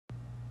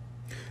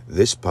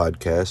This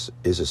podcast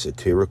is a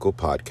satirical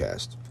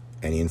podcast.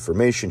 Any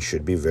information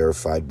should be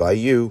verified by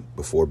you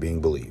before being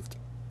believed.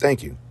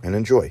 Thank you and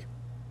enjoy.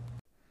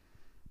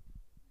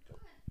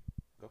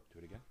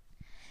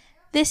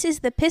 This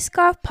is the Piss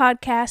Goff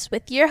Podcast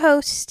with your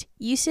host,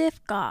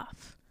 Yusuf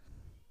Goff.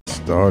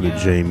 Started,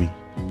 Jamie.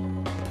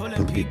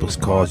 Them people's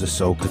cars are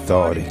so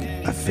cathartic.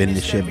 I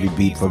finish every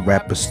beat for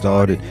rapper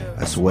started.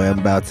 I swear I'm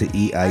about to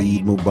eat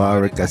Eid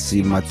Mubarak. I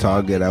see my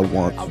target. I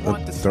want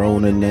the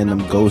throne and then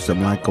I'm ghost.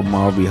 I'm like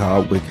Omari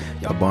Hardwick.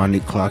 Your Barney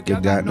Clark, you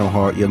got no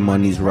heart. Your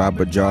money's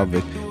Robert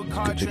Jarvik.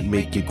 Could you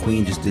make your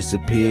queen just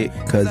disappear?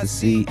 Cause I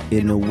see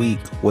in a week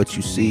what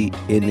you see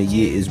in a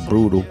year is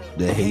brutal.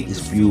 The hate is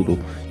futile.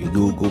 You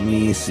Google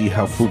me and see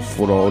how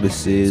fruitful all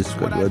this is.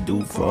 What I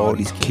do for all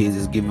these kids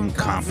is give them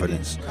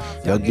confidence.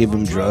 Y'all give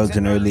them drugs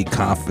and early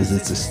confidence.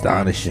 It's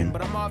astonishing.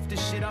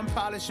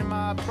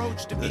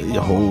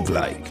 Your whole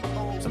like.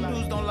 Some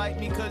dudes don't like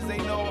me cause they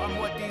know I'm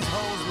what these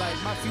hoes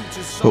like. My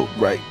future's so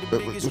right.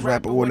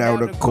 Rapper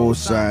without a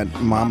cosign.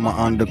 Mama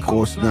under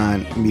course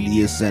 9.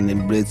 Media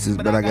sending blitzes,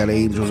 but I got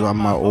angels on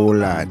my old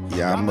line.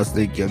 Yeah, I must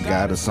think you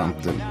got or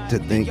something. To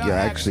think you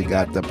actually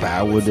got the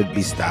power to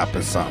be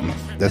stopping something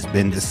that's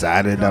been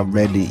decided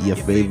already. Your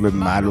favorite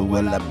model,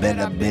 well, I bet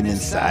I've been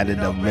inside it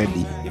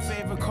already.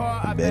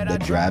 I better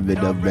drive it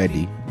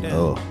already.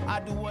 Oh.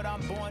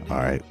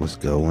 Alright, what's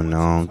going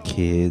on,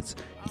 kids?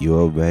 You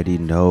already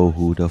know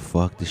who the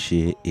fuck the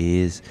shit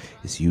is.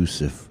 It's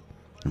Yusuf.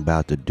 I'm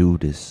about to do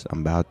this. I'm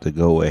about to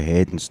go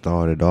ahead and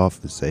start it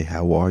off and say,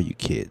 how are you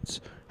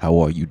kids? How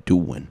are you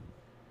doing?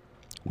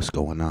 What's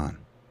going on?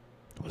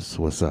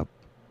 What's up?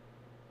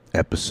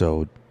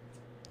 Episode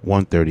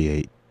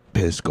 138,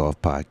 Piss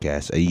Goff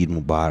Podcast. Eid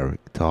Mubarak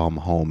to all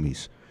my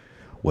homies.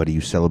 Whether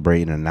you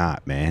celebrating or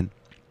not, man.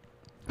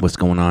 What's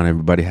going on,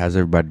 everybody? How's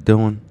everybody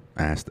doing?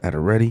 I asked that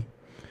already.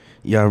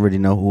 You already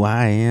know who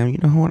I am. You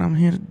know what I'm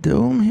here to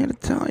do. I'm here to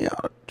tell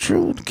y'all the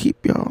truth.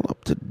 Keep y'all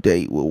up to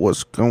date with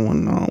what's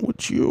going on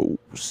with you,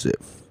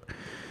 Sif.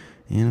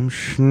 And I'm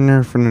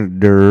sniffing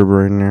the derb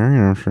right now. You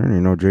know what I'm saying?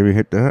 You know, Jamie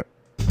hit that.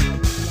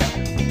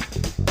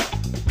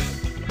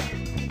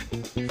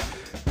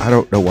 I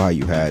don't know why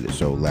you had it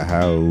so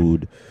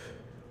loud.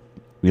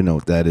 You know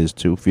what that is,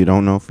 too. If you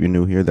don't know, if you're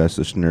new here, that's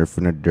the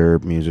snurfing the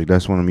derb music.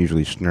 That's when I'm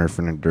usually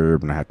snurfing the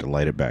derb and I have to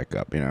light it back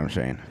up. You know what I'm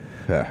saying?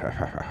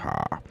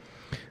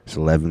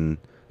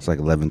 It's like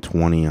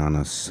 11:20 on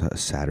a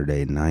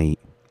Saturday night.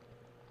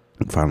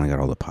 Finally got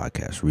all the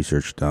podcast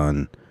research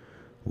done.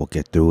 We'll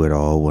get through it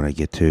all when I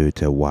get to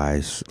why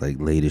it's like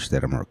latest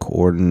that I'm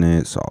recording it.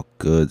 It's all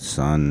good,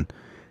 son.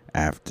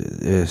 After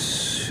this,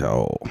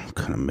 so I'm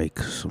gonna make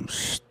some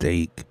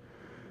steak,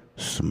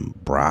 some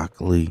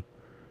broccoli,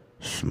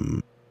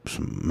 some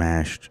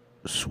mashed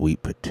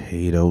sweet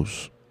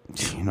potatoes.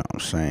 You know what I'm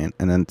saying?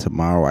 And then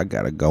tomorrow I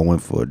gotta go in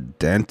for a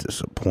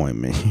dentist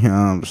appointment. You know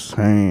what I'm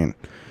saying?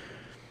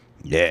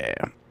 Yeah.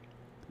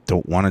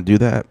 Don't want to do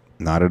that?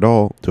 Not at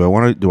all. Do I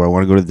want to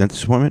go to the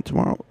dentist appointment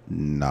tomorrow?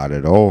 Not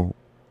at all.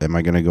 Am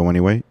I gonna go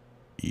anyway?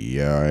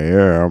 Yeah, I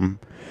am.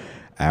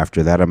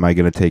 After that, am I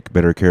gonna take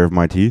better care of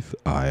my teeth?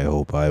 I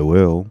hope I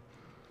will.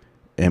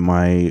 Am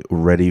I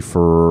ready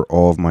for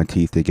all of my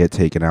teeth to get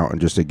taken out and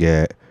just to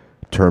get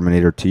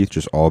Terminator teeth,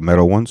 just all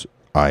metal ones?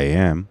 I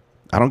am.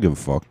 I don't give a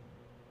fuck.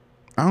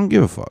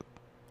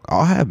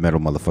 I'll have metal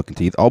motherfucking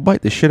teeth. I'll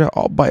bite the shit out.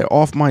 I'll bite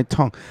off my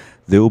tongue.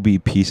 There will be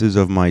pieces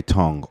of my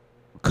tongue.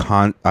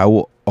 I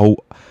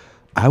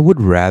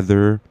would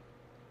rather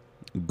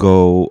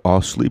go.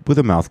 I'll sleep with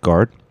a mouth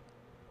guard,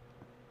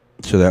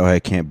 so that way I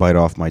can't bite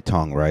off my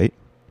tongue, right?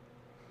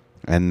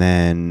 And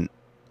then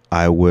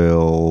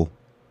I'll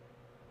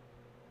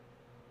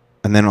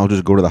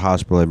just go to the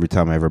hospital every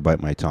time I ever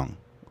bite my tongue,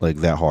 like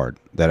that hard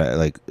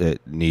that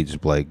it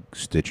needs like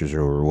stitches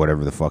or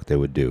whatever the fuck they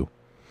would do.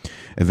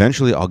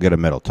 Eventually, I'll get a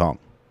metal tongue,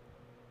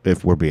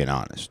 if we're being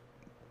honest.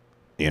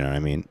 You know what I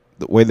mean?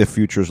 The way the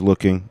future's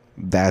looking,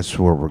 that's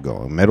where we're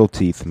going. Metal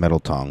teeth, metal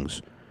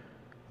tongues.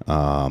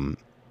 But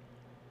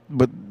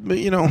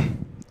you know,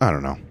 I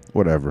don't know.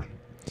 Whatever.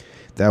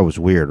 That was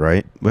weird,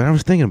 right? But I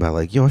was thinking about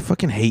I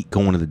fucking hate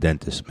going to the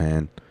dentist,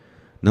 man.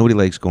 Nobody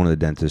likes going to the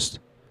dentist.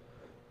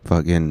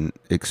 Fucking,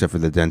 except for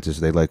the dentist.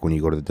 They like when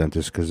you go to the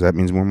dentist because that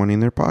means more money in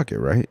their pocket,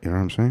 right? You know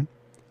what I'm saying?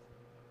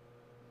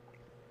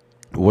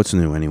 What's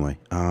new anyway?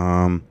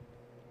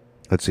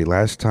 Let's see.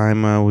 Last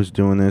time I was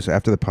doing this,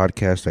 after the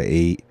podcast, I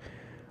ate.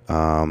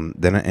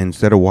 Then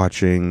instead of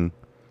watching,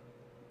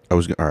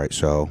 alright,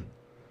 so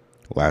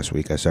last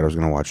week I said I was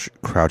going to watch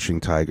Crouching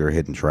Tiger,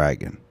 Hidden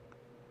Dragon.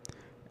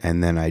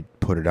 And then I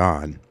put it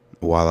on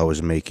while I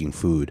was making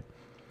food.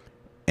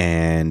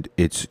 And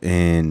it's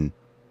in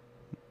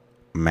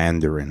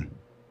Mandarin.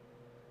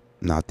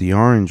 Not the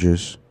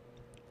oranges,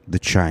 the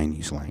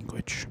Chinese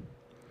language.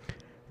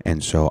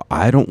 And so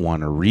I don't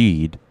want to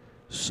read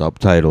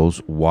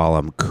subtitles while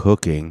I'm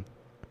cooking.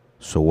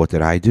 So what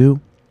did I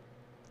do?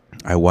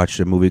 I watched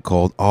a movie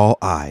called All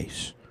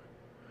Eyes,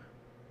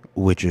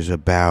 which is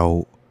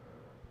about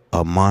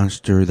a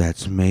monster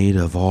that's made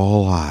of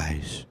all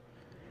eyes.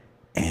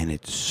 And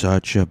it's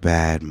such a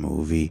bad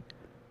movie.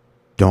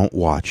 don't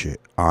watch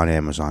it on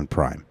Amazon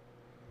Prime.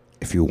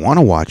 If you want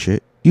to watch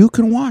it, you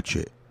can watch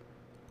it.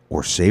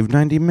 Or save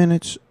 90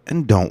 minutes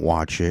and don't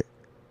watch it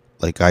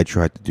like I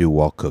tried to do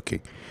while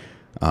cooking.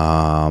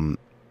 But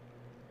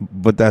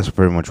that's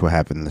pretty much what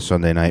happened the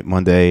Sunday night.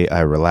 Monday, I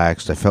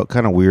relaxed. I felt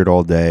kind of weird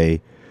all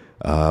day.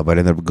 But I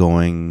ended up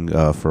going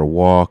for a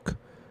walk.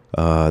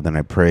 Then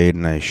I prayed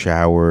and I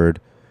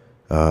showered.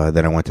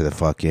 Then I went to the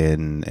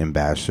fucking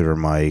ambassador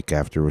mic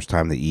after it was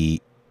time to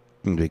eat.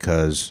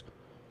 Because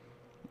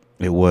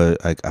it was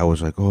like, I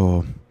was like,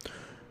 oh,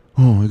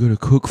 I gotta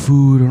cook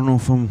food. I don't know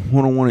if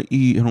what I want to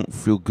eat. I don't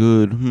feel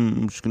good.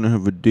 I'm just gonna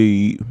have a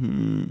date.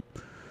 And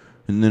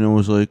then I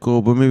was like,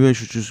 oh, but maybe I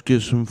should just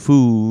get some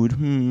food.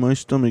 My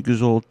stomach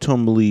is all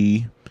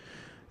tumbly.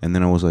 And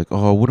then I was like,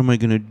 oh, what am I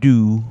gonna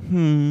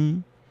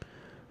do?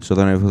 So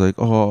then I was like,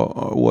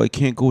 oh, well, I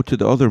can't go to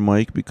the other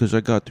mic because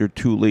I got there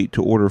too late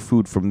to order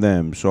food from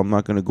them. So I'm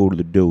not gonna go to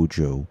the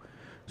dojo.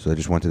 So I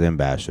just went to the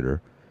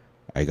ambassador.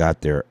 I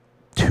got there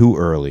too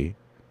early.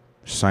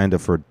 Signed up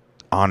for,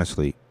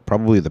 honestly,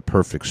 probably the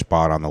perfect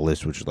spot on the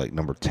list, which is like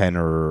number 10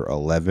 or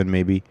 11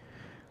 maybe,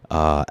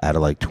 out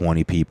of like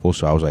 20 people.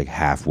 So I was like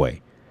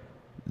halfway.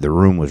 The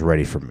room was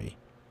ready for me.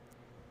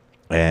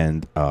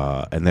 And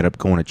ended up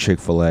going to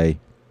Chick-fil-A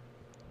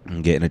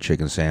and getting a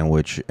chicken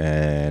sandwich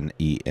and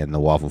the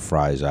waffle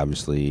fries,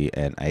 obviously.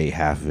 And I ate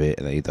half of it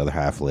and I ate the other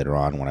half later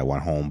on when I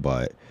went home.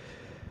 But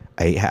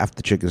I ate half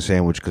the chicken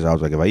sandwich because I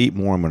was like, if I eat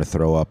more, I'm going to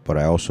throw up. But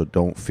I also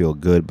don't feel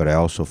good, but I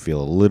also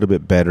feel a little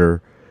bit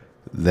better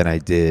than I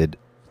did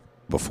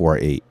before I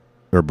ate,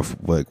 or before,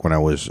 like when I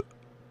was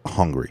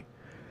hungry.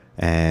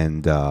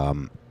 And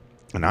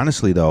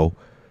honestly though,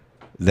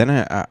 then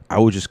I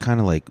was just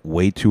kind of like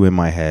way too in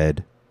my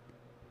head.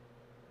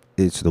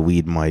 It's the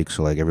weed mic,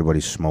 so like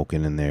everybody's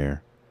smoking in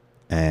there.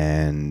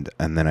 And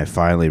then I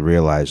finally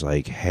realized,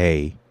 like,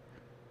 hey,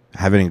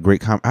 having a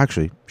great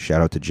actually,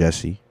 shout out to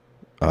Jesse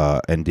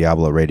and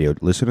Diablo Radio.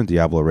 Listen to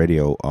Diablo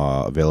Radio,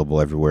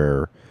 available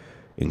everywhere,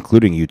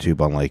 including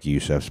YouTube, unlike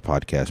Yusef's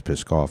podcast,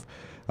 Pissed Off.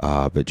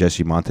 But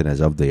Jesse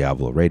Montanez of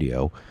Diablo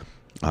Radio,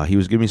 he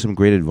was giving me some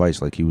great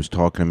advice. Like, he was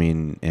talking to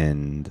me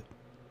and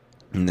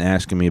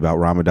asking me about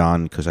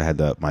Ramadan, because I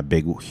had my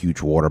big,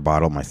 huge water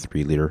bottle, my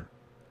 3-liter,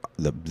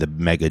 the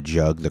mega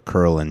jug, the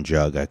curling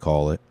jug, I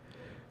call it,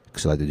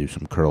 because I like to do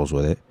some curls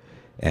with it.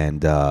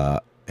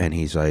 And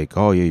he's like,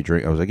 oh, yeah, you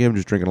drink? I was like, yeah, I'm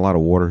just drinking a lot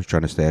of water,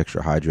 trying to stay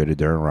extra hydrated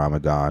during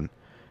Ramadan.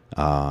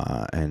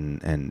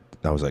 And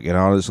I was like, and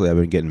honestly, I've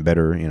been getting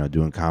better,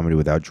 doing comedy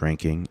without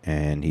drinking.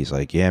 And he's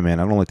like, yeah, man,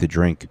 I don't like to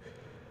drink.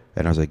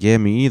 And I was like, yeah,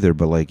 me either.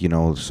 But like,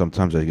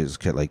 sometimes I just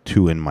get like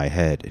too in my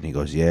head. And he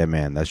goes, yeah,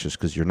 man, that's just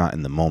because you're not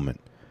in the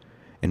moment.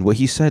 And what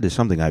he said is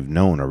something I've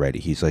known already.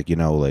 He's like,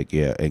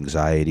 yeah,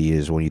 anxiety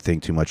is when you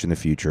think too much in the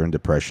future, and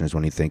depression is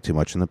when you think too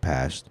much in the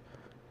past.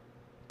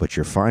 But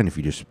you're fine if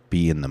you just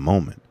be in the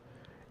moment.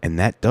 And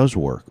that does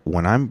work.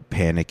 When I'm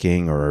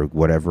panicking or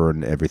whatever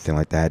and everything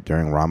like that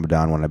during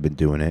Ramadan, when I've been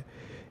doing it,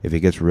 if it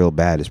gets real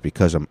bad, it's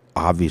because I'm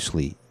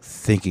obviously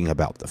thinking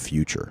about the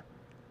future.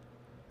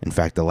 In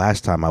fact, the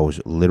last time I was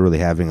literally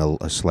having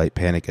a slight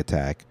panic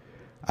attack,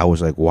 I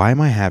was like, why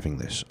am I having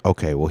this?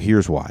 Okay, well,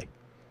 here's why.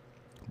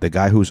 The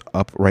guy who's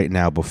up right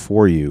now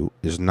before you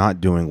is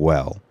not doing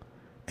well,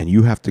 and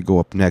you have to go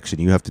up next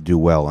and you have to do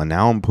well. And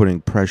now I'm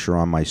putting pressure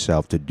on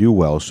myself to do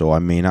well, so I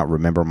may not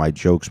remember my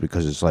jokes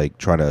because it's like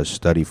trying to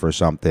study for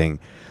something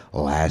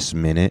last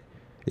minute.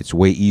 It's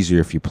way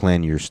easier if you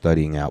plan your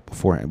studying out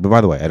beforehand. But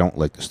by the way, I don't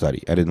like to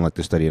study. I didn't like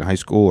to study in high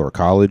school or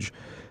college.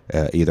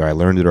 Either I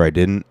learned it or I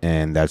didn't,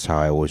 and that's how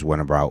I always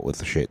went about with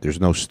the shit. There's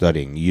no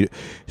studying.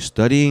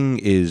 Studying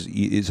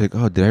it's like,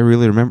 oh, did I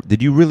really remember?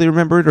 Did you really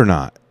remember it or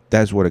not?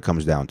 That's what it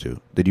comes down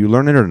to. Did you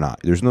learn it or not?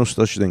 There's no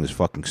such thing as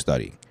fucking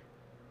studying.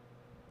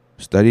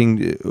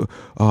 Studying,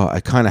 I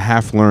kind of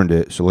half learned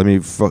it, so let me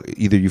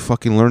either you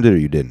fucking learned it or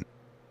you didn't.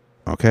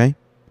 Okay?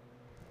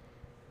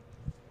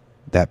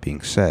 That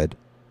being said,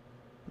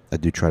 I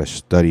do try to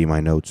study my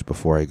notes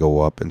before I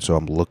go up, and so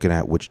I'm looking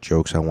at which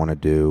jokes I want to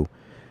do.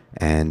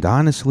 And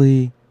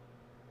honestly,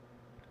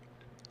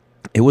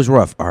 it was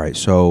rough. All right,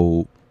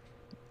 so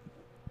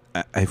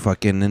I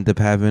fucking ended up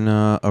having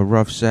a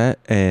rough set,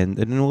 and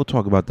then we'll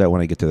talk about that when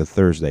I get to the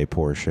Thursday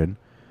portion.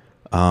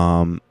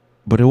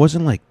 But it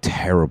wasn't like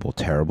terrible.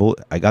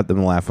 I got them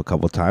to laugh a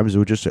couple times. It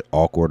was just an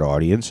awkward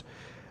audience.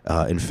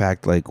 In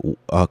fact, like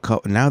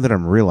now that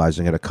I'm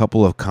realizing it, a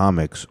couple of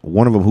comics,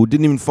 one of them who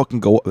didn't even fucking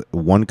go up,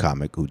 one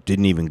comic who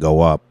didn't even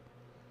go up,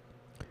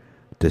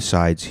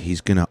 decides he's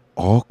gonna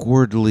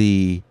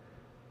awkwardly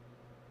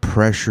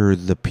pressure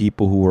the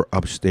people who were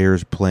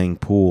upstairs playing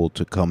pool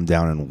to come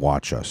down and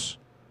watch us.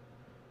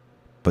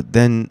 But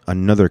then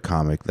another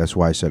comic, that's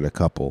why I said a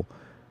couple,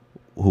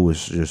 who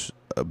was just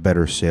a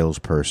better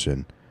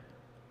salesperson,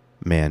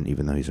 man,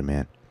 even though he's a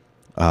man,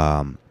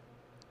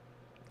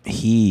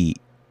 he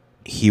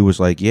was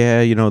like,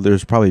 yeah,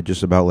 there's probably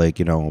just about like,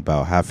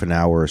 about half an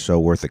hour or so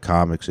worth of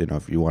comics,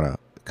 if you want to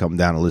come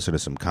down and listen to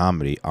some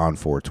comedy on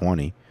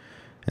 420.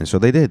 And so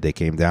they did. They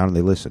came down and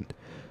they listened.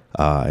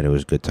 And it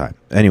was a good time.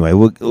 Anyway,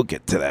 we'll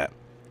get to that.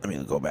 Let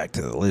me go back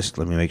to the list.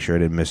 Let me make sure I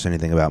didn't miss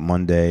anything about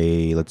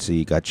Monday. Let's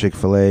see. Got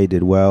Chick-fil-A.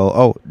 Did well.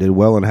 Oh, did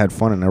well and had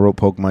fun. And I wrote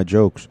Poke My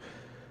Jokes.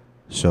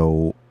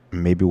 So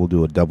maybe we'll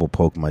do a double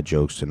Poke My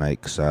Jokes tonight.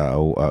 Because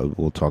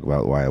we'll talk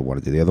about why I want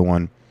to do the other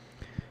one.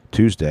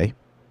 Tuesday.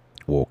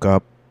 Woke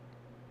up.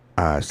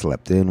 I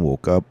slept in.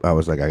 Woke up. I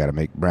was like, I got to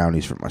make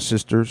brownies for my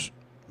sisters.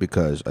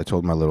 Because I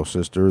told my little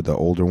sister, the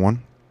older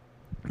one,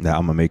 that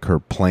I'm going to make her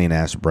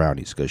plain-ass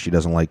brownies. Because she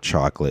doesn't like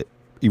chocolate.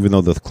 Even though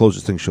the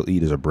closest thing she'll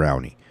eat is a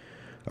brownie.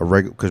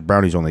 Because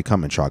brownies only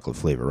come in chocolate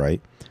flavor,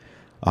 right?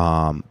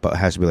 But it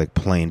has to be like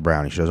plain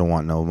brownie. She doesn't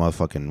want no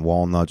motherfucking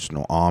walnuts,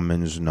 no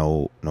almonds,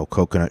 no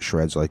coconut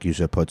shreds like you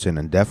said puts in,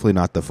 and definitely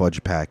not the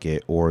fudge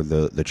packet or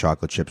the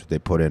chocolate chips that they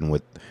put in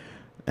with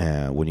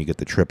when you get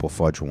the triple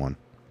fudge one.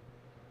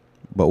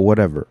 But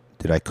whatever.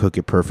 Did I cook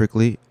it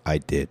perfectly? I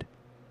did.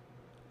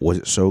 Was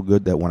it so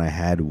good that when I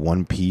had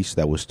one piece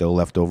that was still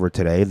left over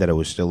today that it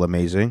was still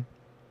amazing?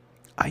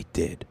 I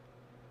did.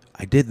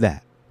 I did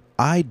that.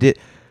 I did.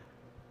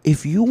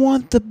 If you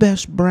want the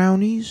best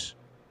brownies,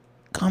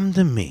 come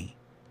to me.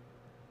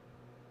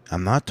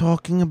 I'm not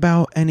talking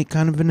about any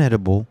kind of an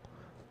edible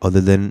other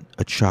than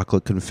a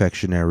chocolate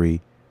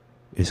confectionery.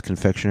 Is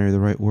confectionery the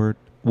right word?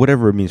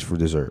 Whatever it means for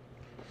dessert.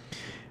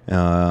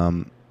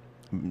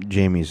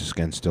 Jamie's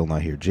again still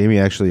not here. Jamie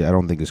actually I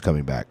don't think is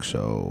coming back,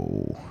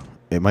 so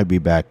it might be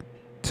back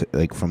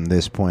like from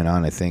this point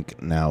on. I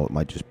think now it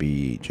might just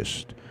be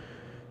just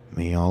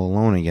me all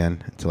alone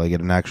again until I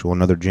get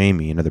another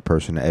Jamie, another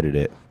person to edit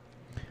it.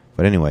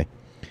 But anyway,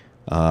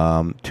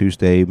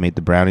 Tuesday made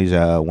the brownies.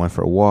 Went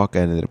for a walk. I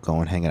ended up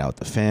going hanging out with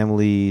the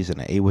families,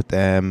 and I ate with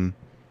them.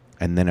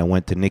 And then I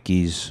went to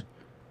Nikki's,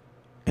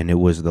 and it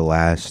was the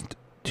last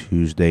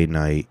Tuesday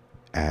night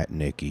at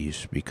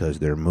Nikki's because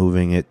they're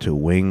moving it to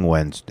Wing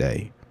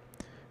Wednesday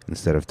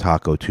instead of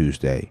Taco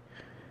Tuesday.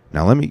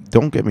 Now,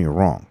 don't get me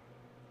wrong.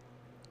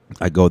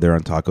 I go there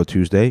on Taco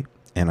Tuesday,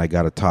 and I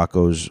got a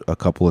tacos a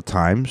couple of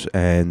times,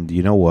 and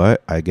you know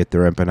what? I get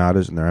their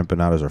empanadas, and their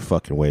empanadas are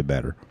fucking way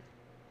better.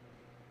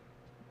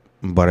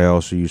 But I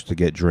also used to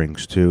get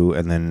drinks too,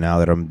 and then now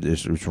that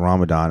it's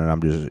Ramadan and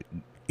I'm just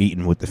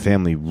eating with the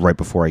family right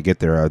before I get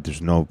there,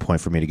 there's no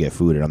point for me to get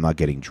food, and I'm not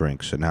getting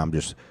drinks. So now I'm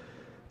just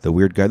the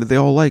weird guy that they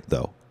all like,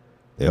 though.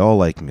 They all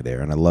like me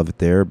there, and I love it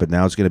there. But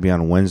now it's going to be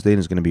on Wednesday, and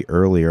it's going to be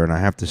earlier, and I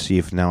have to see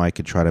if now I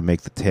could try to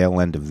make the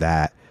tail end of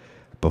that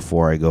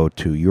before I go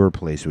to your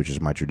place, which is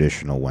my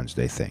traditional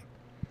Wednesday thing.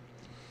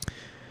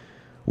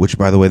 Which,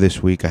 by the way,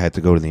 this week I had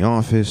to go to the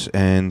office,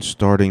 and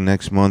starting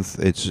next month,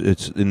 it's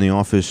in the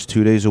office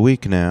 2 days a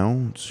week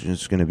now.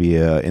 It's going to be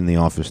in the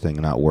office thing,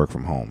 not work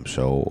from home.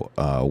 So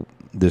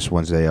this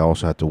Wednesday I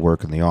also had to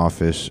work in the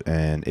office,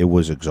 and it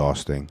was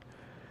exhausting.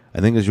 I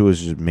think it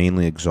was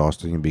mainly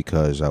exhausting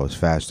because I was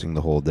fasting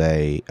the whole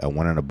day. I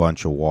went on a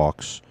bunch of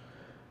walks,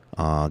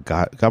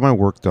 got my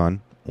work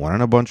done, went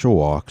on a bunch of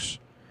walks,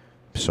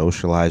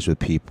 socialized with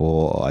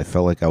people. I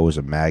felt like I was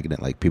a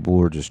magnet. Like people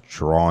were just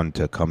drawn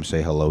to come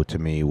say hello to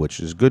me, which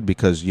is good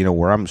because, you know,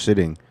 where I'm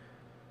sitting,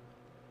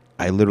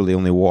 I literally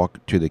only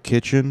walk to the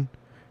kitchen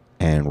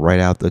and right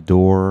out the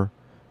door,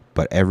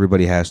 but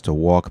everybody has to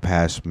walk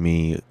past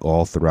me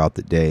all throughout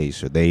the day,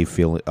 so they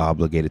feel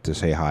obligated to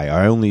say hi.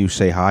 I only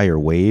say hi or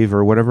wave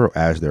or whatever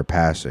as they're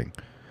passing,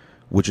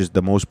 which is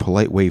the most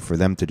polite way for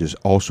them to just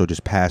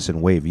pass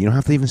and wave. You don't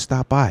have to even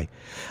stop by.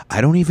 I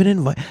don't even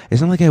invite.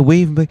 It's not like I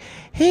wave and be like,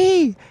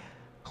 hey,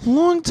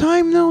 long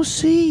time no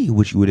see,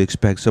 which you would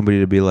expect somebody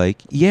to be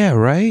like, yeah,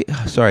 right?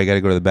 Sorry, I got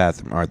to go to the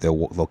bathroom. All right,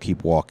 they'll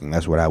keep walking.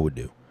 That's what I would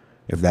do.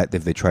 If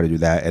they try to do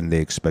that and they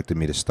expected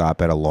me to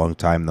stop at a long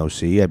time no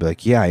see, I'd be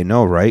like, yeah, I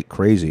know, right?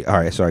 Crazy. All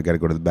right, sorry, I got to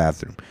go to the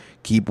bathroom.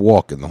 Keep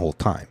walking the whole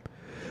time.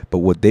 But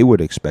what they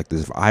would expect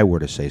is if I were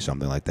to say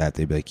something like that,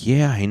 they'd be like,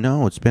 yeah, I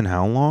know. It's been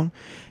how long?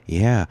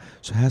 Yeah.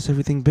 So how's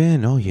everything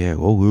been? Oh, yeah.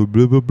 Oh,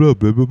 blah, blah, blah,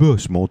 blah, blah, blah.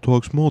 Small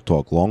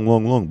talk. Long,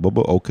 blah,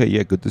 blah. Okay,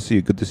 yeah, good to see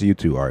you. Good to see you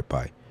too. All right,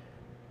 bye.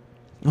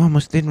 Oh, I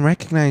almost didn't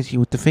recognize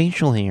you with the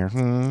facial hair.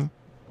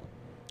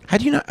 How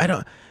do you not? I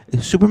don't.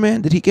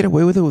 Superman, did he get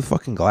away with it with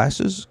fucking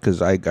glasses? Because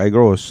I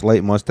grow a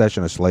slight mustache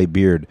and a slight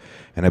beard,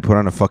 and I put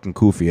on a fucking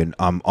kufi, and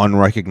I'm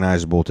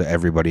unrecognizable to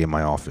everybody in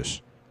my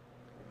office.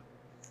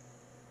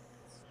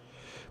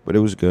 But it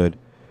was good.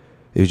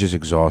 It was just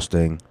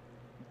exhausting.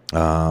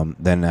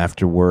 Then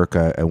after work,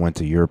 I went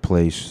to your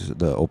place,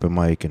 the open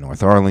mic in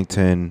North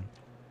Arlington,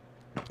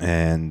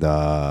 and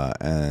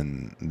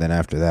then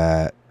after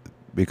that,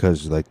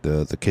 because like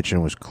the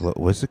kitchen was closed.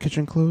 Was the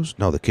kitchen closed?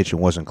 No, the kitchen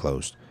wasn't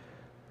closed.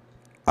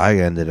 I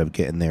ended up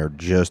getting there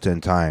just in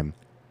time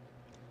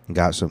and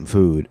got some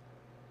food.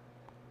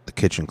 The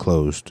kitchen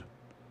closed.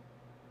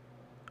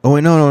 Oh,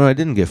 wait, no, I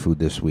didn't get food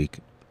this week.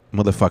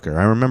 Motherfucker,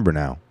 I remember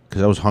now.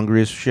 Because I was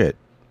hungry as shit.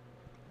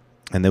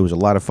 And there was a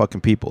lot of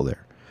fucking people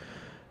there.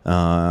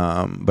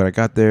 But I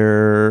got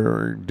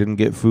there, didn't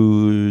get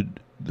food.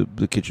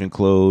 The kitchen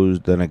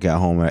closed. Then I got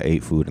home, I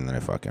ate food, and then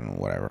I fucking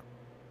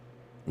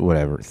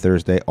whatever.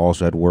 Thursday,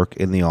 also had work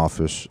in the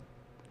office.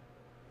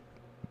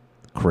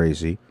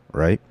 Crazy,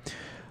 right?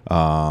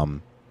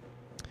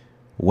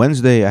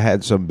 Wednesday, I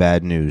had some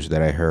bad news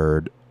that I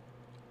heard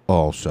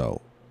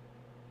also.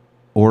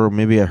 Or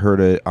maybe I heard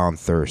it on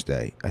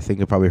Thursday. I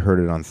think I probably heard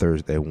it on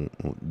Thursday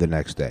the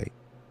next day.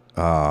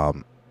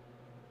 And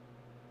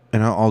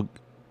a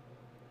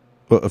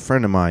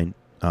friend of mine,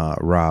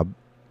 Rob,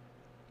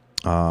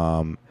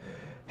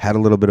 had a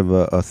little bit of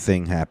a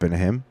thing happen to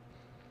him.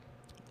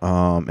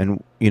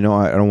 And, I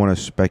don't want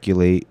to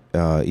speculate,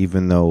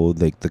 even though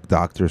the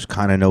doctors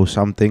kind of know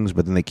some things,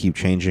 but then they keep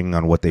changing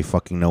on what they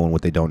fucking know and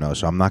what they don't know.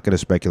 So I'm not going to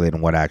speculate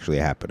on what actually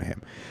happened to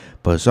him.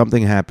 But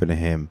something happened to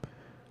him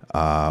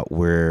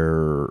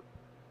where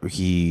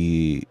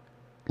he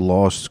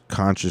lost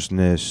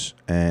consciousness,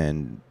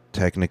 and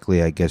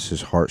technically, I guess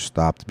his heart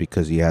stopped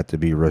because he had to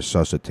be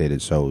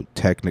resuscitated. So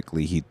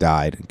technically, he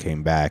died and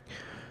came back.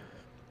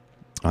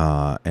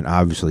 And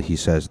obviously, he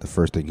says the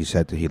first thing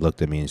he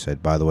looked at me and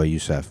said, "By the way,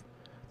 Yusef,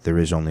 there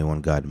is only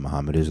one God.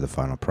 Muhammad is the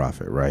final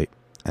prophet, right?"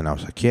 And I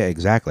was like, "Yeah,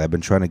 exactly. I've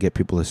been trying to get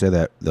people to say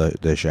that the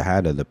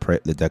Shahada,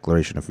 the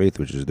Declaration of Faith,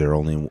 which is their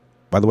only.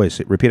 By the way,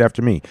 repeat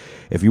after me.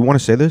 If you want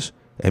to say this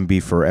and be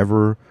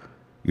forever,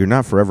 you're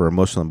not forever a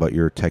Muslim, but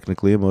you're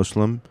technically a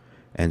Muslim,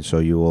 and so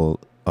you will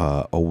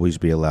always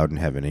be allowed in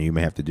heaven. And you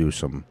may have to do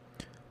some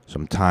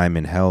time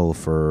in hell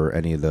for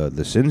any of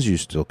the sins you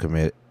still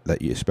commit."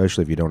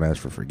 Especially if you don't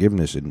ask for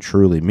forgiveness and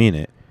truly mean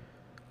it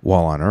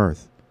while on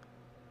earth.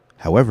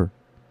 However,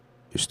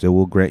 it still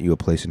will grant you a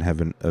place in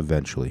heaven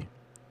eventually.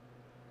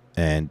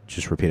 And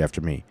just repeat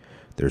after me.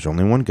 There's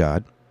only one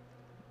God.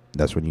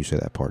 That's when you say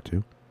that part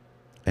too.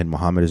 And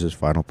Muhammad is his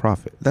final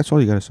prophet. That's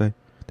all you got to say.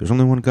 There's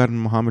only one God and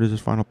Muhammad is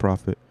his final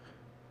prophet.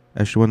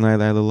 Ashhadu an la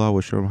ilaha illallah wa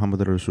ashhadu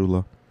Muhammadan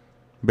Rasulullah.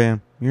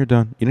 Bam, you're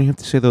done. You don't have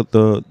to say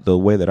the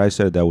way that I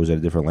said it, that was in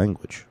a different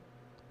language.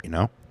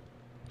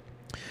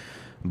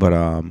 But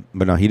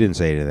no, he didn't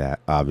say any of that.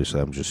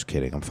 Obviously, I'm just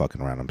kidding. I'm fucking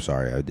around. I'm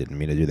sorry. I didn't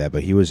mean to do that.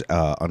 But he was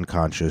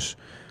unconscious.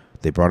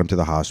 They brought him to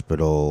the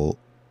hospital.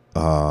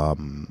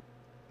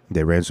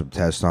 They ran some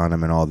tests on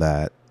him and all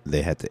that.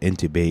 They had to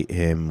intubate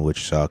him,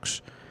 which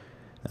sucks.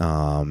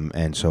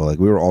 And so,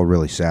 we were all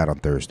really sad on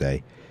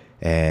Thursday.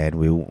 And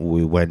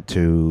we went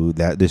to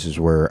that. This is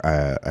where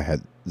I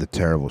had the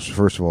terrible.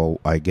 First of all,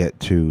 I get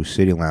to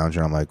City Lounge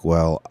and I'm like,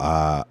 well,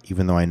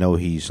 even though I know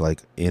he's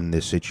in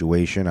this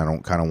situation, I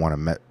don't kind of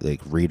want to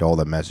read all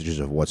the messages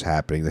of what's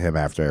happening to him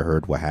after I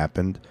heard what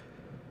happened,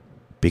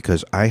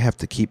 because I have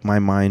to keep my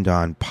mind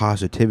on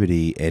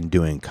positivity and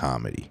doing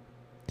comedy.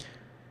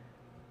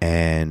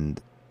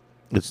 And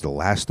it's the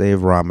last day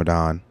of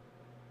Ramadan.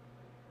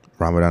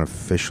 Ramadan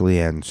officially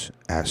ends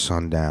at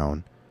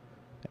sundown.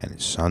 And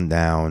it's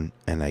sundown,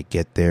 and I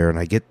get there, and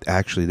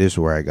actually, this is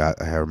where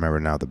I remember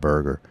now, the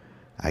burger.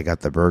 I got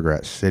the burger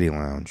at City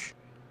Lounge.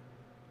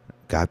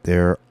 Got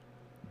there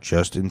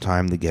just in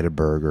time to get a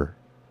burger.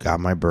 Got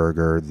my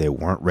burger. They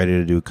weren't ready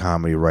to do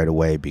comedy right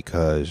away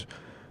because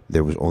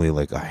there was only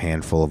a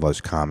handful of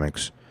us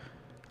comics.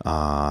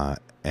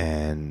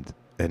 And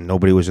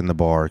nobody was in the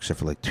bar except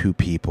for 2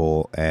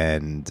 people,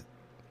 and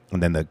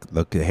then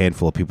the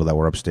handful of people that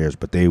were upstairs,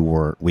 but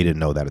we didn't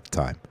know that at the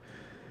time.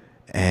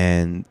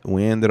 And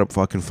we ended up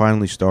fucking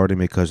finally starting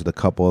because the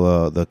couple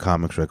of the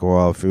comics were like,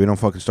 well, if we don't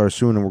fucking start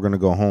soon, then we're going to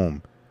go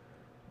home.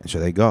 And so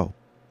they go.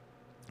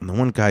 And the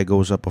one guy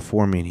goes up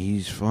before me, and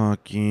he's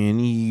fucking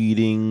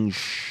eating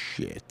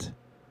shit.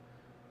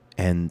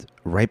 And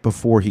right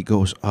before he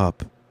goes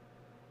up,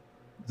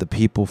 the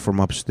people from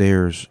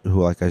upstairs,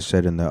 who, like I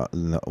said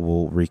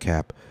we'll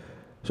recap.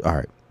 So, all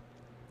right.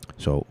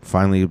 So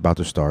finally about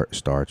to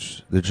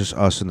starts. They're just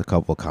us and the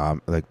couple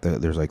of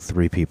there's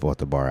 3 people at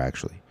the bar,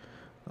 actually.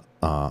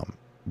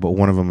 But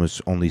one of them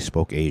only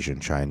spoke Asian,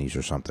 Chinese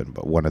or something,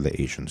 but one of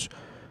the Asians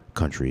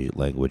country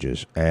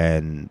languages,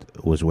 and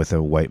was with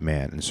a white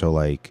man. And so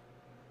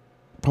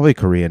probably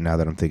Korean now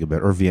that I'm thinking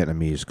about it, or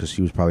Vietnamese, because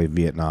he was probably a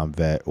Vietnam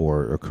vet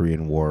or a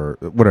Korean War,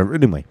 whatever.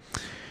 Anyway,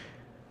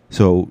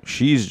 so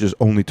she's just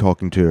only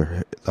talking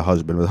to the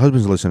husband. But the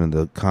husband's listening to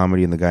the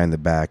comedy, and the guy in the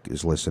back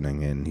is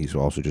listening, and he's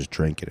also just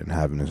drinking and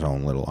having his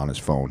own little on his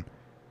phone.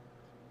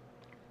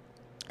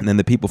 And then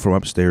the people from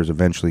upstairs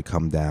eventually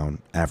come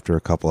down after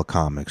a couple of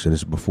comics. And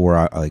it's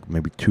before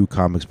maybe 2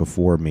 comics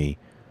before me.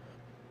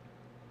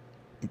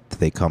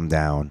 They come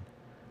down.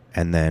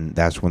 And then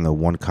that's when the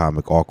one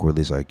comic awkwardly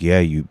is like, yeah,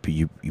 you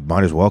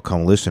might as well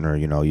come listen, or,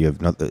 you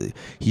have nothing.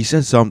 He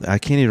said something. I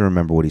can't even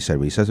remember what he said,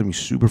 but he said something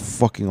super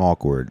fucking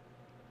awkward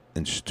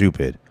and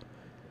stupid.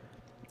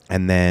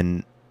 And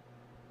then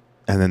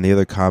the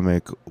other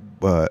comic,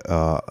 the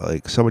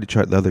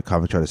other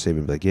comic tried to save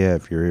him, yeah,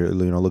 if you're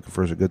looking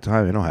for a good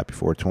time, happy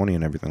 420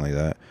 and everything like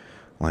that,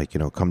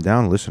 come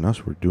down and listen to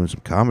us. We're doing some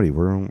comedy.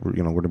 We're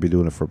gonna be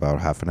doing it for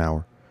about half an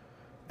hour.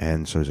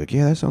 And so he's like,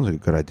 yeah, that sounds like a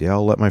good idea.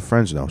 I'll let my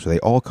friends know. So they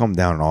all come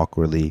down and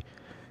awkwardly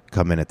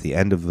come in at the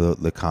end of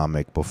the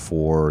comic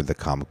before the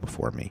comic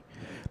before me.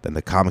 Then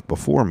the comic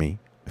before me,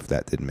 if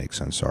that didn't make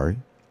sense, sorry.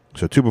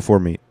 So 2 before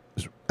me,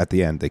 at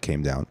the end they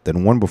came down.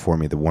 Then 1 before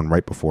me, the one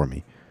right before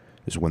me,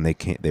 is when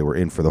they were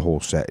in for the whole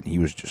set. And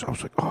I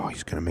was like, oh,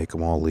 he's going to make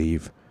them all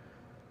leave.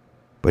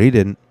 But he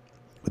didn't.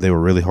 But they were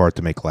really hard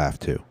to make laugh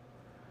too.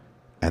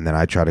 And then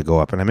I try to go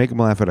up and I make them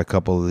laugh at a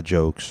couple of the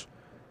jokes.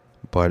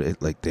 But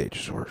they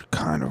just were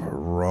kind of a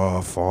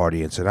rough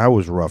audience, and I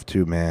was rough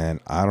too, man.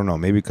 I don't know,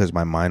 maybe because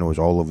my mind was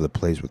all over the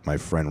place with my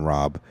friend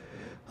Rob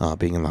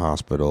being in the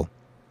hospital,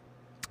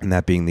 and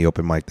that being the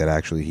open mic that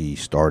actually he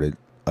started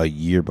a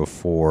year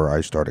before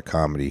I started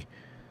comedy.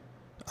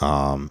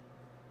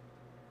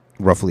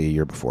 Roughly a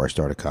year before I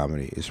started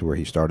comedy is where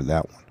he started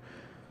that one.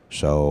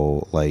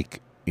 So,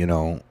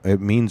 it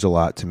means a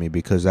lot to me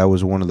because that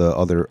was one of the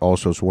other,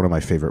 also it's one of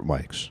my favorite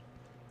mics,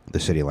 the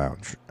City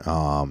Lounge.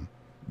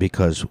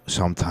 Because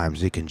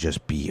sometimes it can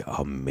just be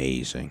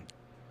amazing.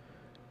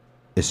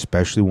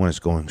 Especially when it's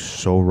going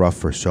so rough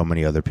for so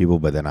many other people,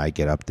 but then I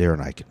get up there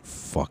and I can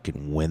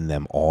fucking win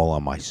them all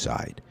on my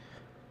side.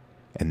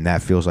 And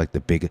that feels like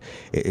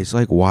it's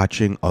like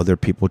watching other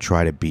people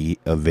try to beat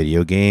a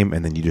video game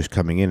and then you just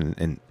coming in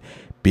and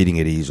beating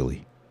it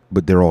easily.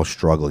 But they're all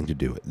struggling to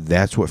do it.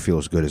 That's what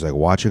feels good. Is like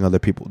watching other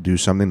people do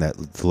something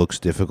that looks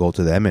difficult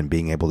to them and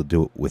being able to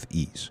do it with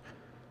ease.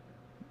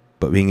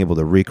 But being able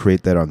to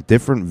recreate that on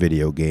different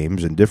video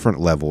games and different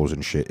levels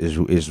and shit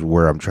is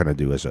where I'm trying to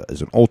do as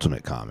an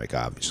ultimate comic,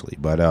 obviously.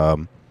 But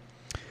it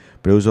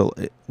was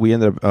we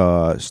ended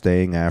up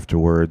staying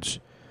afterwards,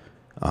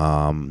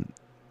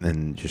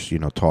 and just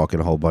talking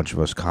a whole bunch of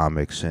us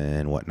comics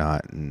and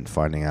whatnot, and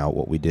finding out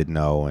what we did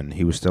know. And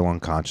he was still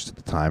unconscious at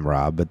the time,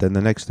 Rob. But then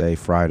the next day,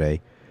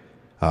 Friday,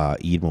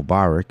 Eid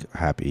Mubarak,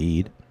 Happy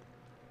Eid.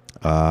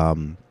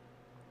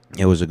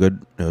 It was a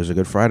good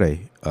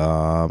Friday.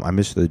 I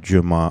missed the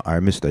Jummah. I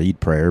missed the Eid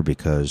prayer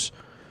because,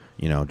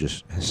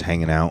 just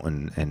hanging out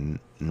and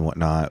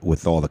whatnot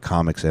with all the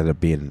comics. Ended up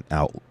being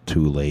out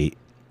too late,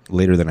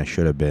 later than I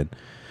should have been.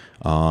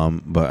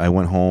 But I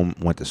went home,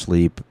 went to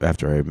sleep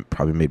after I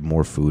probably made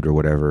more food or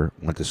whatever.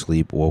 Went to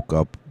sleep, woke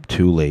up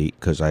too late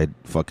because I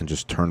fucking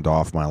just turned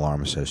off my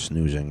alarm. It says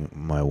snoozing.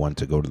 I went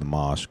to go to the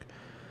mosque.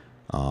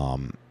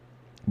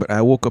 But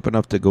I woke up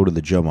enough to go to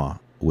the Jummah,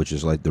 which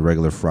is like the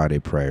regular Friday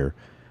prayer.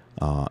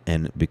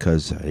 And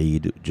because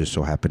Eid just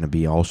so happened to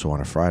be also on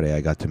a Friday,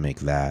 I got to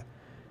make that.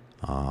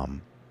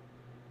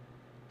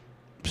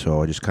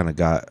 So I just kind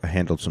of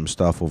handled some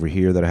stuff over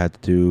here that I had to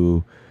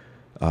do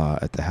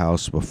at the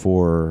house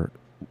before.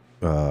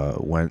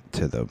 Went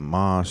to the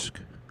mosque.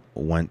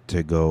 Went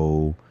to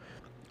go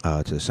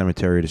to the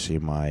cemetery to see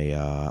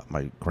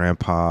my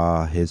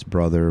grandpa, his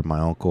brother, my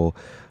uncle,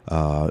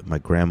 my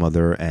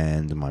grandmother,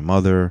 and my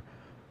mother.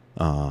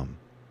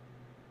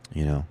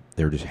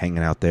 They were just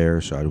hanging out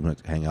there, so I went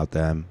to hang out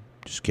them.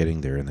 Just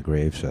kidding, they're in the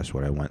grave, so that's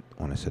what I went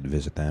when I said to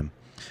visit them.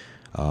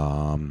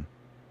 And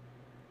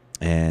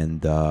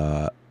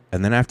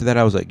then after that,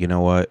 I was like, you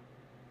know what?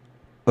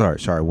 All right,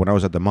 sorry. When I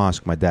was at the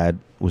mosque, my dad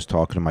was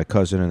talking to my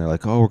cousin, and they're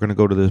like, "Oh, we're gonna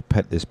go to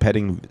this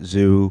petting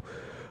zoo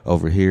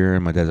over here."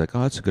 And my dad's like,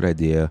 "Oh, that's a good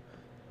idea.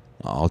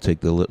 I'll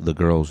take the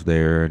girls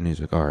there." And he's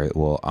like, "All right,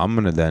 well, I'm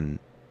gonna then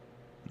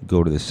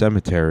go to the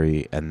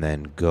cemetery and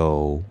then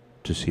go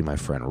to see my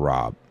friend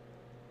Rob,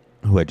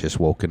 who had just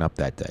woken up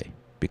that day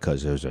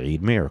because it was an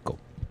Eid miracle."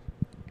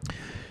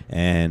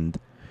 And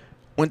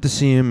went to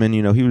see him, and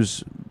he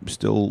was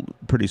still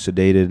pretty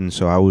sedated, and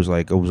so I was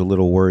a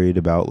little worried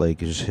about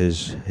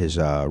his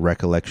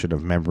recollection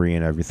of memory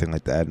and everything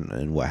like that,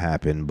 and what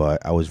happened.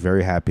 But I was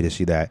very happy to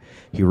see that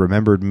he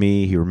remembered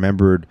me. He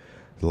remembered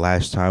the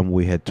last time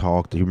we had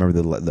talked. He remembered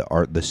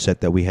the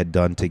set that we had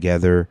done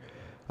together,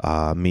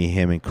 me,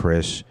 him, and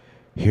Chris.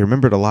 He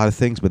remembered a lot of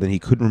things, but then he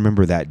couldn't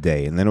remember that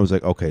day. And then it was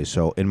like, okay,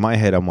 so in my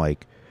head, I'm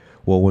like,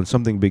 well, when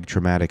something big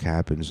traumatic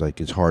happens,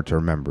 it's hard to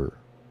remember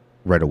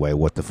right away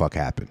what the fuck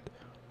happened.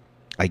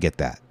 I get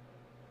that.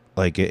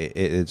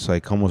 It's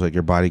like almost like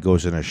your body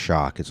goes in a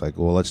shock. It's like,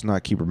 well, let's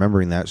not keep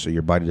remembering that so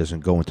your body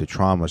doesn't go into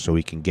trauma, so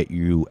we can get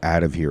you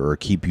out of here or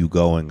keep you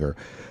going, or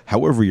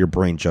however your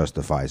brain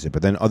justifies it.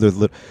 But then I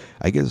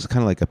guess it's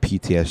kind of like a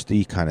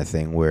PTSD kind of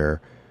thing where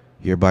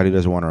your body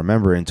doesn't want to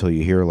remember until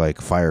you hear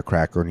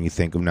firecracker and you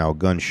think of now a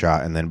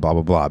gunshot and then blah,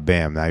 blah, blah,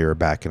 bam, now you're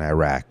back in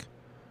Iraq.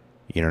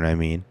 You know what I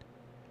mean?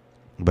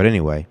 But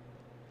anyway,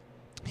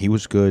 he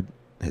was good.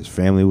 His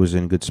family was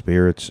in good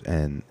spirits,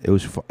 and it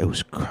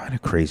was kind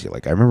of crazy.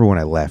 I remember when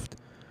I left,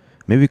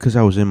 maybe because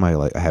I was in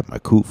I had my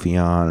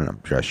kufi on and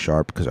I'm dressed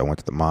sharp because I went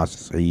to the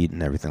mosque to eat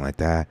and everything like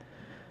that.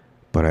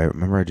 But I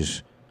remember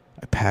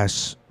I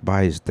passed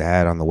by his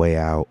dad on the way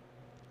out,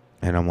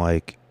 and I'm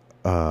like,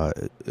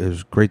 it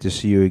was great to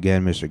see you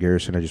again, Mr.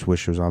 Garrison. I just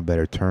wish it was on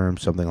better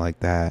terms, something like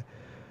that,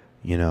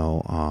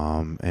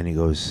 and he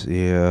goes,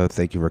 yeah,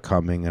 thank you for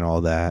coming and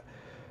all that.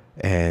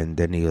 And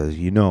then he goes,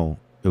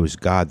 it was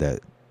God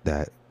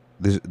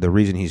the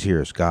reason he's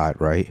here is God,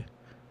 right?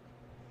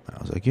 And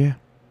I was like, yeah,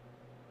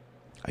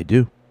 I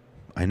do.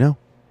 I know.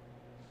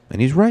 And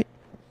he's right.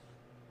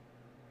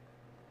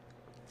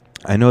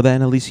 I know that,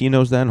 and at least he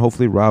knows that, and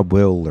hopefully Rob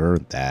will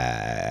learn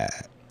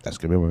that. That's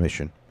going to be my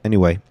mission.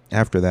 Anyway,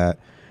 after that,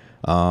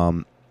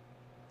 I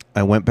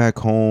went back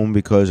home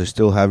because I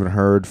still haven't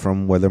heard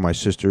from whether my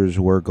sisters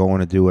were going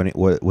to do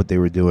what they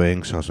were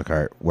doing. So I was like, all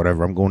right,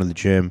 whatever. I'm going to the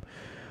gym.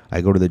 I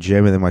go to the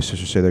gym, and then my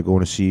sisters say they're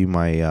going to see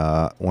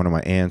my one of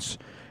my aunts,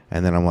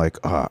 and then I'm like,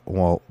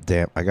 well,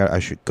 damn, I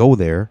should go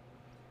there,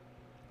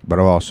 but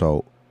I'm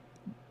also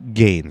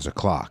gains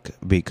o'clock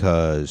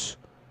because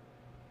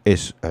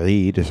it's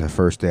Eid. It's the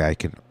first day I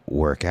can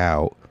work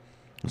out.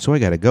 So I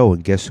got to go.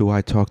 And guess who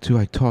I talked to?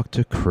 I talked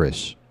to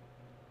Chris,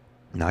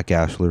 not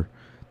Gassler,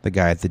 the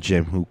guy at the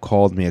gym who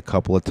called me a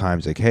couple of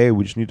times like, hey,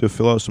 we just need to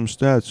fill out some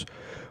stats.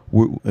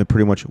 And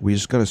pretty much, we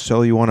just got to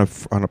sell you on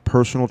a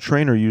personal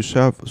trainer,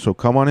 Yusuf, so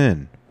come on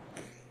in.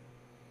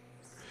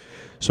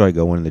 So I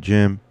go in the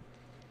gym,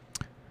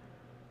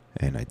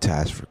 and I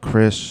task for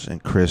Chris,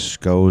 and Chris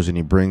goes, and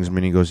he brings me,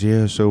 and he goes,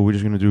 yeah, so we're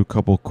just going to do a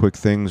couple quick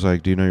things,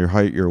 like, do you know your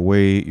height, your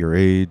weight, your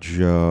age,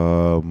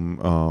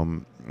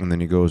 and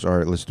then he goes, all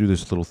right, let's do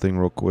this little thing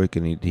real quick,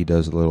 and he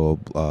does a little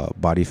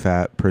body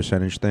fat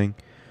percentage thing,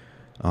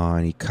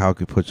 and he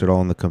puts it all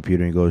on the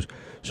computer, and he goes,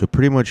 so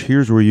pretty much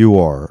here's where you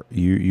are.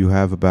 You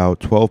have about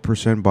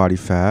 12% body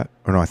fat,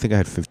 or no, I think I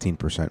had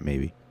 15%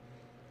 maybe.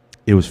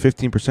 It was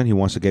 15%, he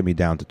wants to get me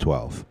down to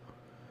 12.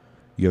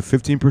 You have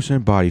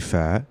 15% body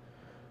fat,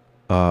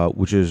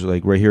 which is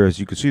like right here, as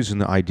you can see, it's in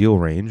the ideal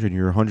range, and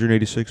you're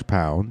 186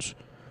 pounds,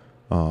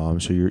 so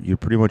you're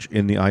pretty much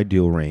in the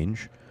ideal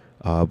range.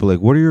 But like,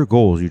 what are your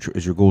goals?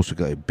 Is your goals to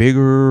get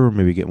bigger, or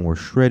maybe get more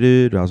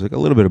shredded? I was like, a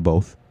little bit of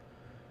both.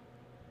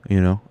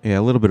 A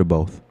little bit of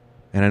both.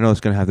 And I know it's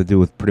gonna have to do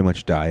with pretty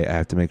much diet. I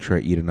have to make sure I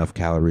eat enough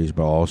calories,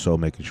 but also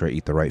making sure I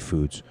eat the right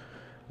foods.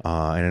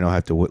 And I know I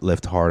have to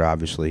lift hard,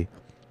 obviously,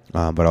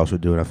 but also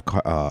do enough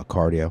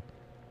cardio.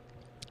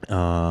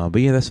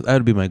 But yeah, that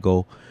would be my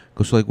goal.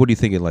 So like, what are you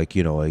thinking? Like,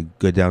 like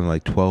go down to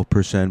like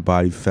 12%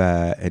 body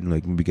fat and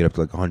like maybe get up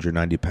to like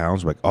 190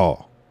 pounds. I'm like,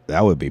 oh,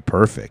 that would be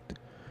perfect.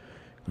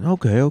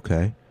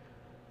 Okay.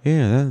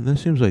 Yeah, that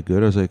seems like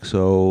good. I was like,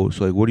 so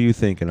like, what are you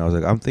thinking? I was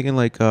like, I'm thinking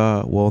like,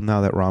 well,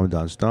 now that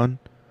Ramadan's done,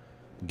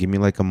 give me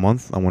like a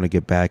month. I want to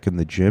get back in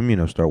the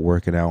gym, start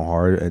working out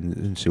hard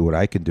and see what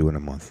I can do in a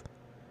month.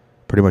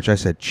 Pretty much I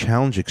said,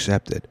 challenge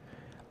accepted.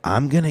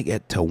 I'm going to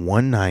get to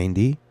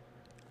 190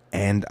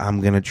 and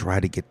I'm going to try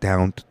to get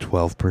down to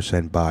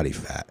 12% body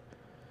fat.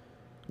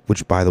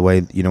 Which, by the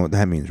way, you know what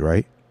that means,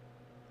 right?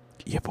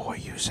 Your boy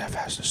Yusuf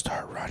has to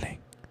start running.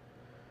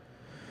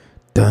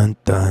 Dun,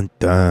 dun,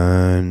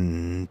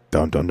 dun.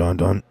 Dun, dun, dun,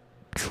 dun.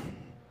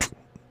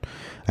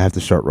 I have to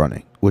start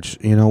running. Which,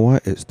 you know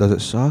what? Does it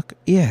suck?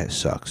 Yeah, it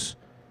sucks.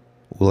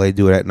 Will I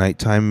do it at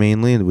nighttime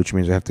mainly, which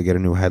means I have to get a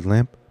new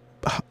headlamp?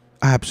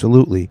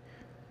 Absolutely.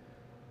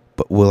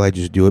 But will I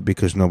just do it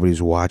because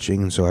nobody's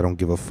watching and so I don't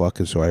give a fuck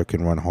and so I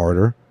can run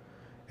harder?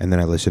 And then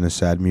I listen to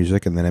sad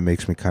music and then it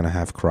makes me kind of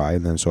half cry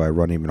and then so I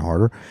run even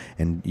harder.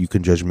 And you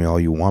can judge me all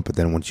you want, but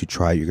then once you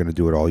try it, you're going to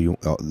do it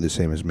all the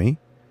same as me?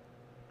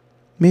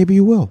 Maybe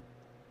you will.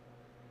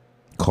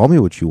 Call me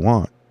what you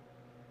want.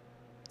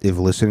 If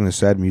listening to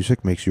sad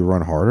music makes you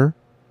run harder,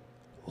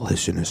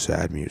 listen to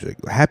sad music.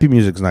 Happy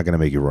music's not going to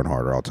make you run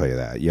harder, I'll tell you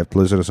that. You have to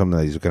listen to something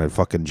that's going to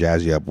fucking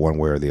jazz you up one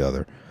way or the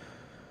other.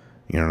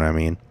 You know what I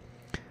mean?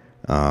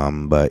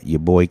 But your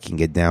boy can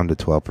get down to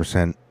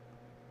 12%,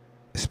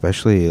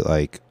 especially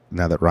like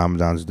now that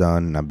Ramadan's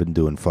done and I've been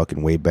doing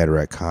fucking way better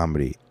at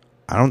comedy.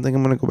 I don't think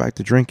I'm going to go back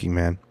to drinking,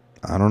 man.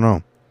 I don't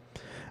know.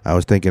 I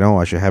was thinking,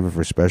 I should have it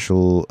for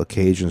special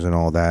occasions and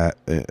all that,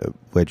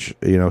 which,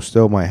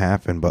 still might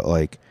happen, but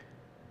like,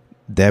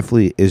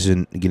 definitely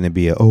isn't going to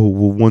be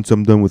once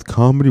I'm done with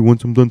comedy,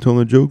 once I'm done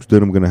telling jokes,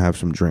 then I'm going to have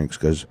some drinks,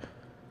 because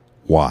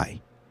why?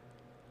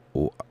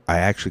 I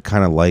actually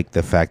kind of like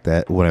the fact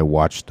that when I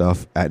watch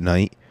stuff at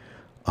night,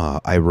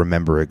 I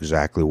remember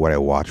exactly what I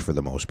watch for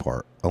the most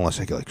part, unless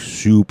I get like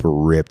super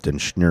ripped and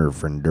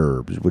snurfing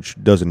derbs, which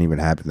doesn't even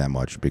happen that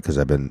much because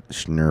I've been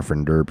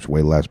snurfing derbs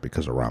way less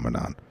because of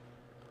Ramadan.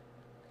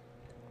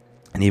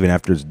 And even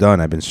after it's done,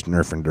 I've been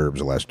snurfing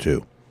derbs less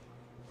too.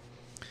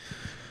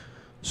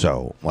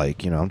 So,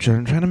 like, I'm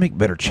trying to make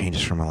better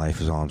changes for my life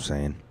is all I'm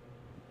saying.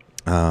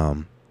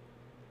 But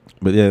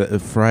yeah,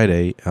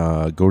 Friday,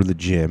 go to the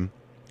gym.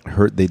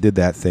 Heard they did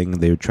that thing.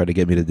 They would try to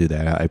get me to do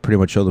that. I pretty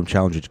much showed them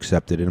challenge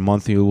accepted. In a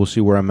month, we'll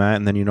see where I'm at.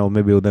 And then,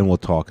 maybe then we'll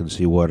talk and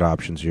see what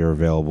options are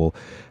available,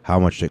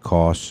 how much it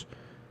costs.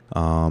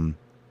 And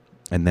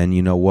then,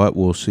 you know what?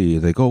 We'll see.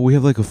 They go, we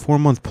have like a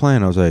 4-month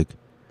plan. I was like,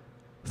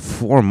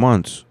 4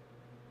 months?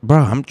 Bro,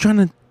 I'm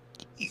going to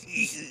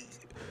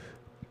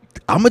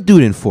do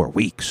it in 4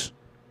 weeks.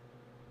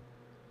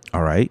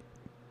 All right?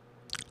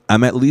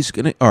 I'm at least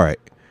going to... All right.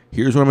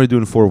 Here's what I'm going to do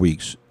in 4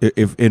 weeks.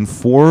 If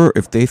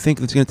they think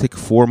it's going to take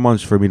 4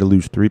 months for me to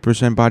lose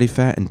 3% body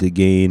fat and to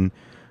gain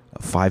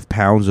 5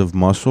 pounds of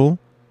muscle,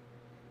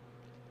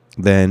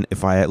 then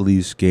if I at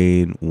least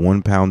gain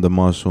 1 pound of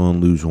muscle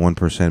and lose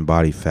 1%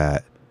 body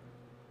fat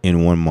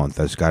in 1 month,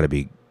 that's got to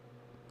be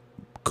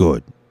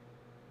good.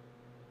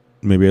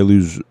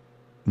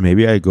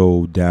 Maybe I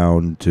go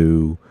down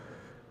to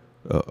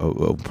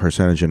a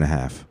percentage and a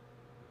half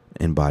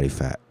in body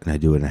fat, and I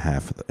do it in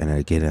half, and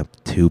I get up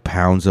 2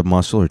 pounds of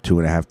muscle or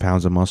 2.5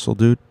 pounds of muscle,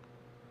 dude.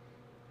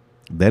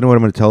 Then what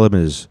I'm going to tell them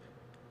is,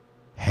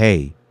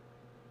 hey,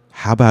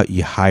 how about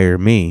you hire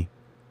me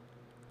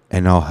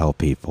and I'll help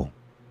people?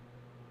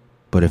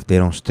 But if they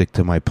don't stick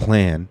to my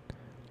plan,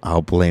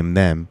 I'll blame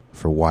them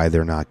for why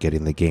they're not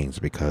getting the gains,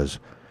 because,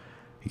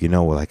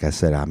 like I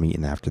said, I'm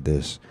eating after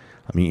this.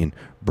 I'm eating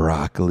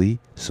broccoli,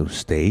 some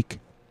steak,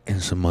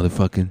 and some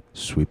motherfucking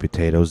sweet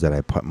potatoes that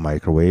I put in the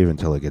microwave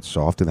until it gets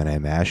soft, and then I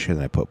mash it,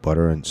 and I put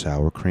butter and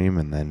sour cream,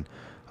 and then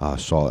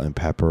salt and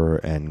pepper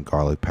and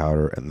garlic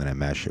powder, and then I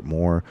mash it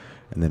more,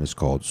 and then it's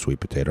called sweet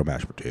potato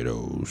mashed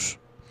potatoes.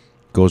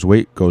 Goes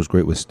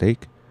great with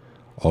steak.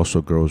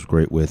 Also goes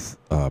great with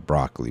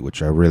broccoli,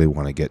 which I really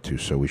want to get to,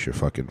 so we should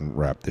fucking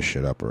wrap this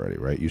shit up already,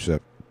 right? You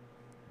said,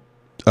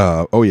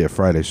 oh yeah,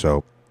 Friday.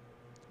 So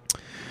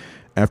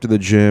after the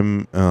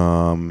gym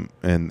and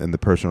the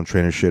personal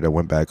trainer shit, I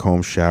went back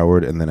home,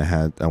 showered, and then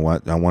I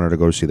wanted to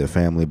go see the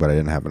family, but I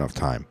didn't have enough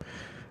time.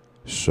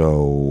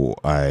 So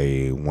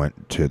I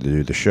went to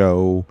do the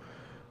show.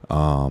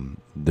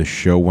 The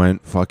show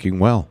went fucking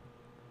well.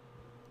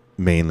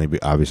 Mainly,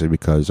 obviously,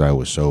 because I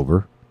was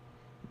sober.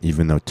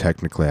 Even though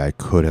technically I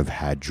could have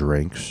had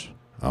drinks.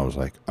 I was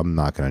like, I'm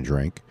not going to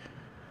drink.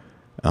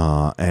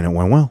 And it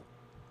went well.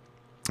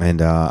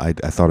 And I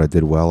thought I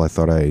did well. I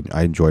thought I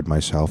enjoyed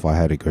myself. I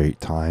had a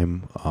great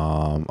time.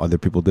 Other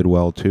people did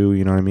well too,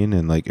 you know what I mean?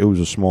 And like it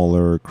was a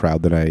smaller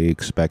crowd than I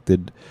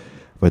expected.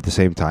 But at the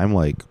same time,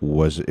 like it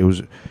was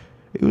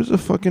a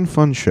fucking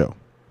fun show.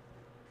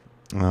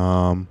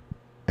 And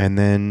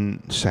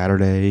then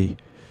Saturday...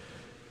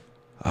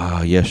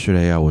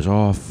 yesterday I was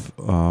off.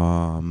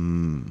 What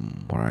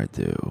did I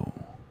do?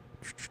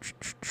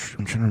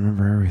 I'm trying to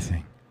remember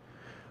everything.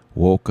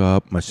 Woke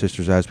up. My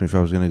sisters asked me if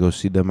I was going to go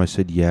see them. I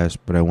said yes,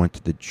 but I went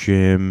to the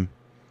gym.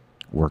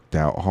 Worked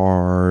out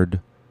hard.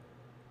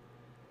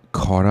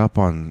 Caught up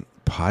on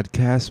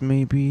podcasts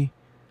maybe.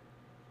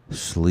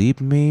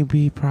 Sleep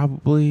maybe,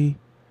 probably.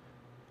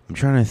 I'm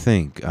trying to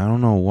think. I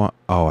don't know what.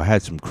 Oh, I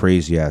had some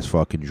crazy ass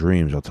fucking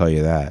dreams. I'll tell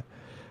you that.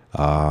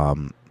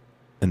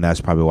 And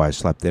that's probably why I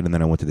slept in. And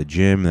then I went to the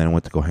gym. And then I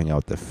went to go hang out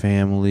with the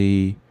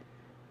family.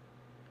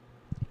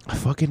 I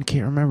fucking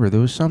can't remember. There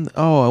was something.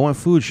 Oh, I went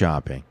food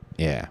shopping.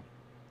 Yeah.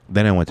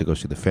 Then I went to go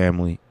see the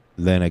family.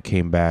 Then I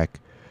came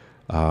back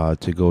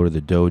to go to the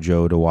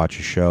dojo to watch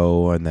a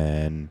show. And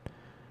then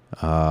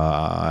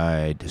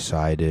I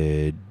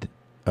decided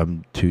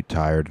I'm too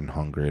tired and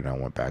hungry. And I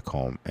went back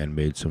home and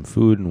made some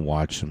food and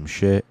watched some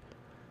shit.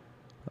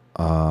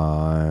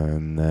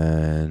 And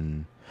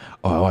then...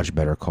 Oh, I watched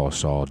Better Call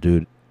Saul.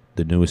 Dude.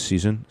 The newest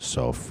season,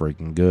 so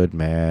freaking good,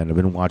 man. I've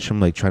been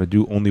watching, like, trying to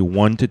do only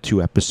 1 to 2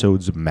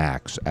 episodes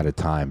max at a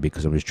time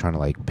because I'm just trying to,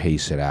 like,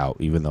 pace it out,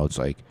 even though it's,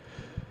 like,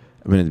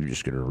 I'm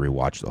just going to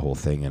rewatch the whole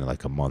thing in,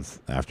 like, a month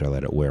after I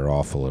let it wear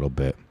off a little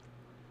bit.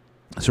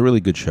 It's a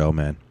really good show,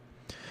 man.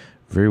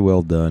 Very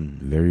well done.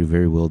 Very,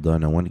 very well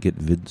done. I want to get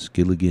Vince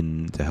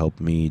Gilligan to help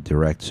me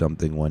direct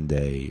something one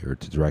day, or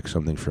to direct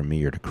something for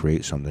me, or to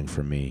create something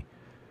for me.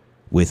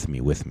 With me,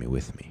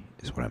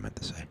 is what I meant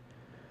to say.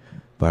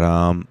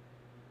 But,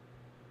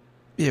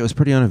 yeah, it was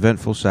pretty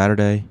uneventful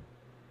Saturday.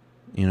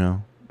 You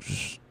know,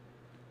 just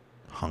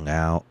hung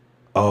out.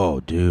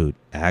 Oh, dude.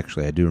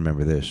 Actually, I do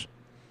remember this.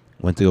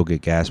 Went to go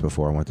get gas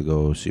before I went to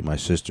go see my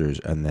sisters,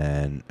 and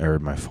then, or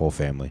my whole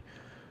family,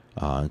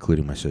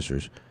 including my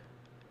sisters.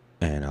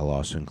 And I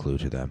lost a clue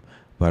to them.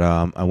 But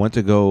I went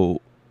to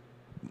go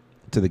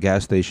to the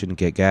gas station and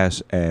get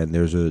gas, and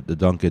there's the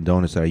Dunkin'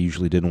 Donuts that I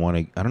usually didn't want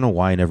to. I don't know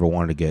why I never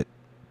wanted to get,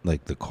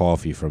 like, the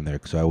coffee from there,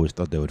 because I always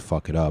thought they would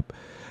fuck it up.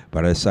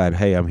 But I decided,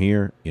 hey, I'm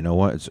here. You know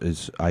what?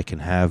 I can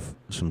have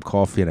some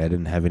coffee, and I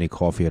didn't have any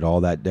coffee at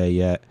all that day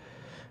yet.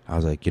 I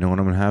was like, you know what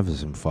I'm going to have is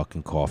some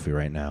fucking coffee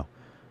right now.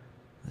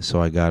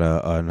 So I got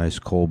a nice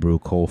cold brew,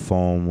 cold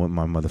foam with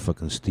my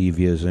motherfucking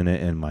stevias in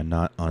it and my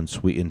not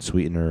unsweetened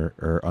sweetener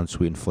or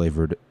unsweetened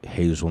flavored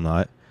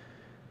hazelnut.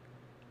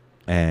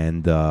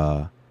 And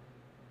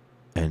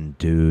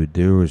dude,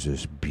 there was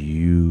this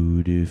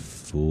beautiful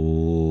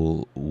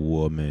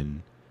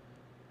woman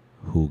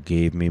who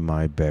gave me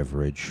my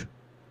beverage.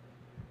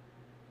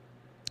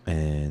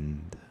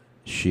 And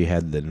she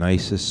had the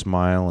nicest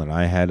smile, and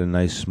I had a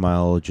nice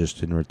smile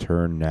just in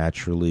return,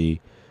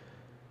 naturally.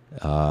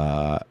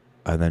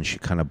 And then she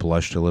kind of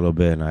blushed a little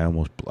bit, and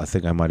I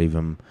think I might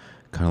even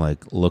kind of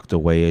like looked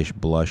away-ish,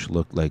 blush,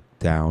 looked like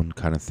down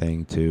kind of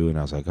thing too. And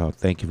I was like, oh,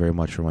 thank you very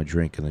much for my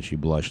drink. And then she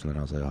blushed, and then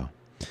I was like, oh.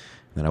 And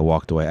then I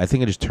walked away. I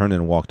think I just turned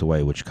and walked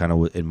away, which kind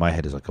of in my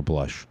head is like a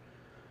blush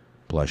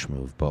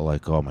move. But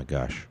like, oh my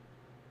gosh.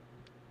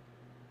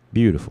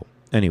 Beautiful.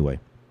 Anyway.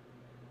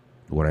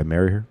 Would I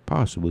marry her?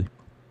 Possibly.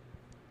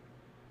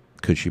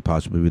 Could she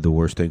possibly be the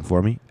worst thing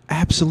for me?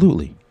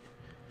 Absolutely.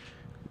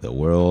 The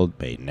world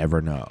may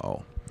never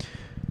know.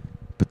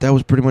 But that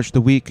was pretty much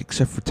the week,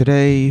 except for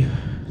today,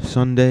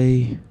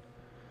 Sunday.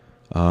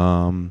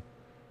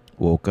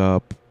 Woke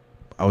up.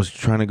 I was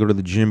trying to go to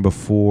the gym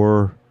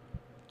before.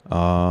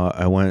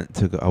 I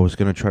was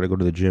going to try to go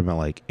to the gym at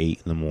like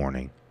 8 in the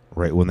morning,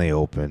 right when they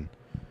open,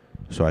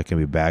 so I can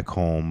be back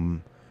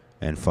home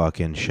and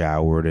fucking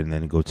showered, and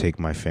then go take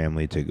my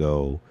family to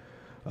go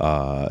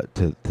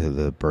to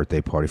the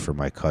birthday party for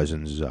my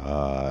cousin's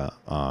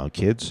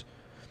kids.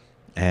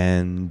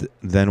 And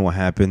then what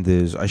happened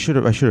is I should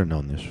have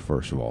known this,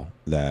 first of all,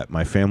 that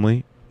my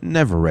family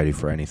never ready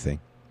for anything.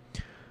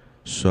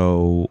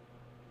 So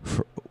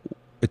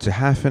it's a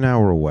half an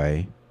hour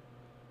away,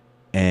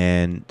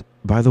 And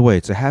by the way,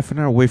 it's a half an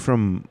hour away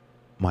from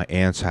my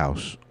aunt's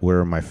house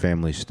where my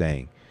family's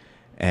staying.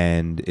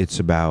 And it's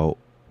about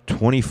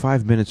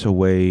 25 minutes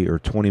away or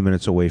 20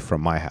 minutes away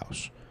from my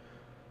house.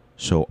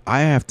 So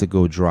I have to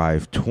go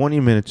drive 20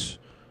 minutes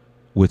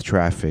with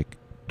traffic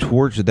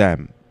towards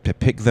them to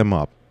pick them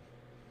up.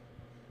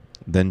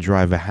 Then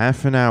drive a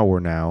half an hour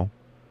now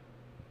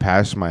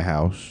past my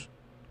house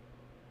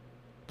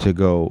to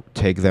go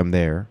take them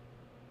there.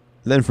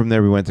 Then from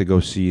there we went to go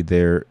see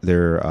their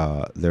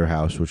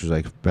house, which was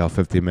like about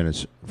 50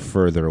 minutes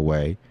further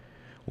away,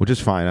 which is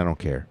fine. I don't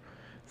care.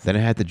 Then I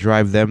had to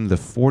drive them the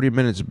 40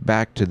 minutes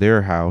back to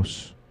their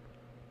house,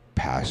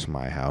 past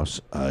my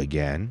house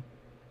again,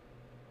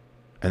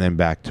 and then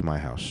back to my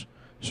house.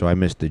 So I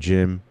missed the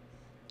gym,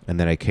 and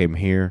then I came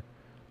here,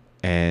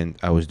 and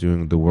I was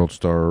doing the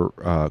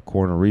WorldStar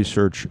corner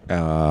research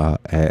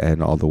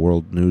and all the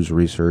world news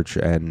research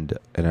and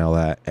all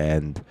that,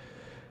 and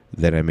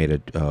then I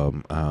made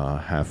a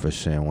half a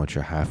sandwich,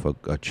 half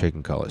a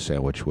chicken cutlet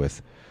sandwich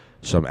with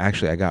some.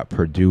 Actually, I got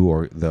Purdue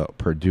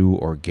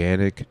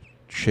organic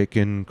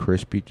chicken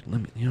crispy.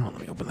 Let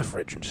me open the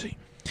fridge and see.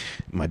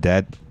 My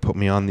dad put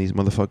me on these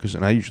motherfuckers,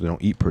 and I usually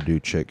don't eat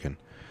Purdue chicken.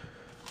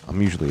 I'm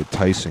usually a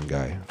Tyson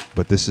guy,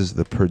 but this is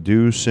the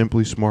Purdue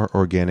Simply Smart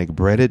Organic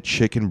Breaded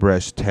Chicken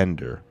Breast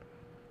Tender.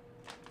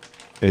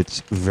 It's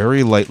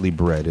very lightly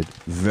breaded,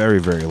 very,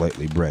 very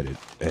lightly breaded,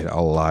 and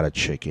a lot of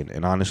chicken.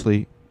 And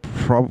honestly,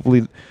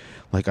 probably,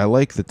 like, I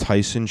like the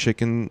Tyson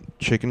chicken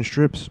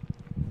strips,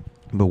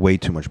 but way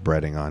too much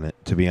breading on it.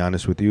 To be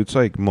honest with you, it's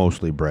like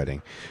mostly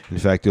breading. In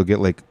fact, you'll get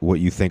like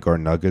what you think are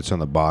nuggets on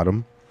the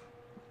bottom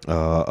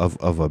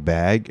of a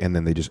bag, and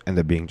then they just end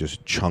up being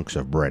just chunks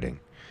of breading.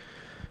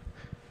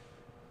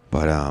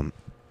 But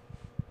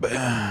it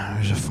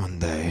was a fun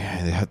day.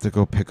 I had to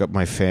go pick up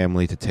my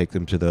family to take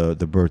them to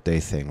the birthday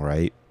thing,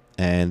 right?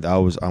 And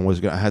I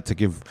had to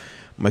give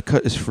my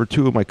it's for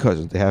two of my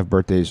cousins. They have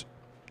birthdays.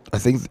 I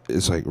think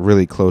it's like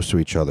really close to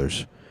each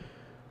other's.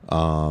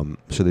 So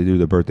they do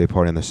the birthday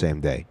party on the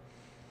same day.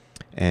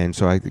 And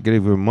so I had to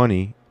give them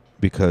money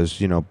because,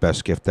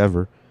 best gift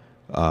ever.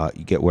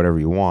 You get whatever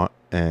you want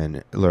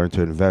and learn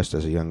to invest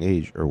as a young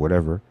age or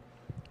whatever.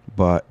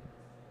 But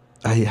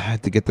I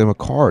had to get them a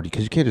card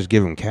because you can't just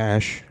give them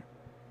cash,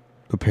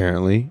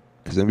 apparently,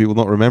 because then people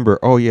don't remember,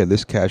 oh, yeah,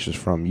 this cash is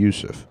from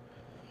Yusuf.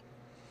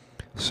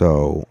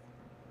 So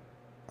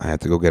I had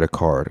to go get a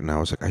card, and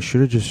I was like, I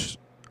should have just,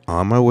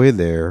 on my way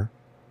there,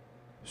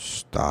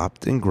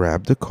 stopped and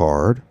grabbed the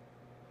card.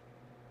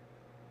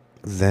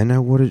 Then I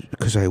would have,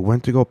 because I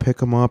went to go pick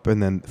them up,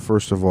 and then,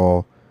 first of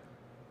all,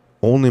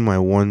 only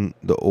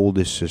the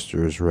oldest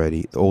sister is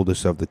ready, the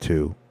oldest of the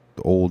two.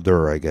 The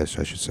older, I guess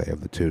I should say,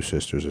 of the two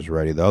sisters is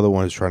ready. The other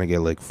one is trying to get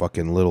like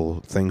fucking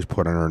little things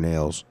put on her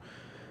nails.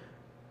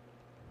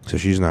 So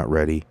she's not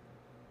ready.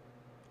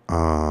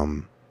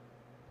 And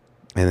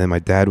then my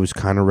dad was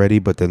kind of ready,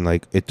 but then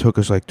like it took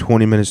us like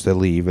 20 minutes to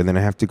leave, and then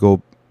I have to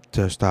go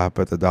to stop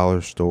at the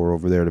dollar store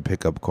over there to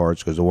pick up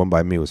cards because the one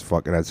by me was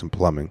fucking had some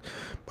plumbing.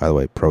 By the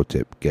way, pro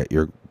tip, get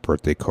your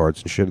birthday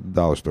cards and shit at the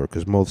dollar store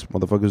because most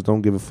motherfuckers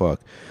don't give a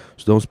fuck.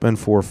 So don't spend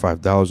 $4 or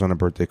 $5 on a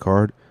birthday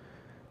card.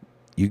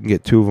 You can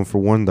get two of them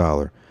for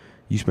 $1.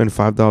 You spend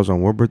 $5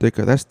 on one birthday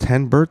card, that's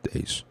 10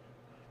 birthdays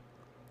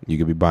you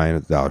could be buying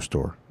at the dollar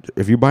store.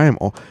 If you buy them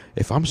all,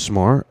 if I'm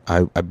smart,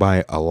 I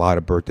buy a lot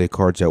of birthday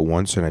cards at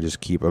once and I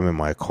just keep them in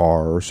my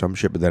car or some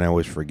shit, but then I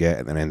always forget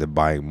and then I end up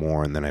buying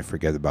more and then I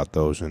forget about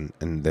those and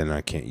then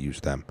I can't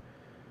use them.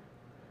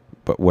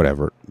 But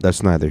whatever,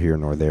 that's neither here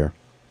nor there.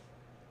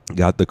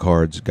 Got the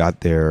cards,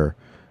 got there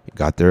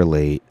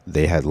late.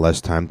 They had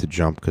less time to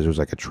jump because it was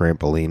like a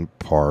trampoline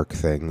park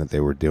thing that they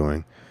were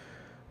doing.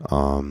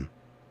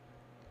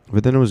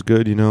 But then it was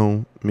good,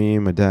 me,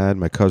 my dad,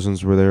 my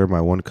cousins were there.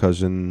 My one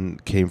cousin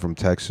came from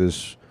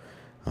Texas.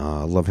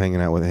 Love hanging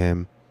out with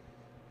him.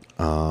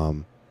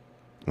 And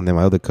then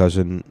my other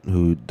cousin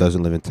who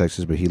doesn't live in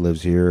Texas, but he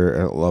lives here.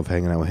 I love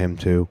hanging out with him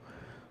too.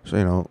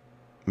 So,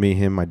 me,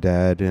 him, my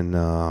dad, and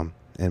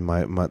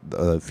my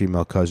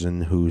female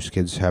cousin whose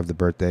kids have the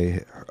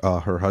birthday.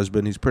 Her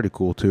husband, he's pretty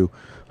cool too.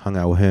 Hung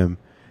out with him.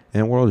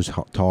 And we're all just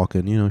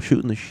talking,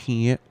 shooting the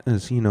shit,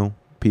 as,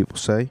 people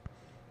say.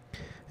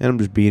 And I'm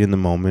just being in the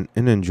moment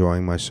and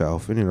enjoying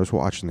myself. And, just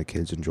watching the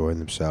kids enjoying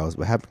themselves.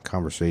 But having a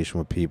conversation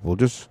with people.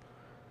 Just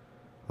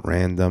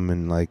random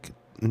and, like,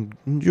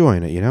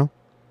 enjoying it,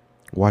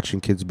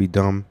 Watching kids be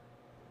dumb,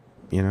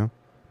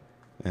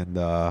 And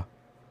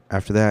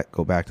after that,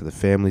 go back to the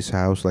family's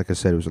house. Like I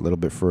said, it was a little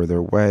bit further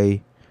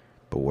away.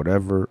 But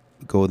whatever.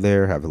 Go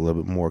there, have a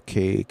little bit more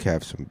cake.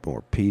 Have some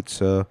more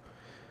pizza.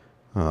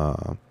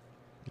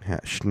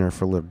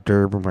 Schnurf a little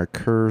derb with my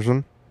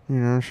cousin. You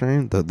know what I'm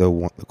saying?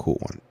 The cool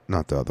one,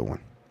 not the other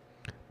one.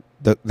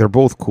 They're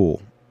both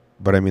cool,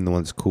 but I mean the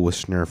one that's cool with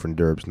Snurf and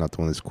Derbs, not the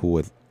one that's cool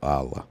with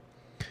Allah.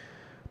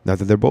 Not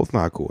that they're both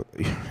not cool.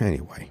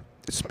 Anyway,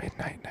 it's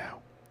midnight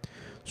now,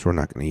 so we're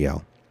not going to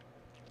yell.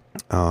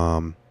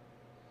 But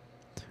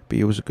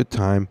it was a good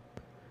time.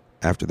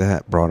 After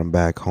that, brought him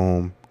back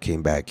home,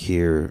 came back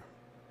here,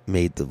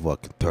 made the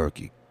fucking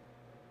turkey.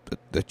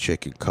 the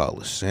chicken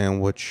cutlet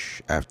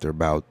sandwich after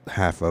about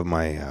half of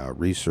my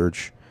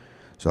research.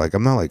 So, like,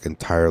 I'm not, like,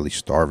 entirely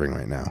starving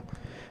right now.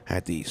 I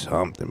had to eat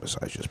something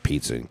besides just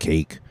pizza and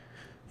cake.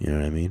 You know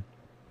what I mean?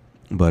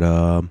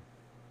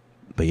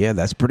 But yeah,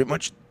 that's pretty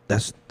much,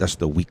 that's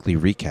the weekly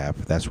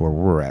recap. That's where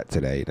we're at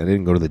today. I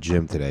didn't go to the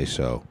gym today,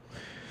 so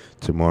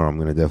tomorrow I'm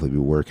going to definitely be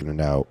working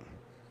it out.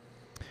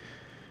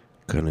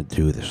 Gonna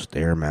do the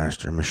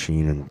Stairmaster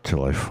machine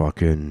until I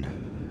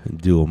fucking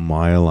do a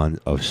mile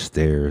of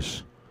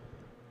stairs,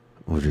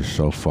 which is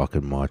so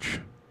fucking much.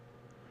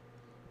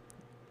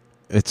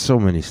 It's so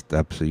many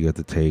steps that you have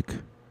to take.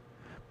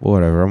 But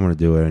whatever, I'm gonna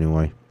do it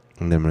anyway.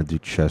 And then I'm gonna do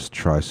chest,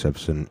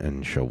 triceps,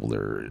 and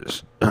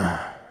shoulders.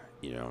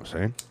 You know what I'm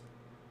saying?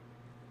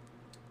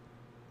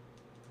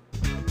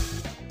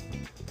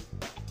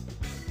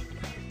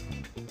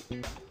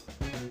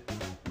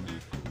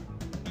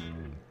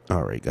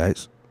 Alright,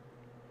 guys.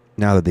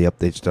 Now that the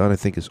update's done, I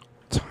think it's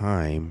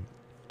time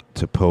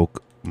to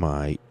poke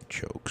my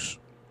jokes.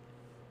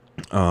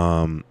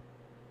 I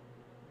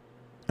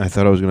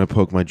thought I was going to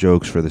poke my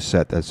jokes for the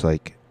set that's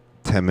like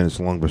 10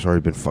 minutes long, but it's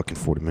already been fucking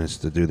 40 minutes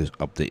to do this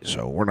update,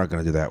 so we're not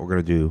going to do that. We're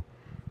going to do...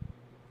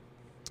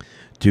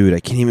 Dude,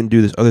 I can't even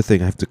do this other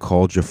thing. I have to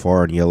call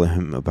Jafar and yell at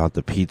him about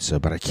the pizza,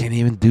 but I can't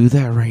even do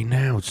that right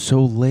now. It's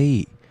so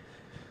late.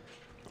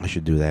 I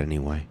should do that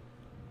anyway.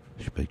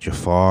 I should be like,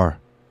 Jafar...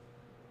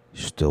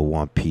 You still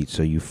want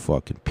pizza, you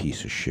fucking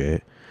piece of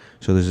shit.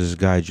 So there's this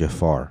guy,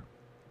 Jafar.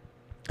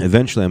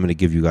 Eventually, I'm going to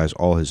give you guys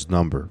all his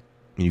number.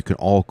 And you can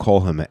all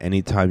call him at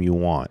any time you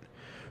want.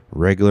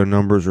 Regular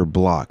numbers or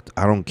blocked.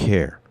 I don't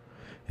care.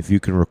 If you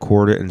can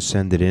record it and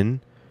send it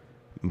in,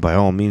 by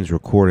all means,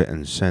 record it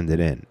and send it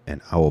in. And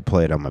I will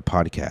play it on my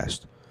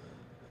podcast.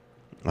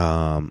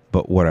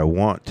 But what I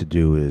want to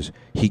do is,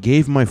 he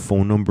gave my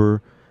phone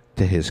number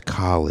to his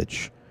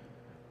college.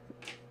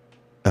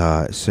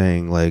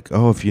 Saying like,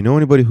 oh, if you know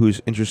anybody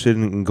who's interested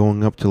in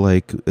going up to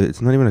like,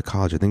 it's not even a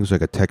college, I think it's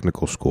like a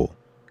technical school,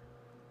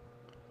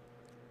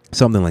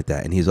 something like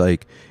that. And he's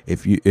like,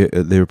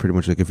 they were pretty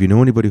much like, if you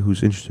know anybody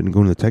who's interested in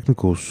going to the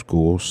technical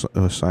school,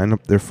 sign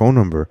up their phone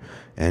number,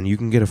 and you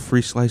can get a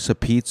free slice of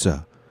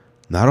pizza,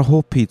 not a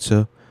whole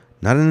pizza,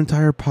 not an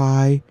entire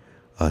pie,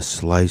 a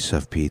slice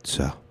of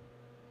pizza.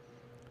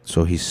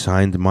 So he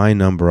signed my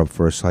number up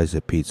for a slice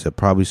of pizza.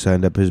 Probably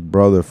signed up his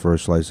brother for a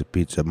slice of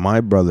pizza.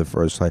 My brother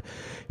for a slice.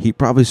 He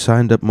probably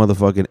signed up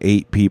motherfucking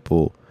 8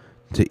 people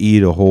to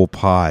eat a whole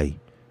pie.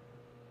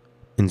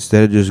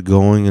 Instead of just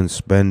going and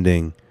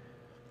spending,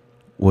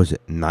 was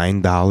it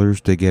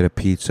 $9 to get a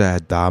pizza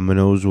at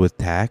Domino's with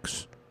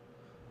tax?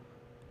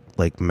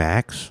 Like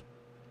max?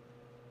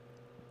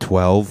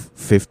 $12,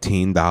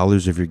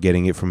 $15 if you're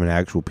getting it from an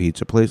actual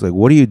pizza place? Like,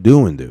 what are you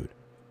doing, dude?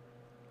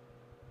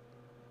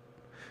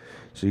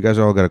 So you guys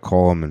all got to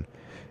call him and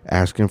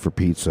ask him for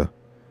pizza.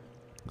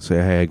 Say,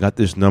 hey, I got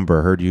this number.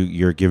 I heard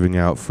you're giving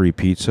out free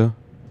pizza.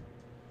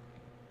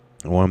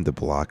 I want him to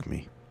block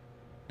me.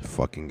 The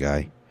fucking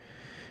guy.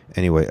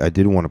 Anyway, I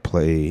did want to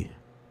play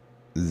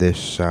this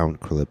sound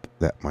clip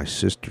that my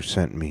sister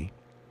sent me.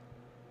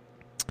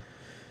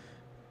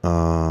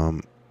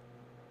 Where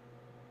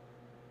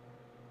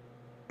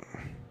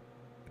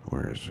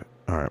is it?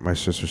 All right, my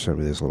sister sent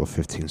me this little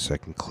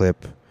 15-second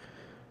clip.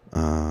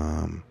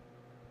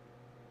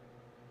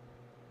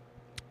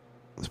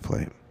 Let's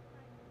play it.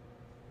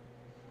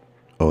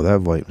 Oh, that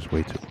volume's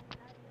way too.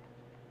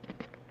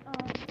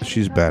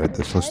 She's bad at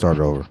this. Let's start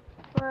over.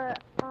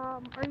 But,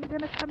 are you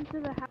gonna come to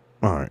the house?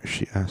 Alright,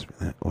 she asked me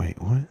that.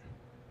 Wait, what?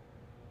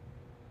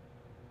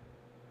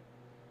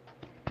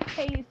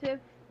 Hey, Yusuf.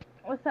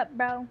 What's up,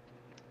 bro?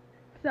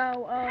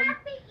 So,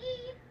 Happy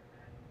Eid!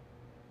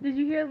 did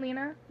you hear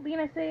Lena?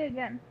 Lena, say it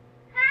again.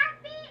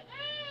 Happy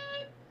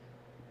Eid!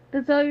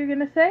 That's all you're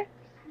gonna say?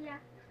 Yeah.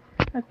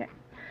 Okay.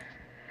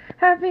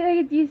 Happy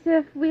Eid,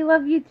 Yusuf. We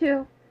love you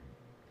too.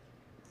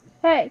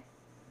 Hey,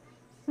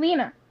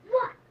 Lena.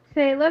 What?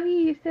 Say, love you,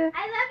 Yusuf.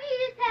 I love you,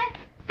 Yusuf.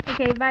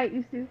 Okay, bye,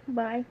 Yusuf.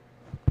 Bye.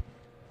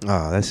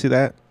 See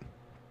that?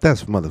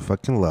 That's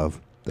motherfucking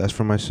love. That's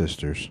for my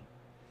sisters.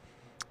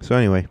 So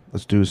anyway,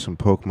 let's do some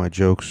poke my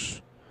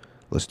jokes.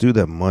 Let's do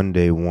that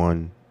Monday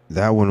one.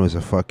 That one was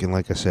a fucking,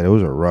 like I said, it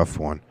was a rough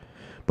one.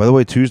 By the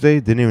way, Tuesday,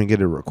 didn't even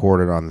get it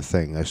recorded on the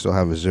thing. I still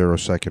have a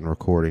 0-second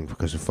recording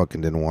because I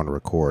fucking didn't want to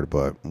record,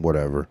 but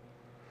whatever.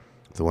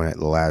 The one at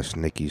the last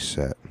Nikki's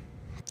set.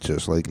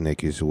 Just like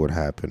Nikki's, what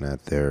happened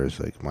at theirs.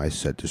 Like, my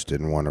set just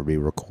didn't want to be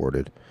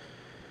recorded.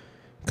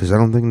 Because I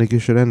don't think Nikki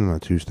should end on a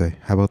Tuesday.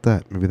 How about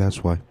that? Maybe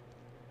that's why.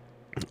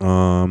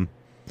 But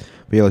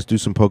yeah, let's do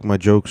some poke my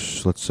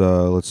jokes. Let's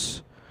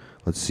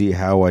see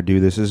how I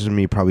do this. This is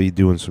me probably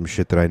doing some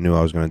shit that I knew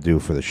I was going to do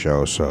for the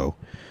show. So,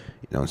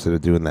 you know, instead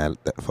of doing that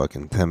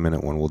fucking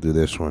 10-minute one, we'll do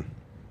this one.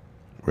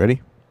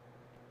 Ready?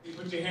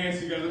 Put your hands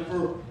together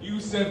for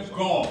Yusuf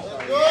Golf.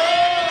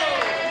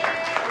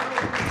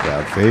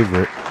 Crowd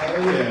favorite.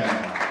 Hell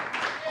yeah.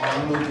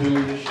 Arnold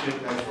doing this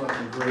shit, that's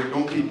fucking great.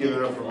 Don't keep giving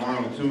it up for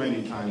Arnold too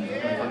many times.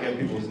 I'm gonna forget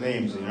people's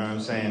names, you know what I'm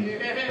saying?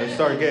 Let's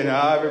start getting,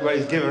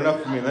 everybody's giving it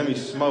up for me, let me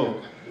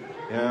smoke.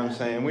 You know what I'm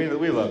saying? We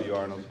love you,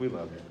 Arnold. We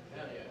love you.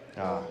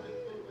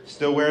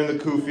 Still wearing the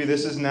kufi.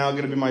 This is now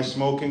going to be my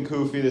smoking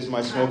kufi. This is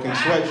my smoking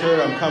sweatshirt.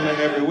 I'm coming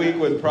every week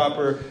with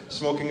proper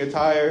smoking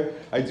attire.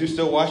 I do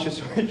still wash a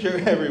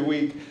sweatshirt every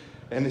week.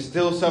 And it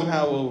still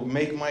somehow will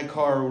make my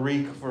car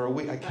reek for a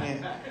week. I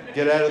can't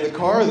get out of the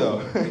car,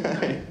 though.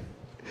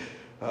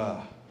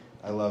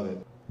 I love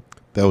it.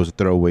 That was a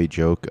throwaway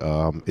joke.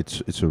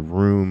 It's a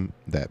room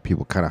that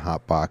people kind of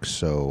hotbox.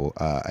 So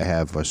I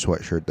have a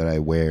sweatshirt that I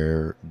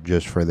wear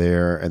just for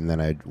there. And then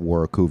I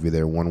wore a kufi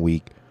there 1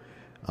 week.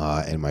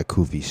 And my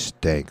kufi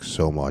stank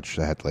so much.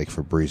 I had to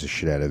Febreze the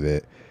shit out of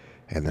it.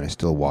 And then I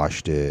still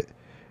washed it.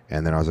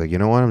 And then I was like, you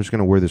know what? I'm just going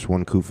to wear this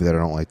one kufi that I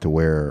don't like to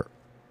wear.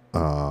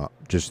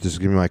 Just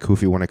give me my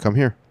kufi when I come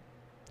here.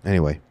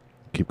 Anyway,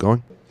 keep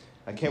going.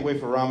 I can't wait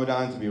for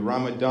Ramadan to be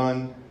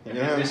Ramadan. You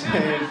know what I'm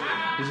saying?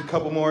 There's a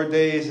couple more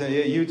days. Yeah,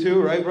 you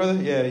too, right, brother?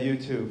 Yeah, you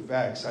too.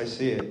 Facts. I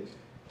see it.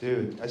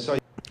 Dude, I saw you.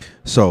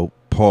 So,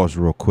 pause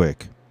real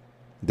quick.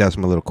 That's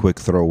my little quick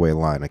throwaway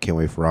line. I can't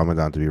wait for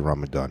Ramadan to be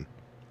Ramadan.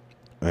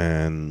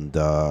 And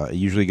it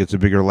usually gets a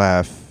bigger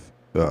laugh.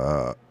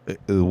 The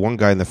one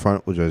guy in the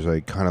front was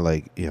he kind of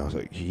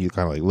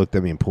looked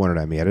at me and pointed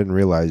at me. I didn't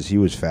realize he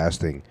was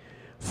fasting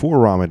for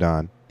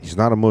Ramadan. He's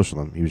not a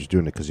Muslim. He was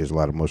doing it because he has a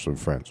lot of Muslim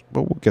friends.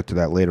 But we'll get to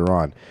that later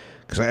on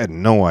because I had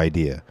no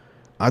idea.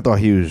 I thought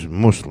he was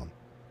Muslim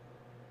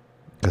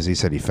because he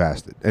said he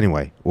fasted.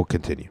 Anyway, we'll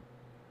continue.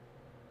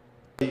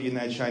 Eating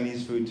that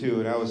Chinese food too,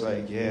 and I was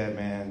like, yeah,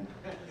 man.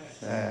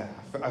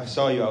 I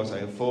saw you. I was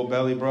like, full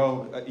belly,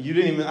 bro. I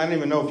didn't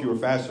even know if you were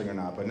fasting or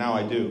not, but now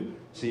I do.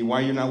 See, why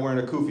you're not wearing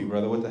a kufi,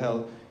 brother? What the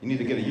hell? You need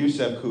to get a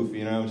Yusef kufi,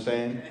 you know what I'm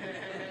saying?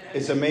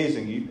 It's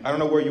amazing. I don't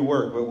know where you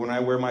work, but when I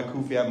wear my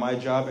kufi at my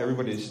job,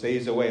 everybody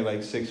stays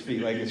away 6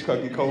 feet, like it's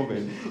fucking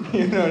COVID.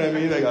 You know what I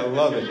mean? I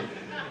love it.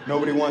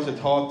 Nobody wants to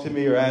talk to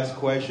me or ask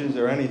questions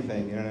or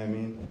anything, you know what I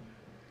mean?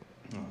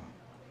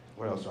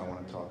 What else do I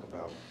want to talk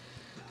about?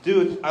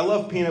 Dude, I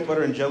love peanut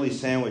butter and jelly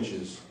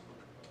sandwiches.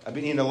 I've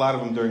been eating a lot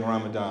of them during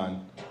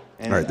Ramadan.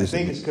 And I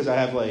think it's because I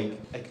have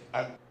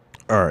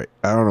all right,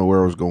 I don't know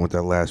where I was going with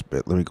that last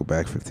bit. Let me go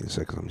back 15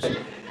 seconds. Let me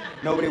see.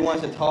 Nobody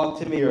wants to talk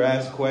to me or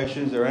ask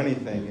questions or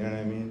anything, you know what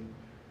I mean?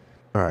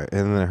 All right,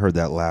 and then I heard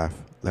that laugh.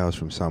 That was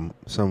from some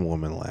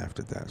woman laughed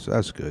at that, so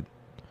that's good.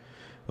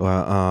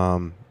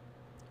 Well,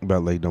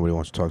 about nobody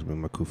wants to talk to me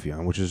with my kufi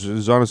on, which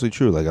is honestly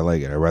true. I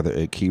like it.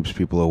 It keeps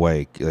people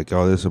awake.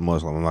 Oh, this is a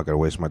Muslim. I'm not going to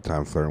waste my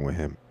time flirting with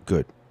him.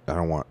 Good. I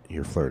don't want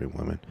you flirting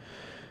women.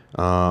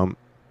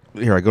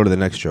 Here, I go to the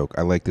next joke.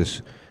 I like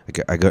this.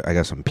 I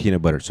got some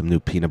peanut butter, some new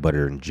peanut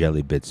butter and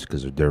jelly bits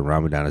because during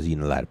Ramadan I was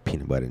eating a lot of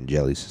peanut butter and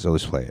jellies. So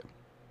let's play it.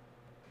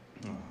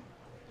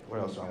 What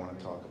else do I want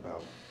to talk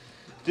about?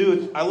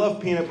 Dude, I love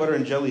peanut butter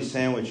and jelly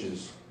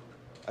sandwiches.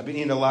 I've been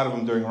eating a lot of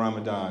them during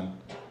Ramadan.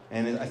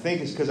 And I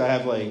think it's because I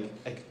have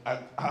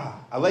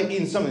I like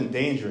eating something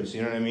dangerous,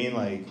 you know what I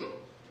mean?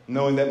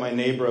 Knowing that my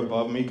neighbor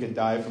above me could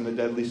die from the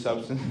deadly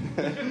substance.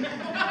 You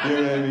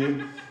know what I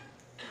mean?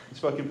 It's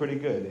fucking pretty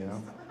good, you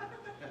know?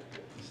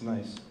 It's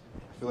nice.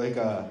 I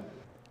feel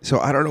So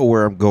I don't know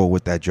where I'm going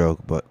with that joke,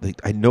 but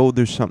I know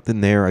there's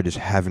something there. I just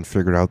haven't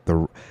figured out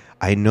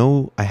I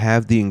know I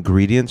have the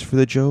ingredients for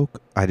the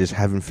joke. I just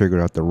haven't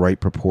figured out the right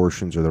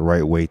proportions or the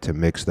right way to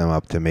mix them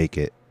up to make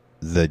it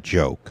the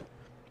joke.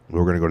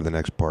 We're going to go to the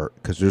next part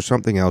because there's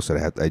something else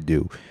that I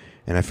do.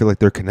 And I feel like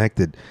they're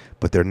connected,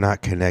 but they're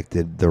not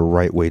connected the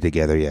right way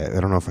together yet.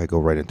 I don't know if I go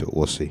right into it.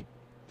 We'll see.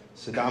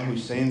 Saddam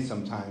Hussein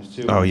sometimes,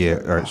 too. Oh, yeah.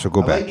 All right, so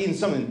go back. I like eating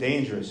something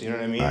dangerous, you know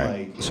what I mean?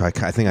 Right. So I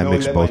think I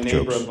mixed both jokes.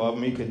 Knowing that my neighbor above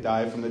me could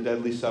die from the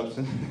deadly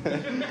substance. You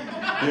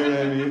know what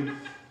I mean?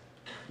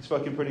 It's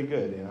fucking pretty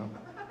good, you know?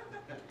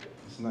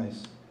 It's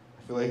nice.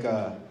 I feel like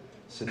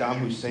Saddam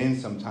Hussein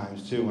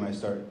sometimes, too, when I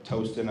start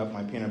toasting up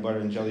my peanut butter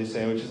and jelly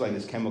sandwiches like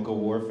this chemical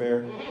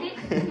warfare.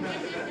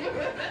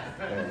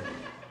 Yeah.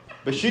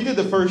 But she did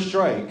the first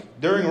strike.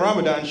 During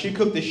Ramadan, she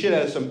cooked the shit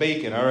out of some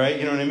bacon, all right?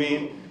 You know what I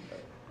mean?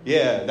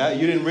 Yeah, that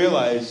you didn't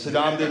realize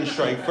Saddam didn't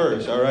strike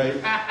first, all right?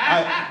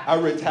 I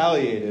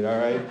retaliated, all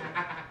right?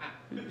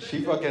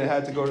 She fucking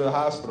had to go to the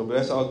hospital, but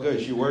that's all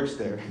good. She works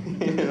there,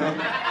 you know?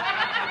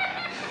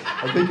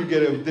 I think you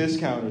get a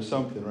discount or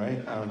something,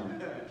 right? I don't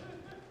know.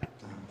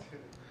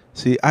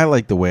 See, I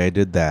like the way I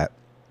did that.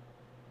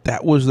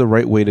 That was the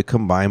right way to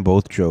combine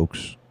both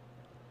jokes.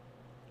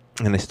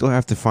 And I still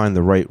have to find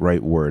the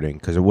right wording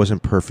because it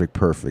wasn't perfect.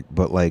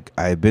 But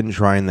I've been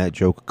trying that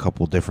joke a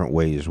couple different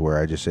ways where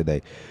I just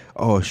said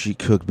she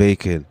cooked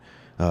bacon.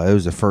 It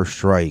was the first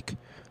strike.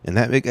 And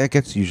that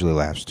gets usually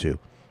laughs too.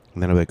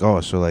 And then I'm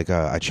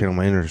I channeled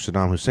my inner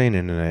Saddam Hussein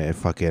and I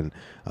fucking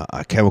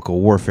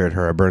chemical warfared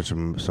her. I burned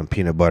some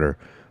peanut butter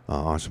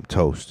on some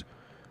toast.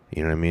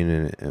 You know what I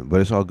mean? But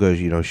it's all good.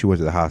 You know, she went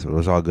to the hospital.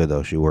 It's all good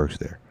though. She works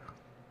there.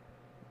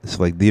 It's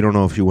they don't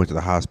know if she went to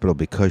the hospital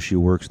because she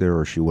works there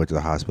or she went to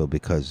the hospital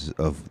because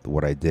of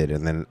what I did.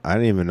 And then I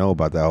didn't even know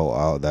about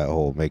that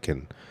whole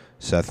making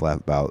Seth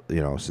laugh about,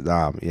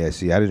 Saddam. Yeah,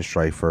 see, I didn't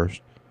strike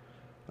first.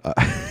 I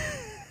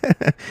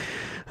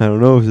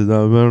don't know,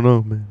 Saddam. I don't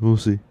know, man. We'll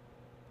see.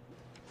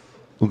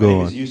 We'll go on. My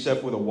name is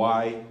Yusef with a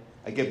Y.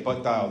 I get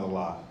butt dialed a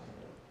lot.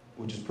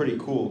 which is pretty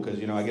cool because,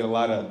 you know, I get a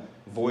lot of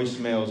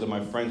voicemails of my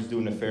friends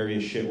doing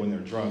nefarious shit when they're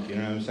drunk, you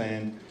know what I'm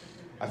saying?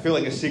 I feel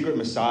like a secret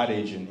Mossad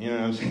agent, you know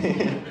what I'm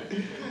saying?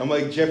 I'm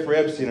like Jeffrey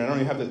Epstein, I don't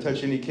even have to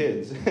touch any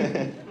kids.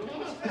 That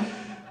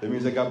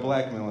means I got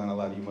blackmail on a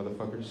lot of you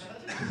motherfuckers.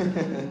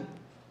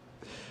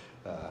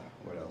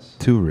 What else?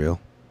 Too real.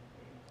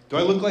 Do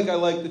I look like I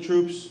like the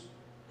troops?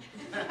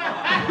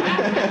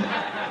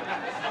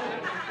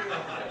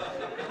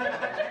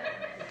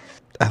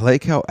 I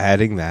like how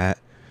adding that,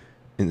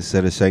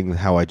 instead of saying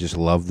how I just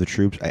love the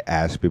troops, I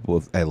ask people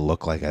if I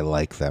look like I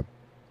like them.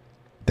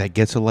 That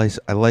gets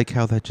I like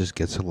how that just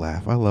gets a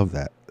laugh. I love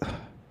that.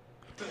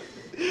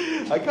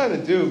 I kind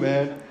of do,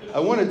 man. I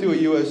want to do a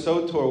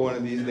USO tour one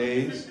of these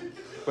days,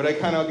 but I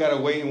kind of got to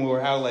wait when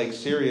we're out like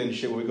Syria and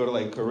shit when we go to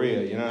like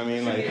Korea, you know what I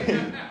mean? Like,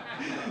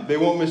 they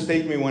won't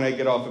mistake me when I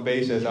get off a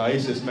base as an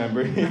ISIS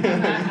member, you know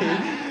what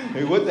I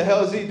mean? Like, what the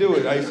hell is he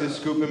doing? ISIS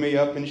scooping me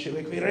up and shit,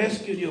 like, we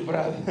rescued you,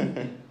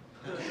 brother.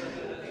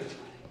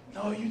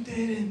 No, you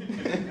didn't.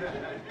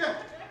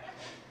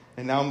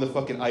 And now I'm the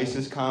fucking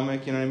ISIS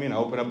comic, you know what I mean? I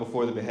open up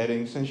before the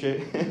beheadings and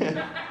shit.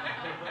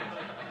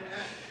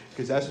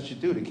 Because that's what you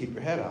do to keep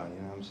your head on,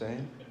 you know what I'm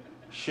saying?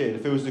 Shit,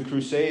 if it was the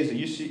Crusades,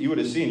 you would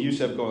have seen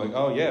Yusef going like,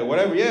 oh yeah,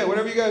 whatever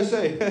you guys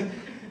say.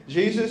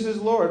 Jesus is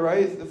Lord,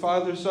 right? The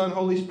Father, Son,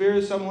 Holy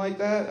Spirit, something like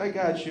that. I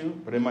got you.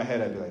 But in my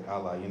head, I'd be like,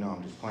 Allah, you know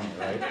I'm just playing,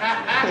 right?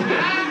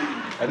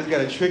 I just got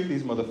to trick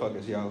these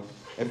motherfuckers, yo.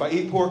 If I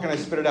eat pork and I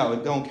spit it out,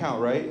 it don't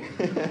count, right?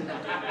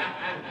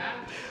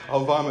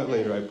 I'll vomit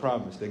later, I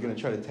promise. They're going to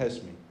try to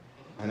test me.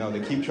 I know,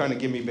 they keep trying to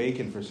give me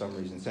bacon for some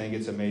reason, saying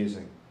it's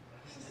amazing.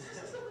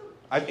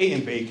 I've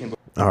eaten bacon.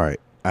 But All right.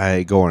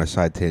 I go on a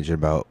side tangent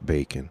about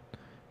bacon.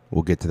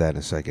 We'll get to that in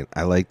a second.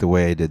 I like the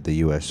way I did the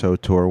USO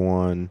tour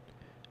one.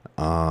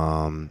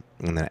 And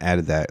then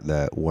added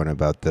that one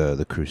about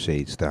the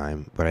Crusades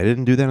time. But I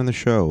didn't do that on the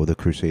show, the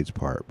Crusades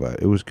part.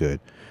 But it was good.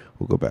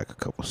 We'll go back a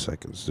couple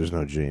seconds. There's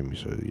no Jamie,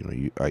 so you know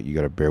you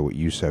got to bear with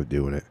Yusef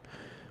doing it.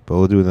 But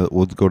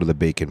we'll go to the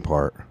bacon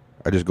part.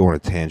 I just go on a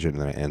tangent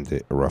and then I end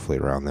it roughly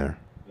around there.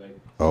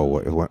 Oh,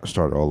 it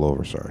started all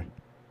over. Sorry.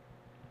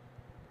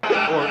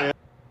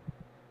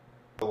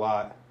 a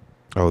lot.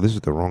 Oh, this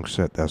is the wrong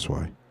set. That's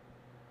why.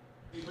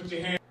 Put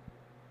your hand.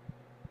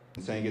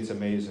 Saying it's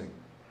amazing.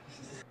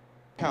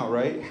 Count,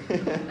 right?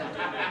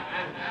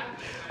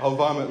 I'll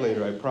vomit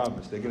later, I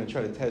promise. They're going to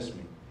try to test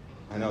me.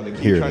 I know, they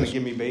keep trying to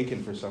give me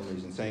bacon for some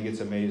reason, saying it's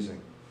amazing.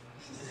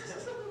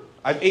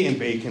 I've eaten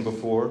bacon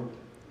before.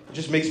 It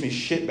just makes me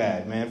shit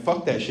bad, man.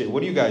 Fuck that shit.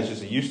 What are you guys,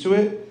 just used to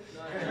it?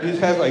 You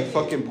just have like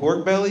fucking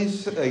pork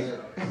bellies? Like,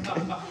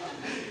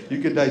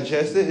 you can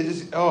digest it? It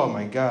just, oh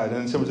my God. And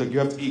then someone's like, you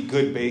have to eat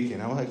good bacon.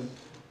 I'm like,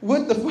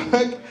 what the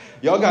fuck?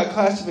 Y'all got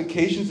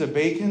classifications of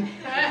bacon?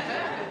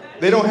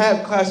 They don't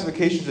have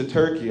classifications of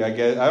turkey, I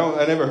guess.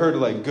 I never heard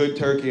of like good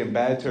turkey and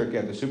bad turkey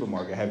at the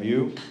supermarket. Have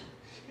you?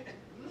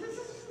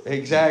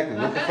 Exactly.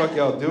 What the fuck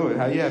y'all doing?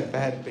 How you have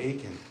bad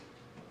bacon?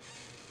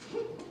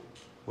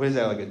 What is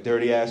that, like a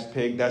dirty-ass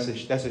pig? That's a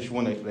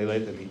one that they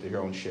let them eat their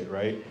own shit,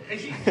 right?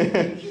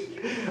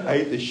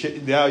 I eat the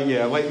shit. Now,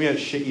 yeah, like me at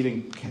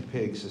shit-eating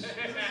pigs. It's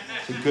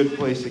a good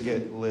place to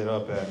get lit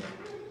up at.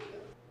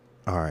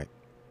 All right.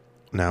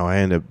 Now, I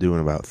end up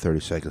doing about 30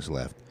 seconds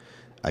left.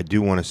 I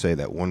do want to say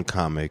that one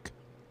comic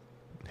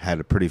had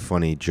a pretty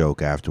funny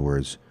joke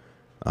afterwards.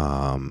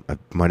 It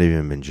might have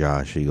even been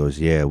Josh. He goes,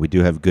 yeah, we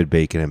do have good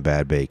bacon and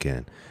bad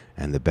bacon.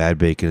 And the bad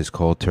bacon is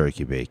called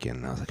turkey bacon.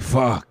 And I was like,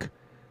 fuck.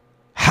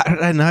 How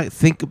did I not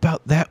think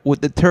about that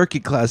with the turkey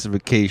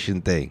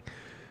classification thing?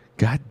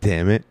 God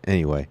damn it.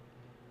 Anyway,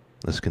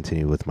 let's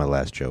continue with my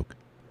last joke.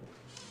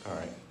 All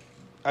right.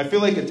 I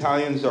feel like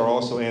Italians are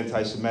also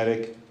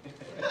anti-Semitic.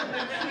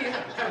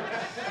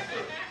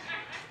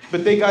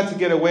 But they got to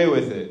get away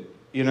with it.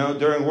 You know,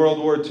 during World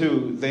War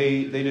II,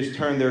 they just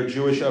turned their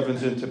Jewish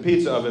ovens into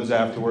pizza ovens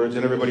afterwards,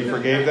 and everybody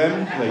forgave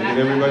them. Like, did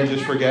everybody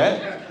just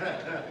forget?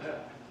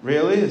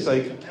 Really? It's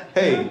like,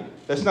 hey,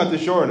 that's not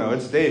DiGiorno,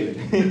 it's David.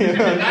 You know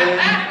what I'm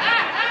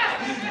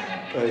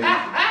saying?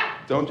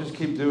 Like, don't just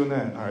keep doing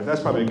that. All right,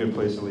 that's probably a good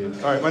place to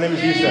leave. All right, my name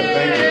is Yusef.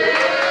 Thank you.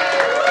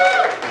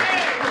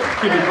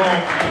 Keep it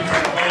going.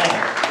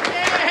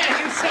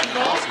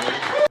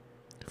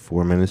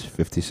 4 minutes,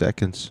 50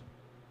 seconds.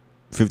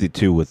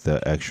 52 with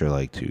the extra,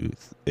 like,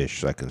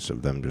 2-ish seconds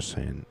of them just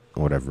saying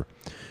whatever.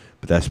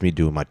 But that's me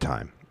doing my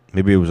time.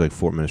 Maybe it was like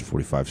 4 minutes,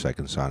 45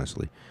 seconds,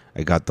 honestly.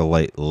 I got the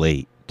light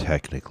late,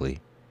 technically.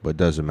 But it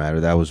doesn't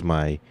matter. That was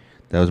my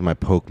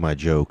poke my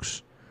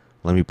jokes.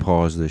 Let me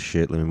pause this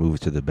shit. Let me move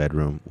it to the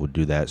bedroom. We'll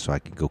do that so I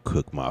can go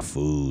cook my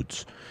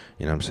foods.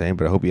 You know what I'm saying?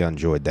 But I hope you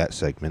enjoyed that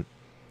segment.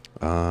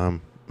 Again,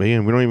 we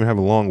don't even have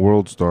a long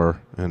WorldStar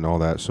and all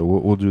that. So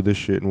we'll do this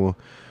shit and we'll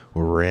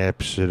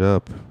wrap shit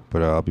up.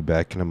 But I'll be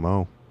back in a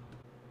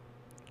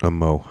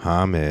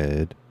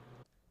Mohammed.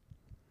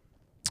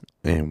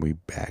 And we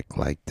back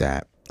like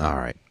that. All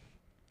right.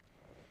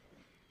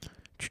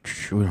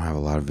 We don't have a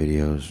lot of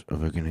videos.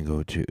 We're going to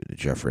go to the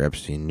Jeffrey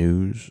Epstein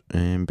news.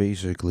 And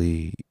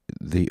basically,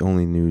 the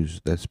only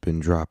news that's been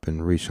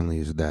dropping recently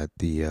is that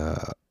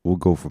we'll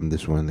go from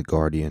this one, The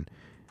Guardian.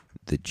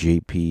 The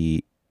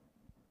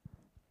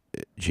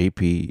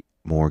JP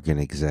Morgan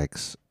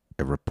execs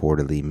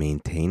reportedly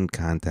maintained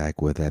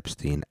contact with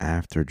Epstein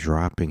after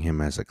dropping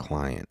him as a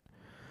client.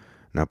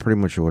 Now,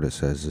 pretty much what it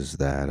says is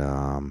that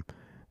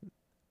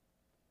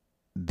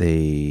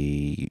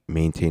they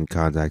maintained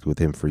contact with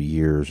him for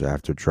years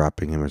after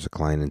dropping him as a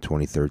client in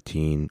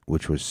 2013,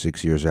 which was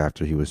 6 years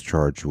after he was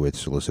charged with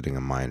soliciting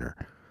a minor.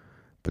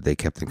 But they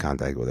kept in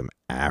contact with him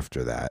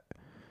after that,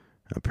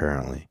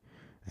 apparently.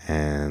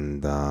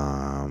 And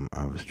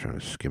I was trying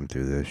to skim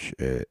through this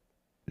shit.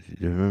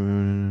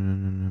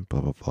 Blah,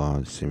 blah,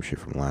 blah. Same shit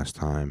from last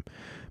time.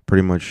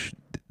 Pretty much,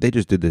 they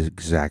just did the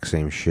exact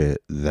same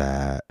shit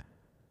that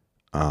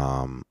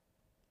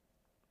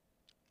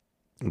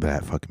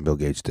fucking Bill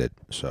Gates did.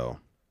 So,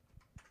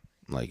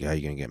 like, how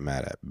you gonna get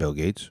mad at Bill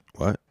Gates?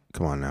 What?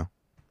 Come on now.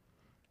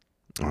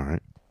 All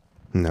right.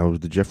 And that was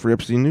the Jeffrey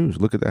Epstein news.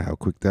 Look at that, how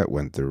quick that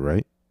went through,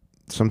 right?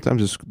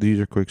 Sometimes these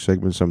are quick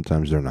segments,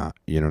 sometimes they're not.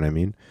 You know what I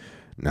mean?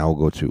 Now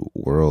we'll go to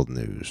world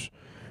news,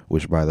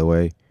 which, by the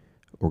way,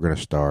 we're going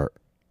to start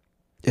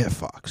at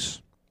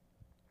Fox.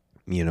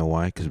 You know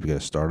why? Because we got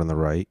to start on the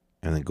right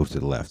and then go to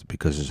the left,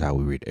 because this is how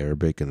we read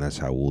Arabic, and that's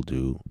how we'll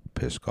do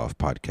Piskoff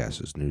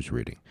Podcast's news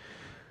reading.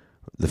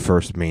 The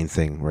first main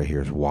thing right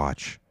here is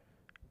watch.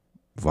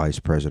 Vice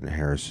President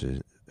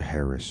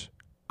Harris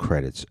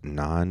credits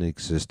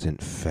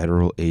non-existent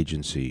federal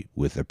agency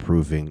with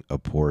approving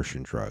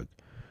abortion drug,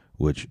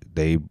 which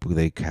they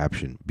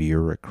caption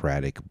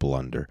bureaucratic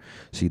blunder.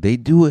 See, they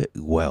do it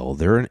well.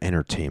 They're an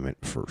entertainment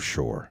for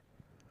sure.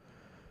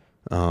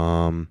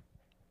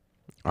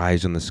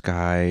 Eyes in the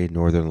sky,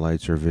 northern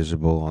lights are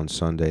visible on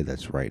Sunday.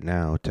 That's right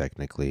now,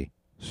 technically.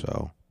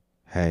 So,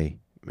 hey,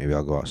 maybe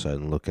I'll go outside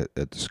and look at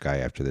the sky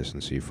after this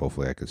and see if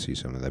hopefully I can see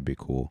something. That'd be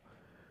cool.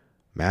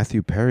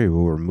 Matthew Perry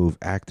will remove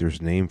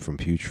actor's name from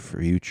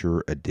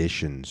future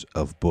editions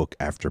of book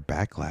after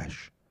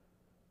backlash.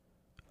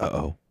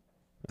 Uh-oh.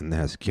 And that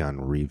has Keanu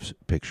Reeves'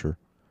 picture.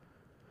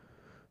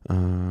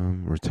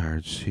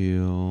 Retired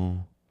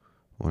SEAL.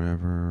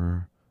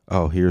 Whatever.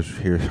 Oh, here's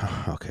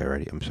okay,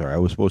 ready. I'm sorry.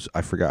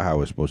 I forgot how I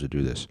was supposed to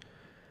do this.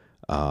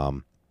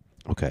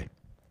 Okay.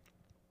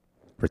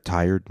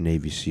 Retired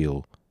Navy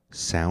SEAL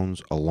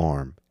sounds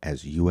alarm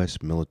as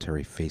U.S.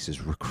 military faces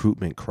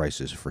recruitment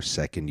crisis for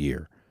second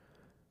year.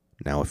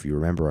 Now, if you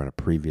remember on a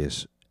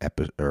previous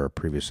episode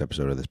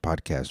of this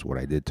podcast, what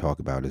I did talk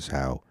about is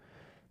how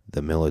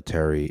the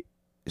military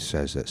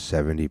says that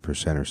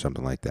 70% or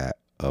something like that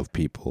of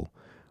people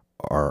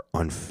are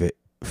unfit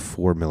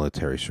for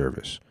military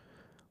service.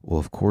 Well,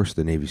 of course,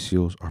 the Navy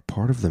SEALs are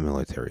part of the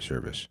military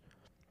service.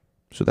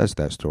 So that's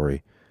that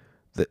story.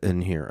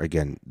 And here,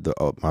 again,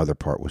 my other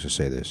part was to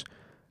say this,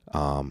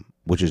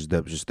 which is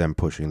just them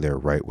pushing their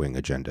right-wing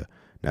agenda.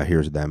 Now,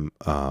 here's them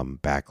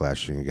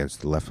backlashing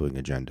against the left-wing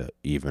agenda.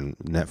 Even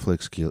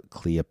Netflix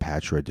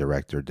Cleopatra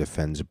director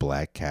defends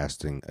black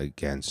casting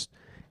against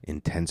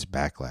intense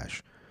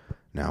backlash.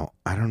 Now,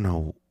 I don't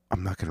know.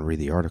 I'm not going to read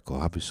the article,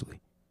 obviously,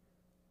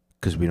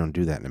 because we don't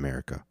do that in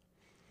America.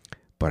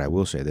 But I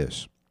will say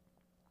this.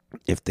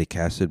 If they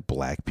casted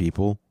black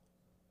people,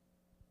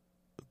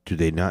 do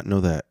they not know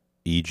that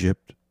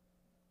Egypt,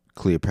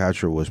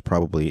 Cleopatra was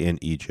probably in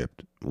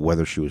Egypt?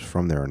 Whether she was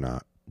from there or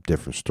not,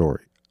 different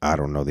story. I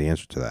don't know the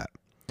answer to that.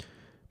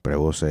 But I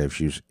will say if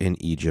she's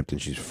in Egypt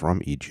and she's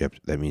from Egypt,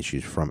 that means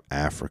she's from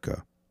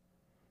Africa,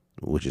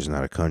 which is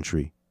not a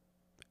country.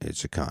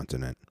 It's a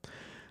continent.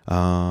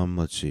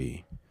 Let's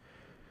see.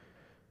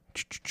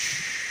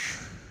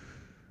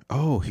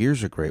 Oh,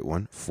 here's a great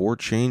one. 4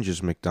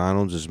 changes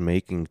McDonald's is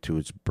making to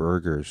its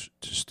burgers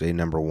to stay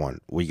number 1.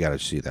 We got to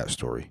see that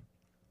story.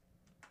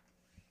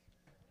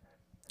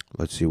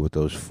 Let's see what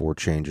those 4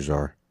 changes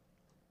are.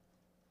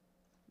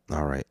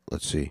 All right,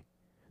 let's see.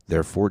 There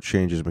are 4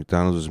 changes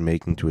McDonald's is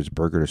making to its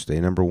burger to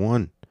stay number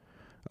 1.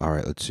 All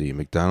right, let's see.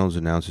 McDonald's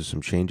announces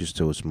some changes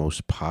to its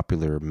most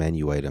popular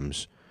menu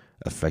items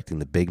affecting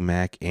the Big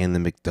Mac and the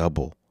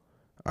McDouble.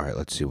 All right,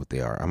 let's see what they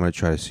are. I'm going to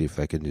try to see if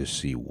I can just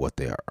see what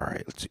they are. All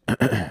right, let's see.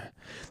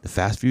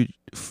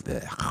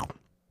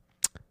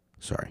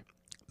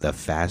 The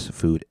fast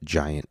food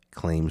giant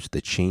claims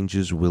the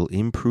changes will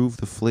improve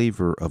the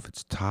flavor of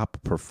its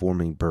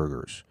top-performing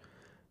burgers.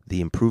 The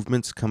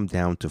improvements come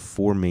down to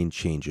 4 main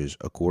changes,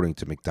 according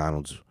to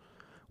McDonald's,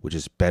 which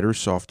is better,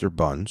 softer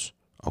buns.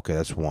 Okay,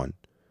 that's 1.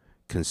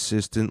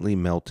 Consistently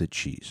melted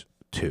cheese.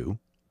 2.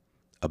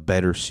 A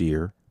better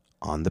sear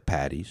on the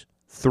patties.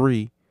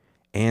 3.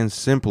 And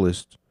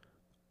simplest,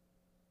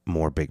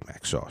 more Big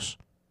Mac sauce.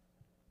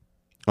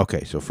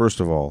 Okay, so first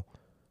of all,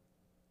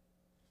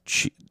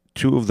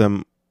 2 of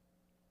them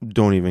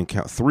don't even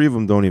count. 3 of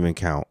them don't even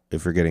count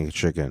if you're getting a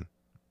chicken.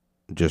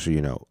 Just so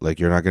you know,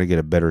 like, you're not going to get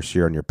a better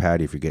sear on your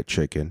patty if you get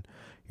chicken.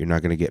 You're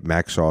not going to get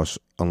mac sauce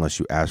unless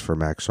you ask for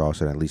mac sauce,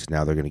 and at least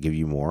now they're going to give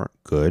you more.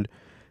 Good.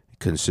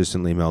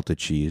 Consistently melted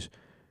cheese.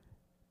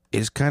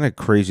 It's kind of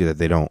crazy that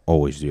they don't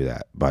always do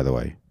that, by the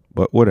way,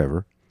 but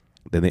whatever.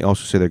 Then they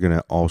also say they're going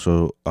to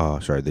also,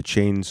 the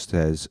chain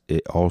says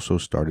it also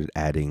started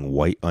adding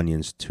white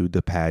onions to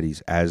the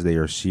patties as they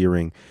are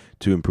searing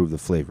to improve the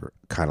flavor,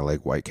 kind of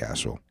like White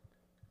Castle.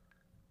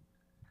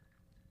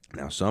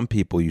 Now, some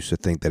people used to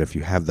think that if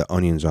you have the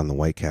onions on the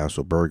White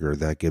Castle burger,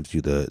 that gives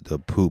you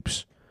the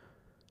poops.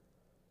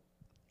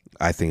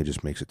 I think it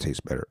just makes it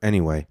taste better.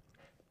 Anyway,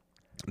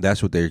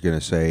 that's what they're going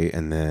to say,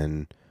 and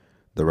then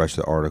the rest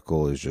of the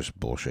article is just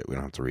bullshit. We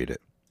don't have to read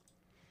it.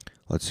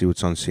 Let's see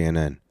what's on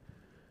CNN.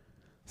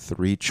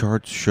 3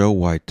 charts show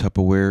why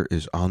Tupperware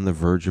is on the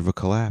verge of a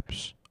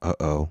collapse.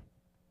 Uh-oh.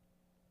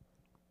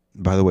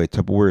 By the way,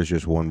 Tupperware is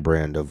just one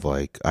brand of,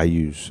 like, I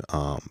use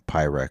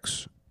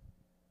Pyrex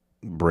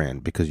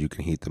brand because you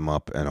can heat them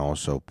up and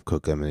also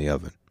cook them in the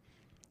oven.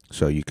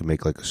 So you can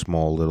make, like, a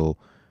small little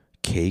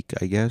cake,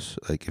 I guess.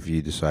 Like, if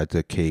you decide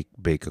to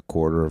bake a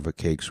quarter of a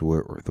cake's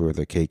worth of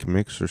a cake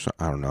mix or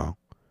something. I don't know.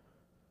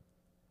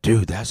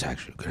 Dude, that's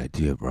actually a good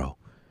idea, bro.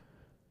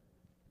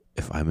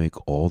 If I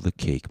make all the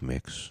cake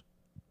mix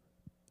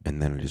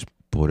and then I just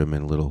put them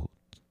in little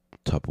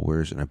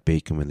Tupperwares and I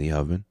bake them in the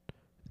oven.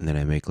 And then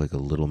I make like a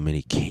little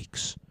mini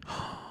cakes.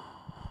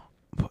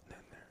 Putting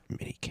in there.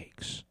 Mini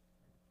cakes.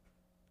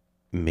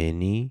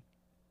 Mini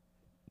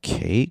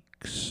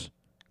cakes?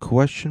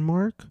 Question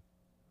mark?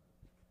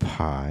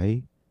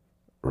 Pyrex.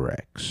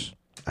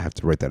 I have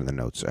to write that in the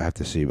notes. I have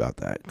to see about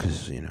that.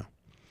 Because, you know.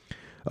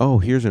 Oh,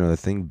 here's another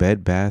thing.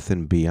 Bed Bath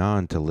 &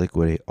 Beyond to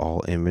liquidate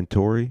all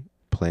inventory.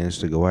 Plans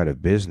to go out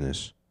of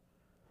business.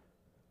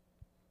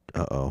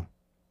 Uh-oh.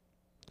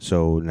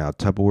 So now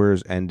Tupperware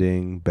is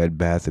ending. Bed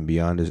Bath &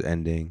 Beyond is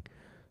ending.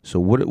 So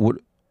what?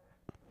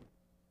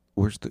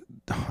 Where's the...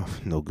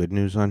 no good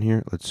news on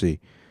here? Let's see.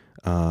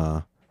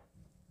 McDonald's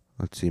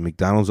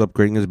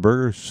upgrading his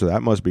burgers. So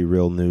that must be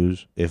real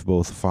news. If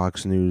both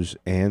Fox News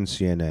and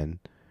CNN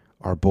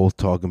are both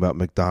talking about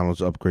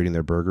McDonald's upgrading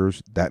their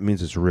burgers, that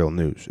means it's real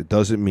news. It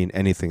doesn't mean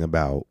anything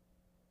about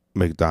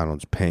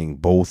McDonald's paying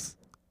both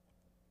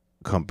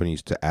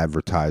companies to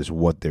advertise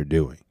what they're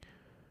doing.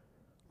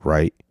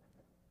 Right?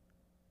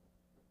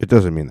 It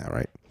doesn't mean that,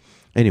 right?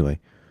 Anyway,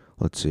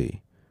 let's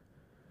see.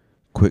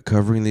 Quit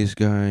covering these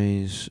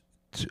guys.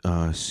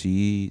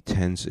 See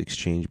tense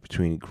exchange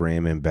between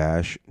Graham and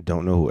Bash.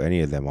 Don't know who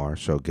any of them are,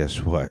 so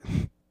guess what?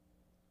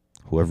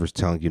 Whoever's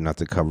telling you not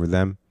to cover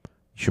them,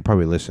 you should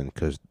probably listen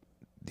because,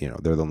 you know,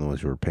 they're the only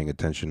ones who are paying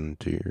attention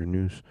to your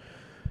news.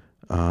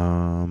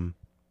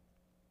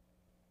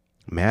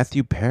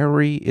 Matthew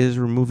Perry is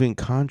removing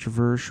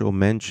controversial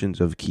mentions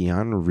of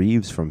Keanu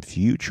Reeves from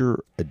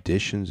future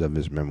editions of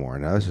his memoir.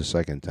 Now, that's the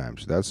second time,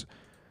 so that's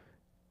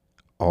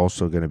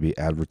also going to be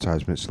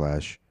advertisement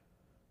slash...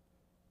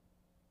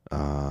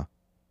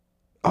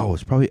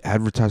 it's probably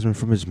advertisement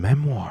from his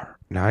memoir.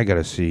 Now, I got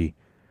to see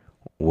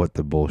what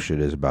the bullshit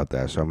is about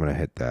that, so I'm going to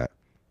hit that.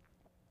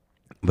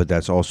 But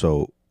that's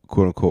also,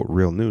 quote-unquote,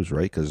 real news,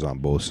 right? Because it's on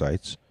both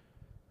sites.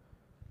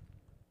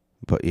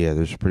 But, yeah,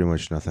 there's pretty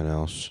much nothing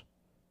else.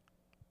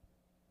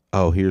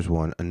 Oh, here's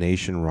one. A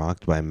nation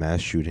rocked by mass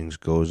shootings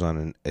goes on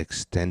an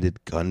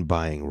extended gun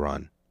buying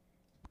run.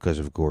 Because,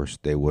 of course,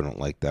 they wouldn't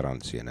like that on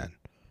CNN.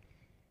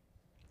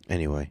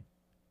 Anyway.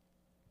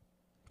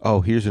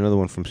 Oh, here's another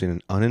one from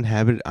CNN.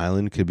 Uninhabited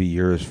island could be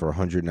yours for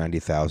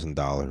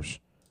 $190,000.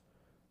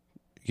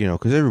 You know,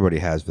 because everybody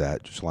has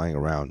that just lying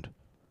around.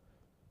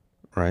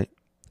 Right?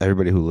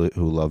 Everybody who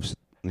loves,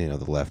 you know,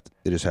 the left,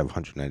 they just have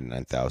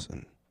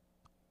 $199,000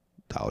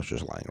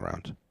 just lying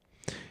around.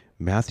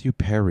 Matthew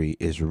Perry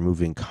is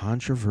removing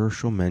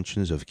controversial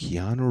mentions of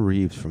Keanu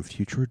Reeves from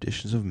future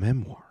editions of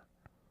memoir.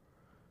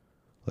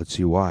 Let's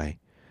see why.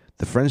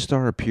 The Friends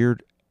star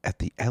appeared at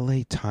the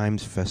LA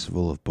Times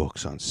Festival of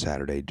Books on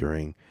Saturday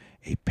during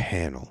a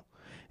panel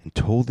and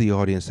told the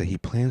audience that he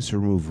plans to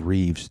remove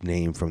Reeves'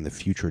 name from the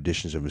future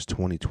editions of his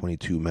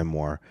 2022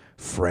 memoir,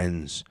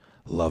 Friends,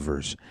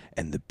 Lovers,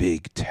 and the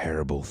Big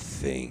Terrible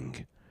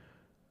Thing.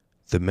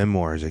 The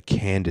memoir is a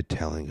candid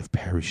telling of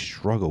Perry's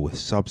struggle with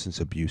substance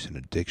abuse and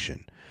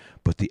addiction,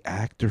 but the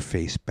actor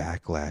faced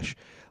backlash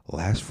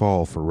last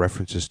fall for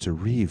references to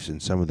Reeves in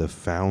some of the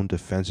found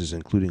offenses,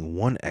 including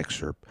one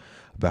excerpt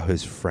about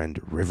his friend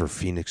River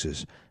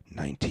Phoenix's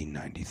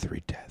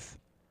 1993 death.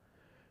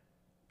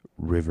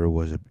 River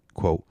was a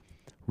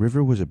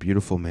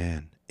beautiful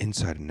man,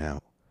 inside and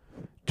out.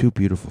 Too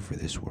beautiful for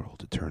this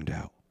world, it turned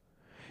out.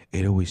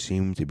 It always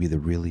seemed to be the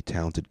really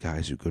talented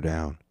guys who go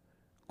down.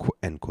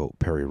 End quote,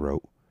 Perry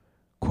wrote.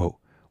 Quote,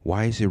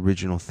 why is the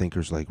original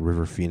thinkers like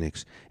River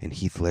Phoenix and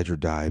Heath Ledger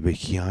die, but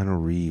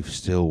Keanu Reeves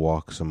still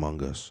walks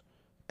among us?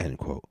 End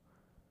quote.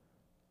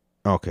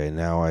 Okay,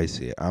 now I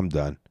see it. I'm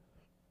done.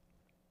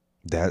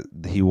 That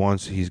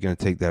he's going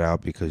to take that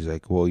out because,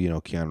 like, well, you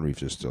know, Keanu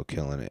Reeves is still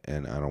killing it,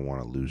 and I don't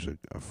want to lose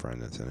a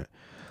friend that's in it.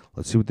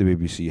 Let's see what the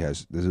BBC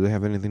has. Does they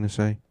have anything to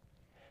say?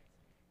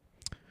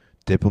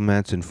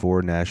 Diplomats and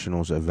 4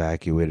 nationals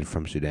evacuated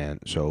from Sudan.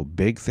 So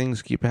big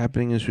things keep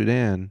happening in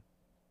Sudan.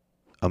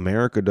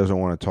 America doesn't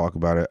want to talk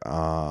about it.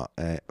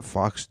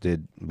 Fox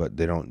did, but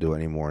they don't do it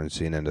anymore, and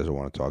CNN doesn't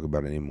want to talk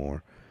about it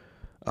anymore.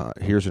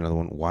 Here's another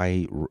one.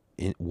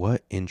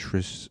 What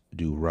interests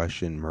do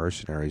Russian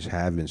mercenaries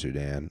have in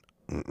Sudan?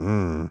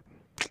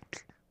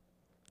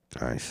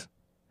 Nice.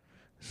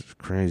 This is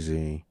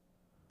crazy.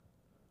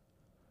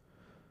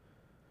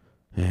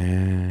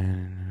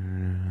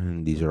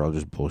 And these are all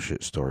just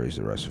bullshit stories,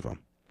 the rest of them.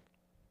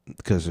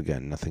 Because,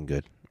 again, nothing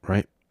good,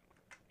 right?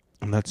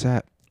 And that's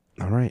that.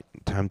 All right,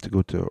 time to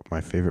go to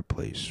my favorite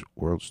place,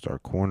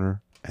 WorldStar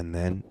Corner, and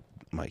then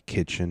my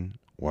kitchen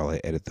while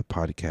I edit the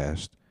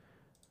podcast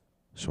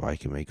so I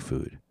can make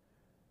food.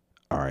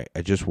 All right,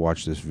 I just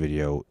watched this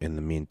video in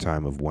the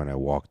meantime of when I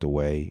walked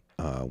away,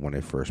 when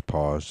I first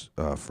paused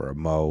for a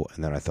mo,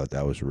 and then I thought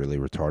that was really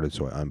retarded,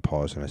 so I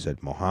unpaused and I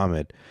said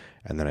Mohammed,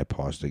 and then I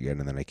paused again,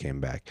 and then I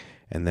came back.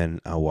 And then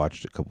I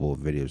watched a couple of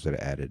videos that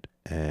I added,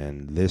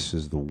 and this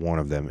is the one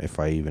of them, if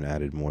I even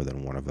added more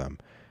than one of them.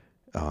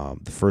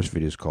 The first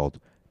video is called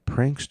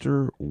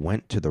Prankster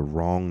Went to the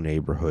Wrong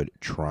Neighborhood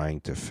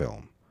Trying to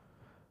Film.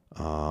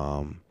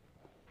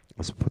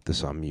 Let's put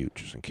this on mute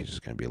just in case it's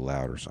going to be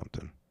loud or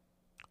something.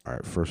 All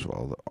right, first of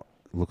all,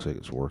 it looks like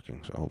it's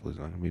working, so hopefully it's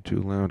not going to be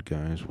too loud,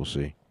 guys. We'll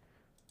see.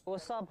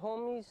 What's up,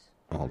 homies?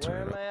 I'll turn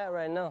Where it am up. I at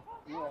right now?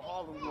 You in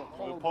Harlem, you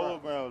in Polo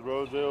Grounds,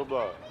 bro, jail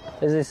block.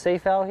 Is it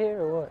safe out here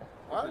or what?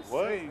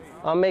 What?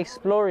 I'm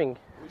exploring.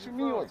 What you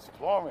mean you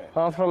exploring?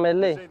 I'm from LA.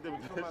 This ain't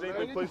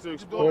the place to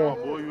explore, Yeah. my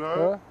boy, you Huh?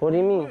 heard? What do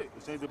you mean?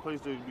 This ain't the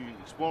place to be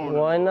exploring.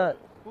 Why not?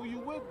 Who you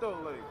with,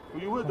 though? Who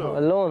you with, though?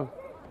 Alone.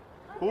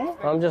 Who?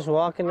 I'm just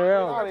walking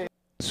around.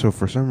 So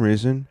for some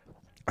reason,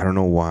 I don't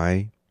know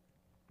why,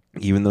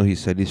 even though he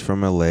said he's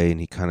from LA and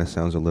he kind of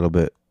sounds a little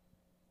bit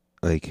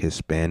like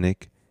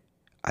Hispanic,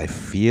 I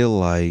feel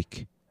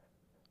like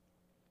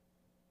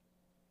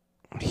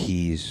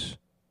he's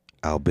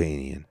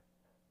Albanian.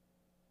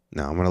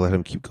 Now, I'm going to let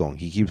him keep going.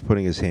 He keeps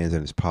putting his hands in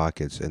his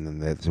pockets, and then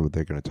that's what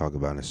they're going to talk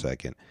about in a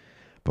second.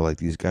 But, like,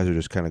 these guys are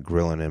just kind of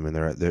grilling him, and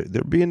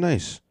they're being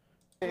nice.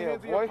 Yeah,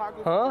 boy.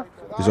 Huh?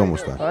 He's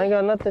almost done. I ain't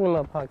got nothing in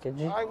my pocket,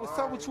 G. All right, what's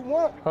up? What you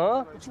want?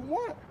 Huh? What you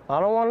want? I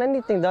don't want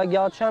anything, dog.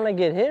 Y'all trying to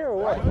get hit or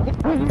what?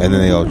 And then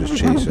they all just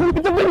chase him.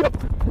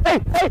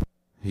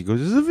 He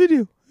goes, this is a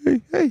video.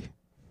 Hey.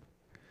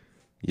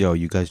 Yo,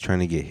 you guys trying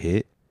to get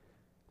hit?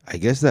 I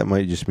guess that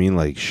might just mean,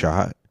 like,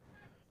 shot.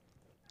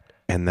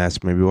 And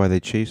that's maybe why they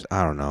chased.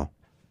 I don't know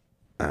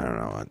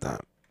about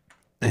that.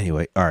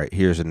 Anyway, all right,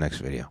 here's the next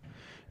video.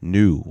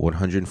 New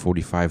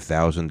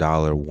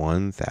 $145,000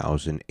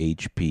 1,000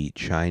 HP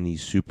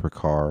Chinese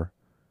supercar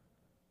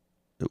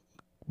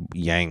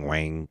Yang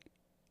Wang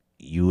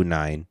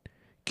U9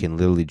 can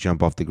literally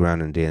jump off the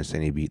ground and dance to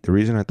any beat. The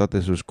reason I thought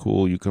this was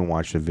cool, you can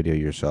watch the video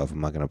yourself.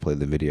 I'm not going to play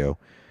the video.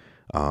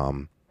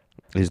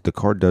 Is the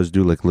car does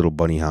do like little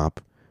bunny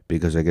hop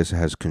because I guess it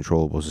has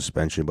controllable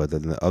suspension. But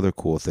then the other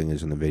cool thing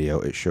is in the video,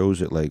 it shows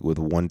it like with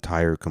one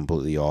tire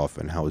completely off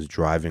and how it's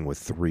driving with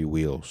 3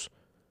 wheels.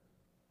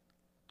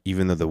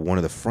 Even though one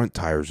of the front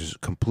tires is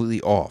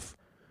completely off,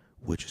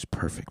 which is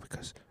perfect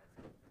because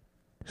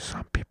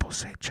some people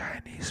say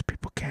Chinese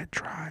people can't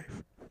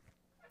drive.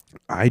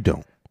 I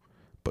don't,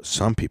 but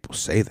some people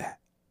say that.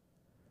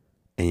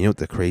 And you know what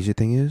the crazy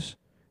thing is?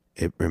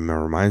 It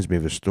reminds me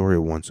of a story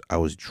once I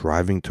was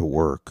driving to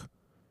work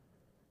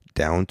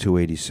down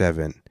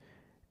 287,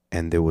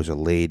 and there was a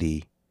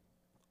lady.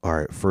 All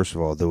right, first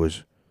of all, there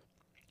was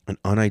an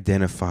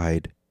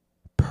unidentified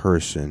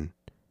person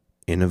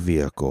in a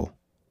vehicle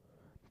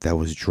that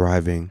was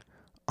driving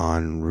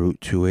on Route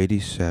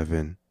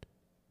 287,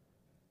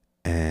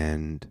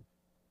 and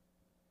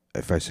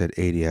if I said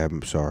 80,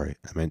 I'm sorry,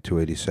 I meant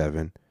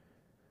 287.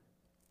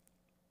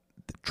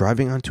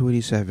 Driving on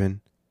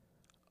 287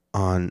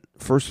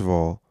 first of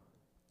all,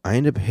 I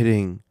end up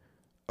hitting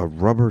a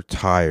rubber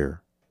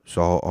tire,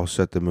 so I'll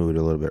set the mood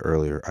a little bit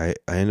earlier. I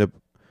end up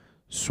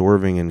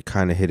swerving and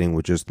kind of hitting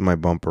with just my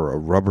bumper a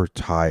rubber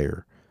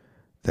tire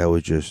that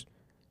was just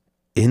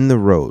in the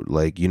road.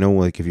 Like, you know,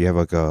 like if you have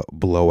like a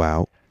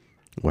blowout,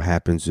 what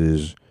happens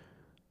is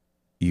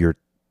the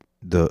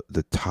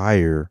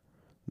tire,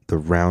 the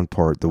round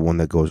part, the one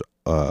that goes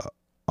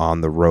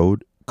on the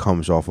road,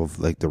 comes off of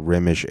like the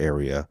rimish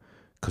area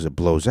because it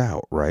blows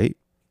out, right?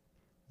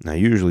 Now,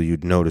 usually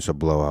you'd notice a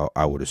blowout,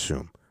 I would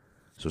assume.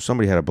 So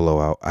somebody had a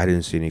blowout. I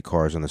didn't see any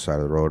cars on the side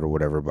of the road or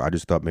whatever, but I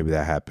just thought maybe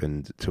that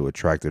happened to a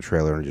tractor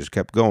trailer and it just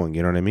kept going.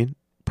 You know what I mean?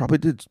 Probably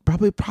did.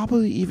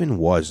 Probably even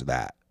was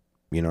that.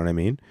 You know what I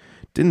mean?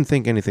 Didn't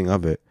think anything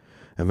of it.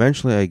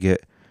 Eventually I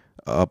get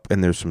up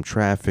and there's some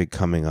traffic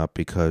coming up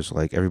because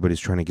like everybody's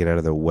trying to get out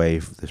of the way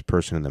for this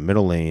person in the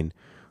middle lane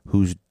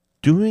who's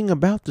doing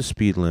about the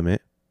speed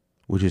limit,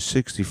 which is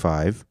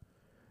 65,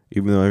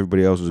 even though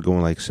everybody else is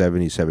going like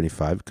 70,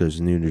 75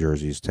 because New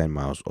Jersey is 10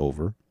 miles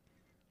over.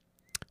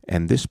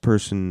 And this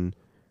person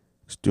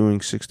is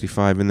doing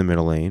 65 in the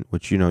middle lane,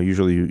 which, you know,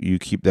 usually you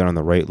keep that on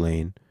the right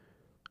lane,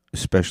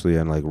 especially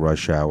on like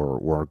rush hour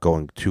or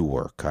going to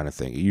work kind of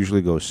thing. It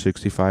usually goes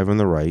 65 on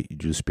the right, you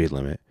do the speed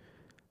limit,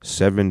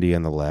 70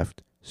 on the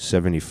left,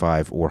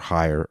 75 or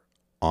higher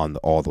on the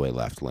all the way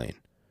left lane.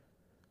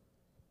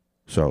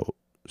 So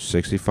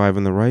 65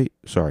 on the right,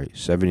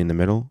 70 in the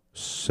middle,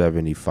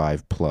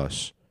 75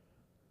 plus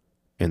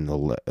in the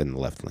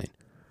left lane.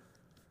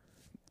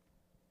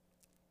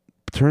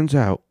 Turns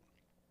out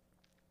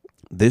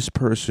this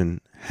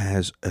person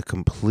has a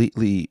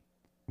completely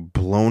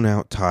blown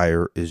out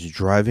tire, is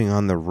driving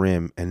on the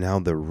rim, and now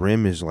the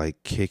rim is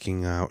like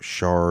kicking out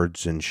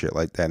shards and shit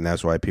like that, and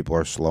that's why people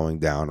are slowing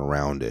down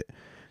around it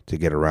to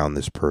get around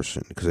this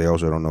person, because they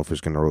also don't know if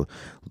it's going to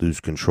lose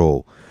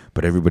control.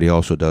 But everybody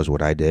also does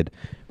what I did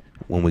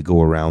when we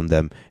go around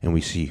them and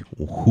we see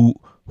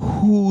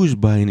who's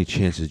by any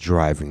chance is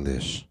driving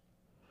this,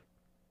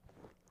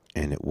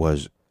 and it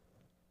was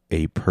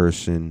a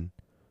person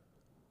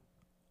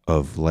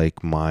of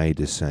like my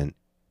descent,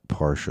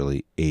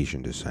 partially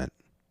Asian descent.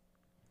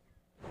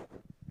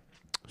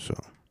 So,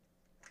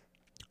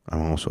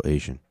 I'm also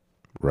Asian,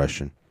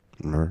 Russian,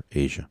 remember?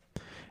 Asia.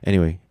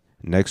 Anyway,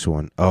 next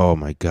one. Oh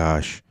my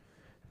gosh.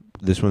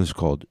 This one's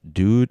called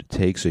Dude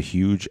Takes a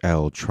Huge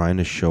L Trying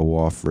to Show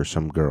Off for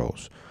Some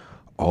Girls.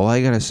 All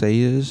I gotta say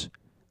is,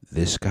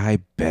 this guy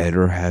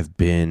better have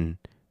been,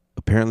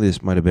 apparently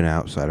this might have been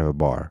outside of a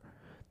bar.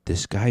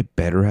 This guy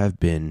better have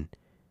been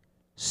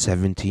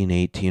 17,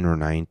 18, or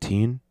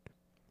 19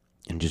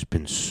 and just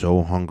been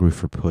so hungry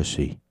for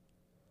pussy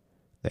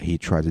that he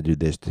tried to do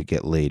this to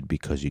get laid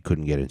because he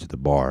couldn't get into the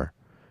bar.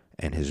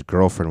 And his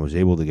girlfriend was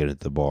able to get into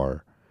the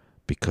bar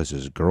because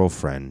his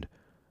girlfriend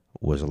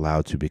was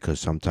allowed to, because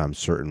sometimes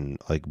certain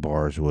like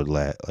bars would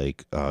let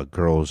like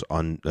girls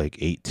on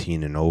like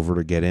 18 and over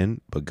to get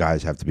in, but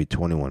guys have to be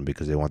 21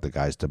 because they want the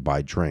guys to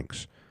buy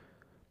drinks.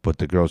 But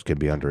the girls can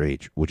be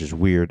underage, which is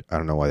weird. I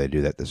don't know why they do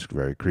that. This is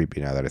very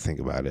creepy now that I think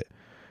about it.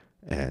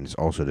 And it's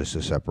also just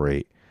to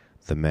separate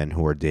the men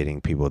who are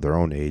dating people their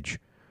own age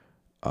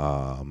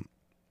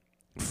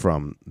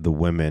from the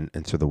women,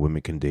 and so the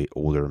women can date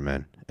older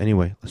men.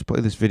 Anyway, let's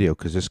play this video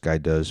because this guy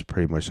does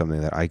pretty much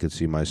something that I could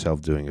see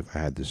myself doing if I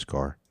had this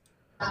car.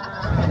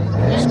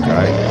 This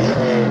guy.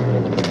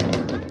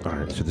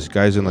 Alright, so this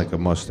guy's in like a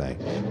Mustang.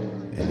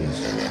 And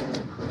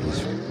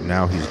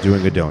he's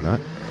doing a donut.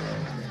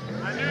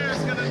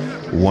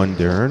 1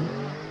 turn.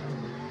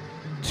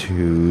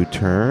 2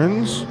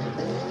 turns.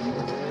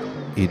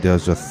 He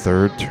does a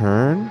 3rd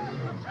turn.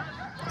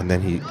 And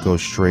then he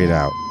goes straight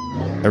out.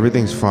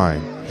 Everything's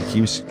fine. He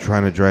keeps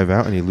trying to drive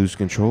out and he loses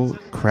control,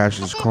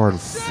 crashes his car and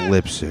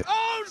flips it.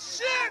 Oh,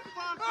 shit!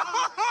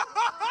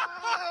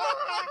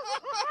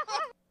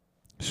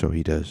 So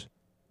he does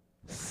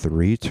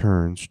 3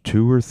 turns,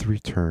 2 or 3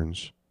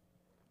 turns,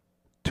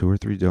 2 or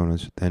 3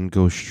 donuts, then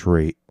goes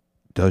straight,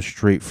 does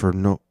straight for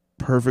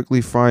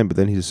perfectly fine, but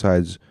then he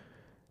decides,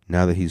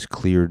 now that he's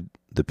cleared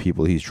the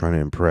people he's trying to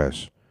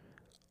impress,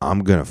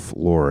 I'm going to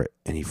floor it.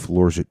 And he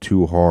floors it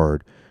too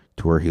hard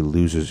to where he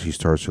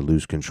starts to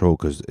lose control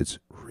because it's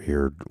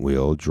rear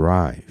wheel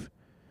drive.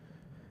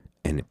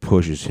 And it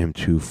pushes him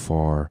too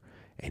far.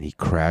 And he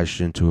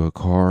crashes into a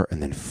car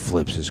and then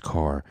flips his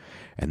car.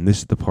 And this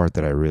is the part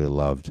that I really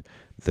loved.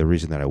 The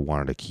reason that I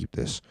wanted to keep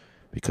this.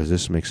 Because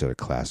this makes it a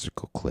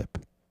classical clip.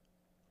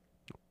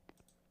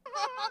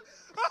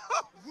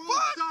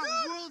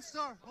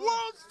 WorldStar!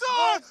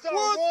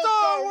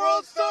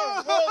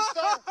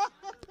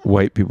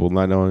 White people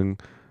not knowing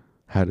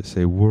how to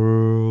say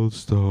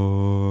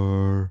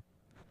WorldStar.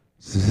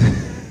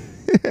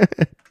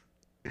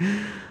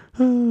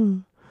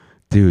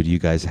 Dude, you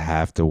guys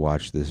have to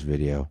watch this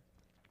video.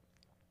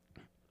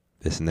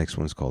 This next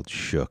one's called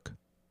Shook.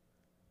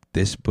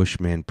 This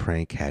Bushman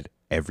prank had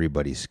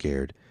everybody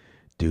scared.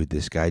 Dude,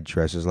 this guy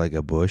dresses like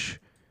a bush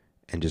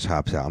and just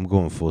hops out. I'm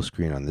going full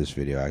screen on this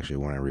video actually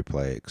when I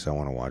replay it because I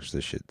want to watch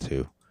this shit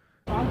too.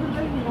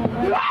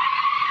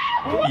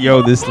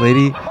 Yo, this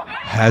lady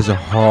has a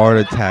heart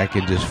attack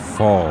and just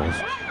falls.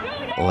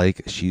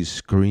 Like, she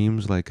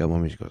screams like a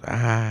woman. She goes,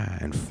 ah,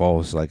 and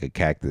falls like a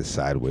cactus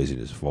sideways and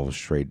just falls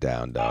straight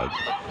down, dog.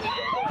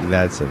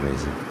 That's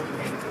amazing.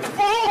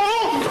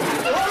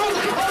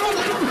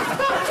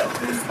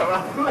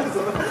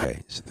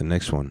 Okay, so the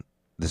next one.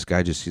 This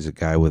guy just sees a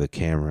guy with a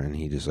camera and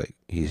he just like,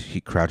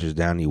 he crouches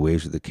down, he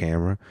waves at the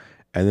camera,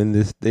 and then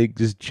this thing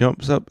just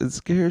jumps up and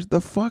scares the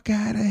fuck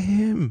out of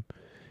him.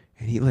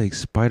 And he like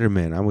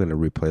Spider-Man. I'm going to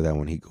replay that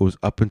one. He goes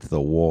up into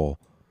the wall.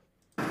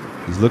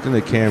 He's looking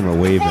at the camera,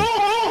 waving.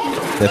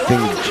 That thing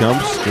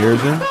jumps,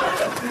 scares him.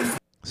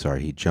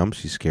 Sorry, he jumps,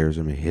 he scares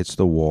him. He hits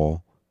the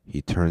wall.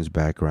 He turns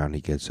back around.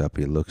 He gets up.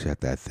 He looks at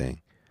that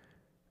thing.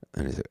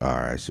 And he's like, all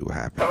right, I see what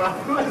happened.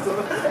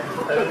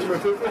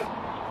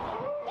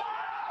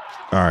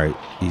 All right,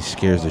 he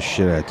scares the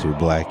shit out of 2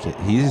 black kids.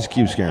 He just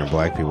keeps scaring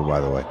black people, by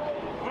the way.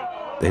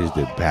 They just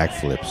did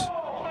backflips.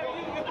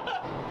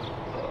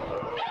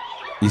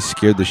 He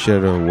scared the shit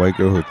out of a white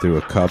girl who threw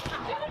a cup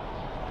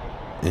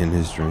in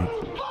his drink.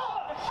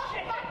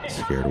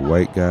 Scared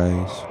white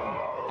guys.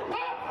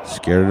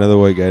 Scared another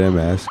white guy in a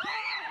mask.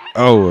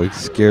 Oh, it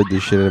scared the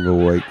shit out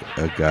of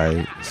a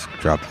guy.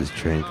 Dropped his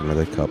drink,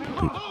 another cup of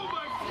people.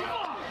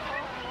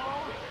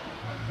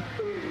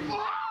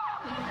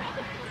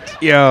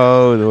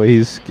 Yo, the way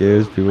he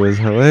scares people is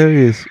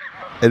hilarious.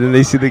 And then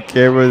they see the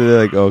camera and they're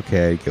like,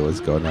 okay, I get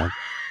what's going on.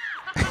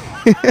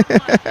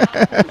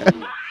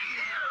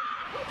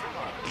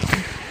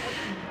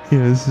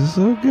 Yeah, this is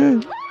so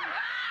good.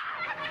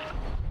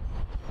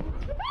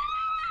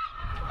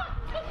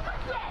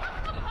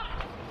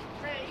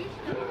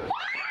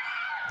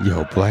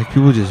 Yo, black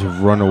people just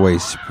run away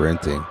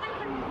sprinting.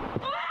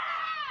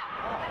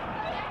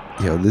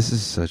 Yo, this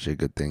is such a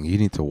good thing. You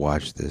need to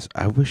watch this.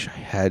 I wish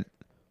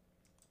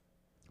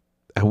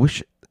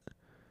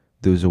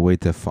there was a way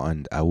to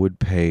fund. I would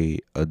pay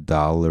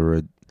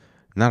 $1,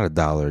 not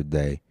 $1 a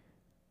day.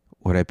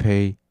 Would I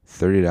pay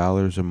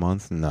 $30 a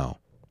month? No.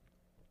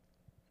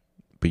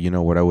 But you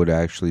know what I would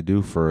actually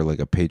do for like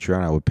a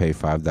Patreon? I would pay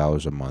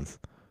 $5 a month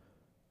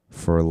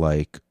for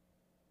like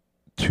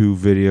 2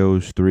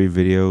 videos, 3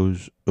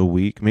 videos a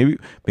week. Maybe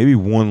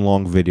one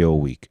long video a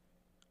week.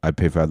 I'd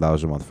pay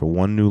 $5 a month for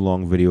one new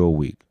long video a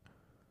week.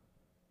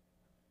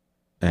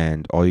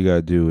 And all you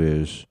gotta do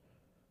is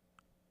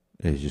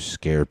just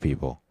scare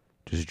people.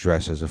 Just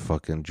dress as a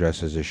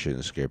shit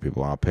and scare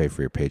people. I'll pay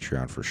for your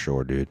Patreon for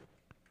sure, dude.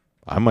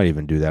 I might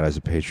even do that as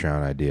a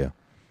Patreon idea.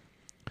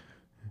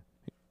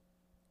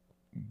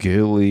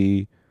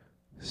 Ghillie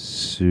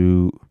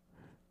suit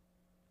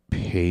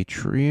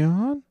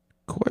Patreon?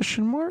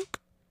 Question mark?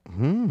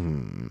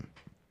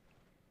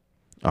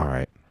 All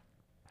right.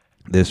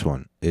 This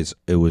one it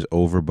was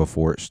over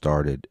before it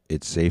started.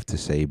 It's safe to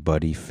say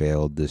Buddy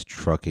failed this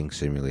trucking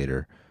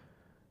simulator.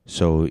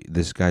 So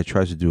this guy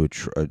tries to do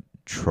a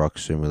truck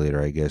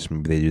simulator, I guess.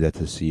 Maybe they do that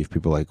to see if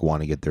people like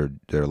want to get their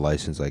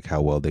license, like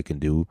how well they can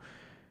do.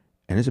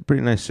 And it's a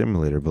pretty nice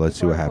simulator, but let's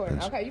see what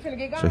happens.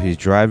 So he's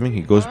driving,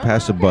 he goes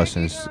past a bus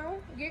and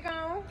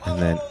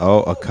then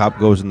a cop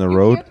goes in the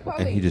road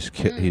and he just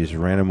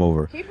ran him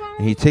over.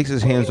 And he takes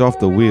his hands off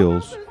the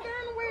wheels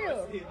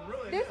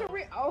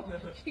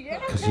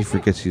because he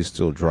forgets he's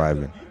still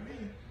driving.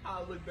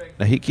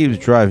 Now he keeps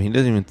driving. He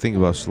doesn't even think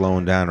about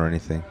slowing down or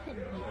anything.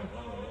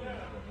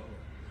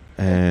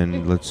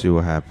 And let's see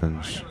what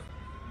happens.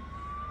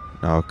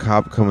 Now a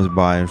cop comes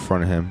by in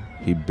front of him.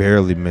 He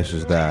barely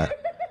misses that.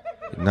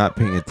 Not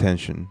paying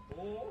attention.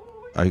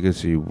 I can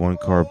see one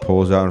car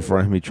pulls out in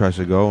front of him. He tries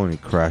to go and he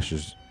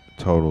crashes,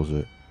 totals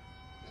it.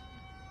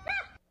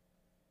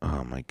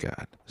 Oh my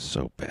God.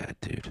 So bad,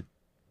 dude.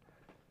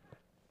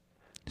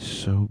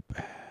 So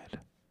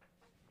bad.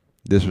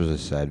 This was a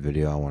sad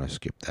video. I want to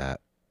skip that.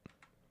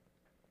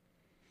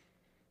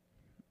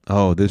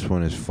 Oh, this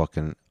one is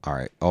fucking...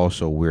 Alright,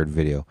 also weird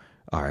video.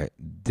 Alright,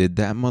 did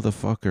that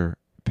motherfucker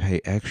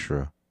pay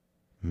extra?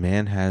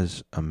 Man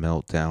has a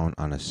meltdown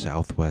on a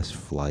Southwest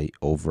flight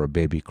over a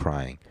baby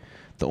crying.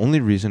 The only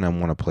reason I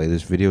want to play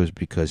this video is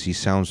because he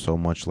sounds so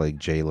much like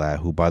J Lat,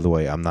 who, by the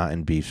way, I'm not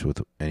in beefs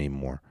with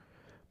anymore.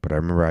 But I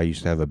remember I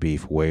used to have a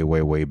beef way,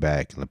 way, way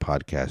back in the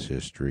podcast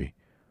history.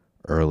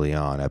 Early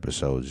on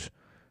episodes.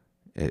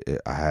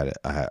 I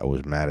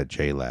was mad at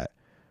J Lat.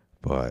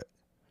 But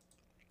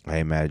I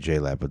ain't mad at J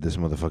Lat, but this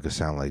motherfucker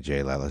sound like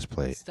J Lat. Let's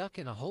play it. Stuck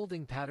in a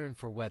holding pattern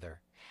for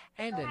weather.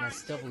 And an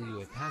SW,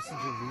 a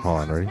passenger loses Hold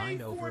on, his ready?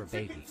 mind over a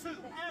baby.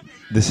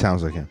 This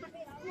sounds like him.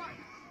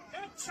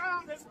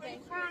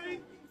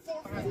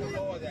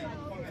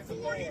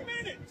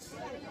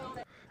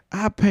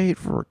 I paid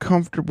for a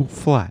comfortable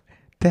flight.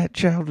 That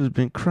child has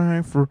been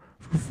crying for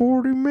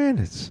 40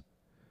 minutes.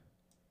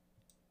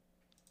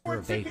 For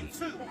a baby.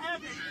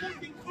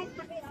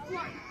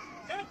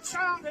 That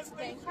child has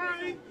been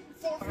crying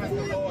for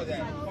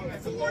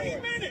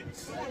 40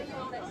 minutes.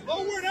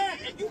 Lower that,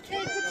 and you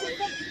can't put your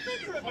fucking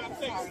finger in my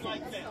face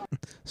like that.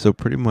 So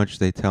pretty much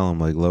they tell him,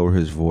 like, lower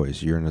his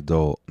voice. You're an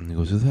adult. And he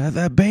goes,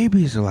 that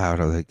baby's loud.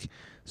 I'm like,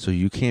 so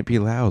you can't be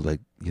loud.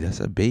 Like, that's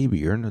a baby.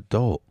 You're an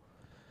adult.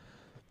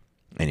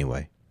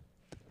 Anyway.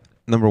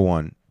 Number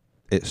 1,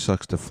 it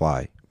sucks to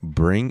fly.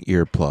 Bring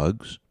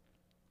earplugs.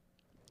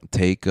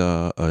 Take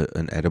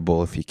an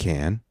edible if you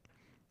can,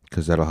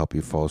 because that'll help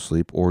you fall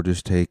asleep. Or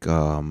just take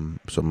some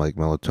like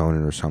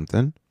melatonin or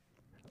something,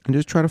 and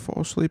just try to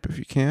fall asleep if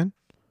you can.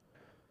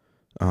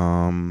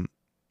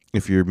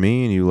 If you're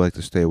me and you like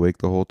to stay awake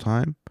the whole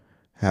time,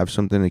 have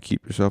something to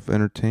keep yourself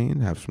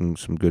entertained. Have some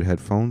good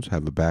headphones.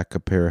 Have a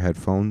backup pair of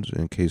headphones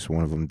in case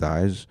one of them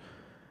dies.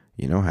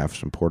 You know, have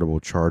some portable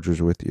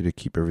chargers with you to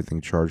keep everything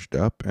charged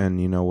up.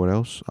 And you know what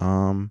else?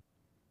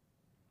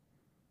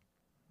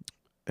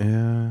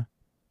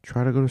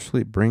 Try to go to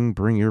sleep. Bring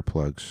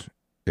earplugs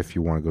if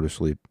you want to go to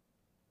sleep.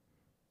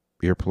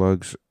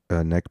 Earplugs,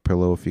 a neck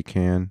pillow if you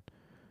can.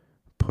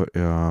 Put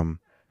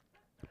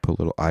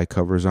little eye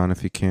covers on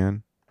if you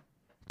can.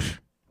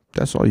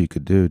 That's all you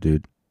could do,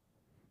 dude.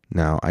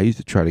 Now, I used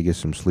to try to get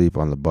some sleep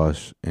on the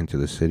bus into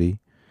the city,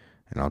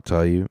 and I'll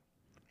tell you,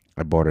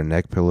 I bought a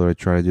neck pillow to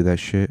try to do that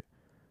shit.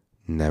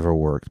 Never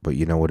worked, but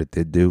you know what it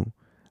did do?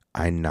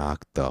 I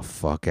knocked the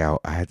fuck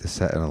out. I had to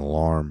set an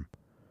alarm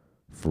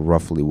for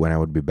roughly when I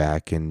would be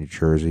back in New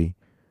Jersey.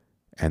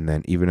 And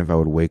then even if I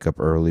would wake up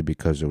early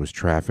because there was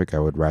traffic, I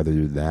would rather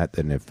do that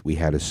than if we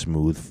had a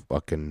smooth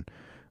fucking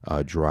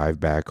drive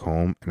back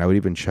home. And I would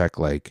even check,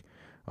 like,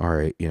 all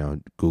right, you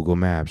know, Google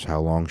Maps, how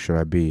long should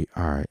I be?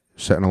 All right,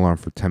 set an alarm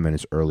for 10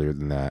 minutes earlier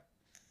than that.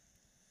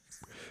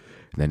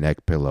 And the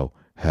neck pillow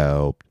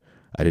helped.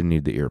 I didn't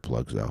need the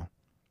earplugs, though.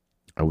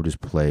 I would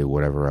just play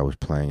whatever I was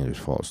playing and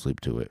just fall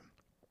asleep to it.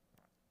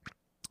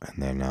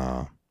 And then,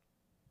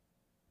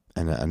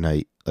 and at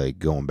night, like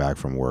going back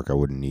from work, I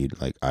wouldn't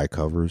need like eye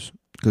covers.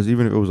 Because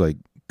even if it was like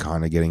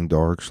kind of getting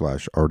dark /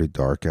 already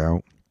dark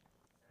out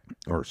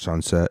or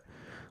sunset,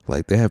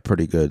 like they have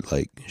pretty good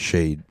like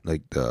shade,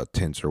 like the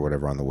tints or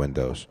whatever on the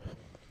windows.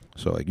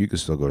 So like you can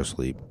still go to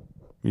sleep.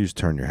 You just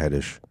turn your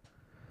headish.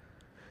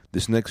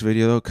 This next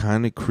video though,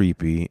 kind of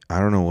creepy. I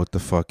don't know what the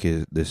fuck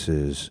this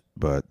is,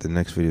 but the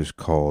next video is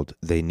called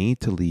 "They Need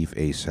to Leave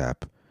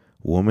ASAP."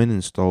 Woman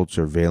installed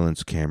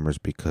surveillance cameras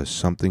because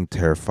something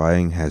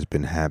terrifying has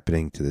been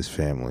happening to this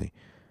family.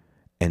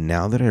 And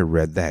now that I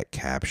read that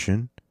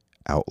caption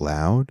out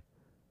loud,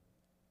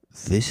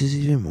 this is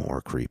even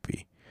more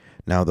creepy.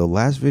 Now the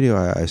last video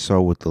I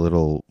saw with the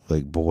little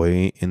like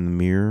boy in the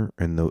mirror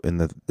in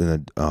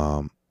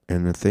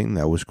the thing,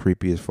 that was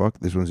creepy as fuck.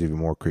 This one's even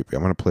more creepy.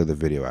 I'm gonna play the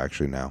video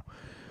actually now.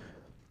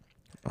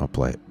 I'll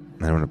play it.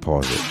 I'm gonna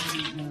pause it.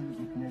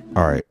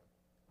 All right.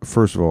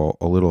 First of all,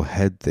 a little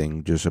head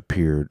thing just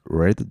appeared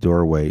right at the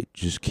doorway.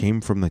 Just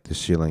came from like the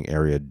ceiling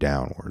area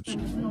downwards.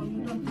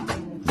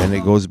 Then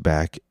it goes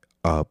back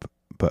up,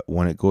 but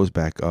when it goes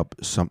back up,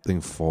 something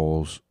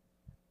falls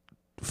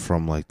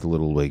from like the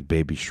little like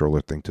baby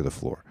stroller thing to the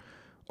floor.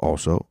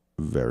 Also,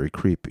 very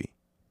creepy.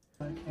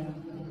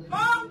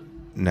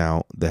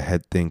 Now the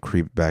head thing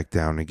creeped back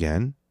down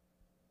again,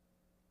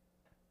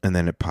 and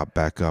then it popped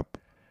back up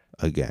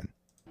again.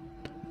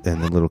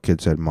 And the little kid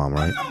said, "Mom,"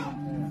 right?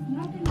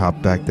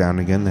 Popped back down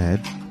again, the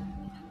head.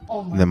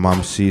 And then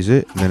mom sees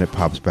it, and then it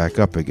pops back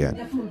up again.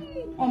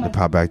 It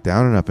popped back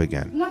down and up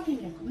again.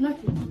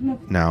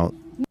 Now,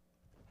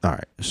 all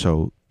right,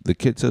 so the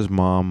kid says,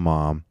 "Mom,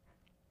 Mom."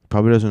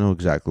 Probably doesn't know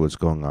exactly what's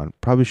going on.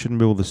 Probably shouldn't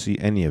be able to see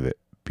any of it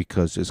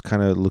because it's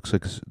kind of looks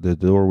like the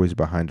doorway's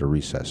behind a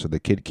recess, so the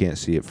kid can't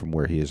see it from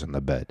where he is in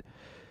the bed.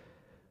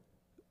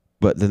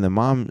 But then the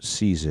mom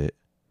sees it,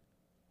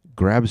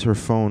 grabs her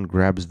phone,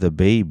 grabs the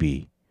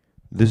baby.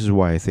 This is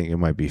why I think it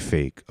might be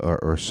fake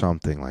or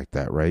something like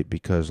that, right?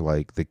 Because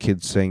like the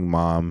kid's saying,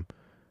 "Mom,"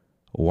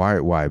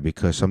 why?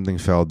 Because something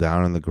fell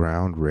down on the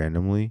ground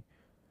randomly?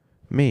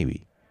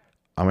 Maybe.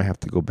 I might have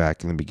to go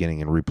back in the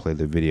beginning and replay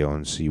the video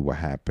and see what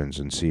happens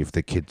and see if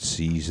the kid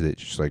sees it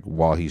just like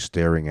while he's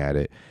staring at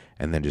it,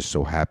 and then just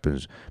so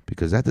happens,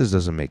 because that just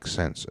doesn't make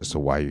sense as to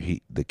why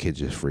the kid's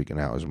just freaking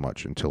out as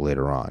much until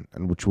later on,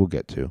 and which we'll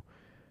get to.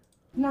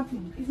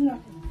 Nothing. It's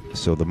nothing.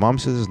 So the mom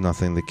says it's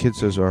nothing. The kid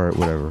says, "All right,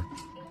 whatever."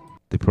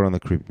 They put on the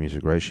creepy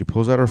music, right? She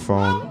pulls out her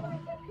phone.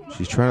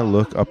 She's trying to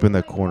look up in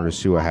the corner to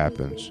see what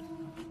happens.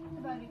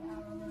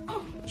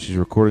 She's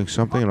recording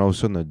something, and all of a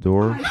sudden the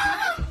door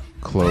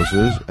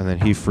closes, and then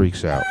he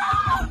freaks out.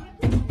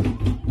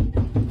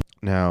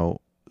 Now,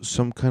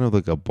 some kind of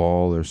like a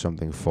ball or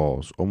something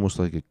falls, almost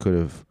like it could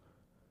have.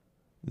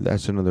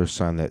 That's another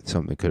sign that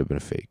something could have been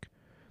fake.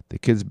 The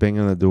kid's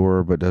banging on the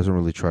door, but doesn't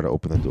really try to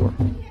open the door.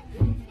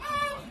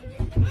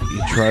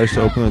 He tries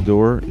to open the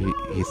door.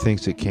 He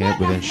thinks it can't,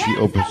 but then she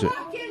opens it.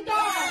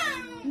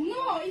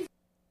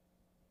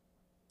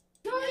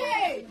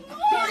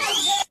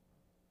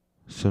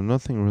 So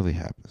nothing really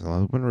happens.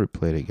 I'm going to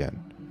replay it again.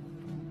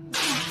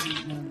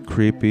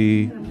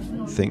 Creepy.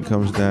 Thing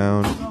comes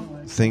down.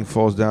 Thing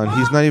falls down.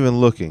 He's not even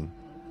looking.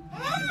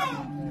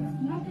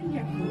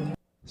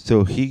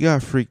 So he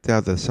got freaked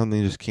out that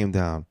something just came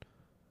down.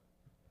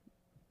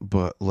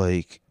 But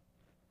like,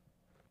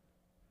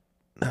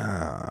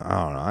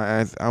 I don't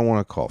know. I want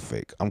to call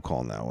fake. I'm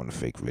calling that one a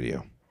fake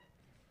video.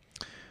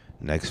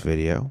 Next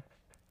video.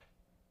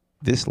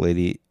 This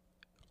lady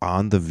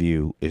on The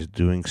View is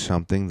doing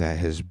something that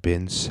has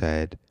been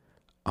said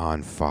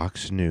on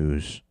Fox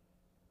News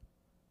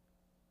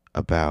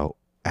about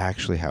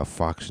actually how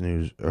Fox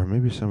News, or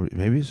maybe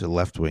it's a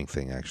left-wing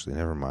thing actually,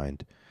 never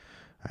mind.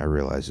 I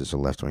realize it's a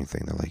left-wing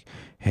thing. They're like,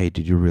 "Hey,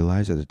 did you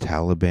realize that the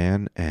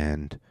Taliban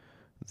and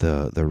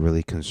the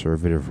really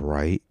conservative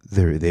right,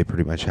 they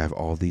pretty much have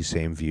all these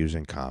same views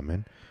in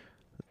common?"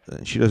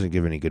 She doesn't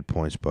give any good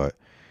points, but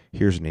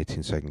here's an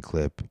 18-second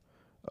clip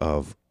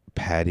of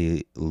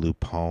Patty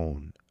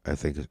Lupone. I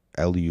think it's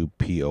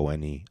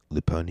Lupone.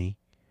 Lupone.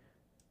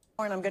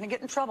 And I'm going to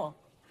get in trouble,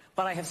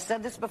 but I have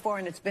said this before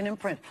and it's been in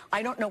print.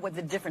 I don't know what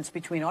the difference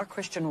between our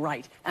Christian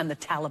right and the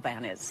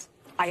Taliban is.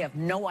 I have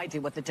no idea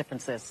what the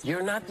difference is.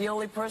 You're not the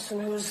only person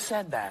who's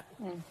said that.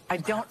 I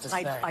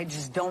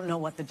just don't know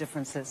what the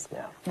difference is.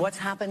 Yeah. What's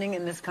happening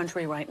in this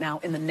country right now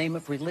in the name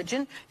of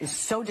religion is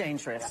so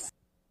dangerous.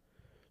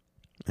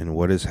 And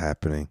what is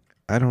happening?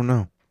 I don't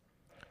know.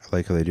 I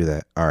like how they do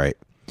that. All right.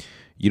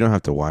 You don't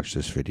have to watch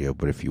this video,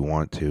 but if you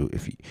want to,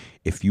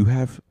 if you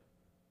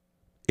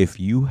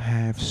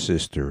have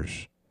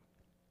sisters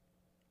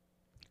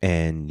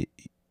and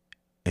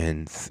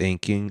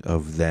thinking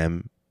of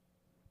them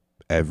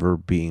ever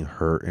being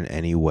hurt in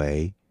any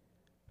way,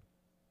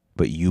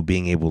 but you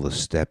being able to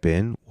step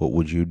in, what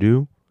would you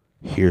do?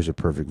 Here's a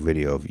perfect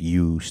video of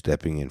you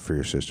stepping in for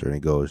your sister, and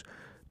it goes,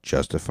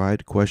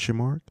 "Justified? ?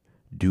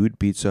 Dude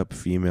beats up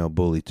female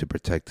bully to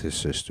protect his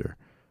sister."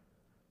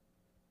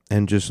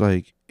 And just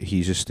like,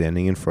 he's just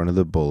standing in front of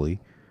the bully,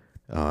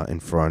 in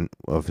front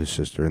of his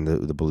sister, and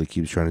the bully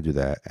keeps trying to do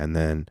that, and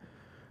then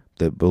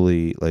the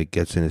bully like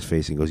gets in his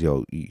face and goes,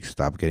 "Yo, you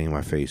stop getting in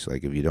my face!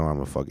 Like if you don't, I'm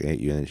gonna fucking hit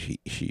you." And then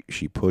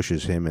she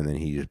pushes him, and then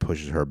he just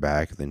pushes her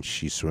back. Then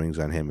she swings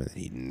on him, and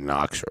he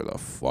knocks her the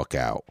fuck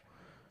out.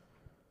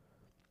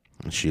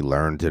 And she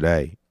learned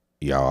today,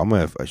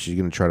 yo, she's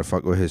gonna try to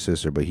fuck with his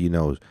sister, but he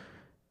knows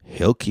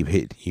he'll keep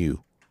hitting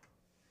you.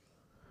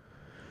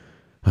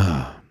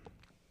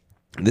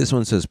 This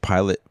one says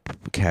pilot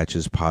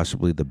catches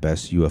possibly the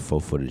best UFO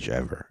footage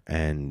ever.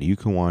 And you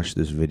can watch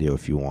this video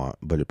if you want,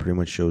 but it pretty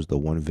much shows the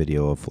one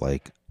video of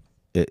like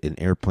an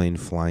airplane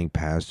flying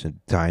past a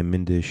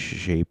diamondish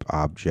shaped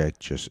object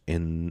just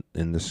in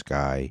the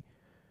sky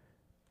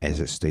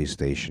as it stays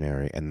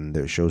stationary. And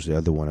there shows the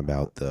other one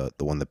about the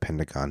one the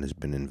Pentagon has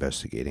been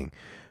investigating,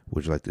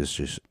 which is like this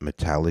just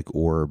metallic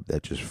orb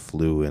that just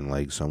flew in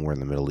like somewhere in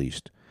the Middle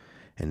East.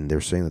 And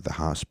they're saying that the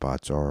hot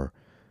spots are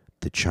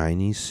the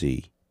Chinese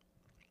Sea,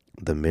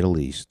 the Middle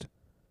East,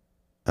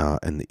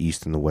 and the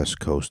east and the west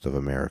coast of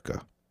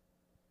America.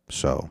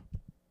 So,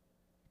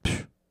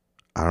 I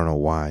don't know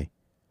why,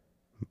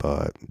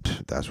 but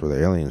that's where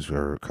the aliens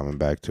are coming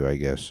back to, I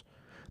guess.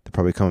 They're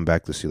probably coming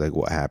back to see like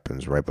what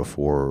happens right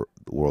before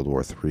World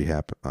War III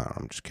happened.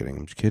 I'm just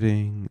kidding.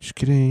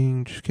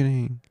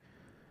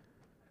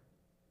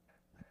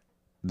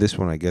 This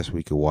one, I guess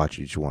we could watch.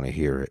 You just want to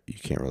hear it. You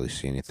can't really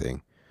see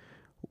anything.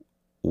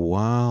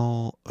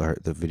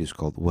 The video's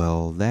called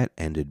 "Well, That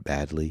Ended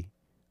Badly."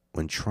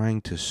 When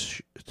trying to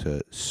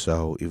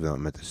sew, even though I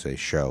meant to say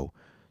show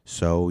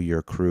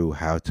your crew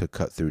how to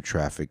cut through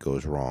traffic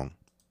goes wrong.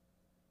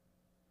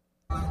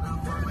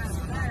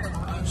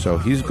 So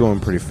he's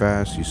going pretty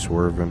fast. He's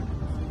swerving.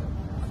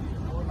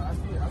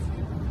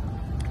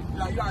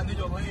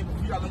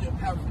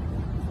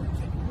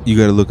 You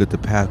got to look at the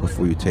path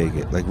before you take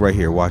it. Like right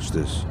here, watch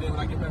this.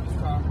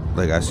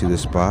 Like I see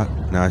this spot.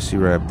 Now I see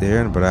right up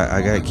there, but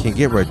I can't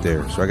get right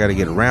there. So I got to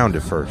get around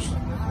it first.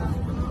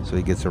 So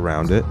he gets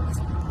around it.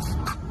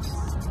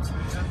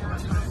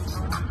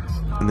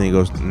 And then he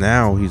goes,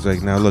 now he's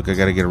like, now look, I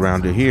got to get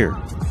around to here.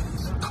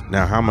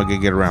 Now how am I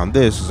going to get around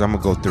this is I'm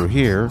going to go through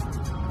here.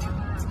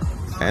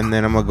 And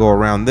then I'm going to go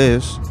around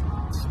this.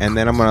 And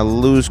then I'm going to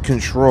lose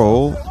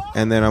control.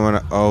 And then I'm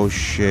going to, oh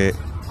shit.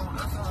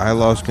 I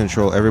lost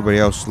control. Everybody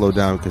else slowed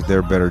down because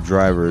they're better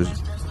drivers.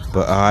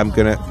 But I'm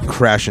going to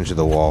crash into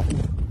the wall.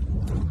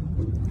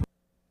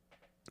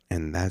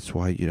 And that's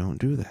why you don't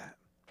do that.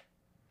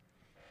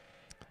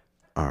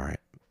 All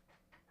right.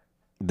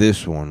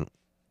 This one.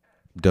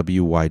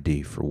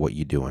 WYD for what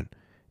you doing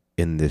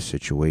in this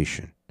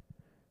situation.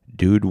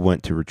 Dude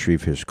went to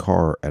retrieve his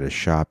car at a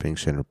shopping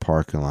center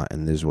parking lot,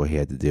 and this is what he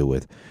had to deal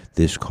with.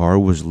 This car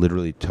was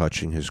literally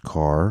touching his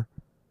car.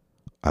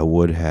 I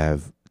would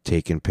have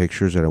taken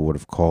pictures and I would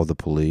have called the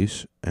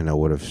police and I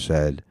would have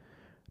said,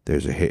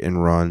 there's a hit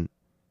and run.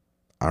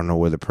 I don't know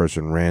where the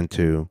person ran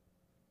to,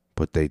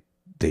 but they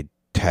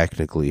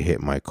technically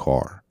hit my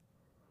car.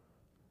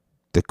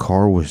 The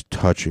car was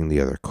touching the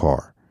other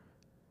car.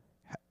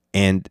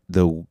 And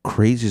the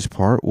craziest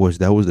part was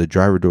that was the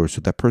driver door.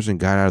 So that person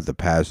got out of the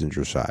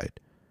passenger side.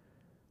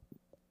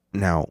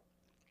 Now,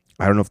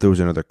 I don't know if there was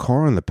another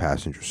car on the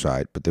passenger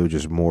side, but there was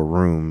just more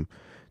room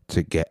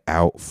to get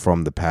out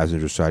from the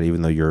passenger side,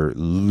 even though you're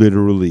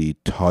literally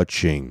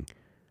touching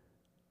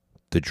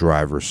the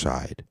driver's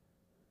side.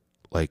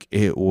 Like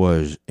it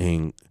was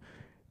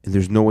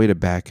there's no way to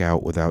back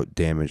out without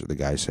damage, the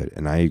guy said.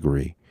 And I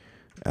agree.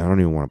 I don't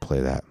even want to play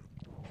that.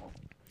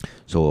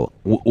 So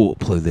we'll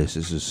play this.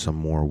 This is some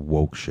more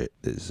woke shit.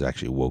 This is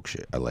actually woke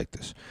shit. I like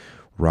this.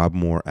 Rob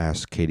Moore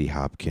asked Katie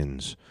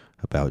Hopkins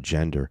about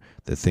gender.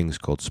 The thing's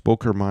called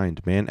Spoke Her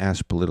Mind. Man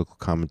asked political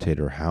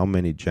commentator how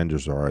many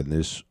genders are, and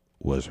this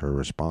was her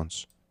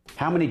response.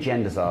 How many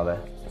genders are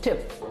there? 2.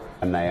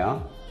 And they are?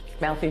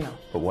 Male, female.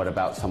 But what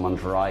about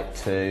someone's right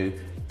to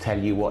tell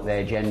you what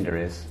their gender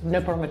is?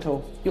 No problem at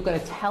all. You're going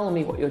to tell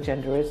me what your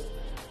gender is,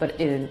 but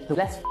in the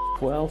less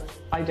world,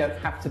 I don't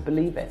have to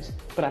believe it.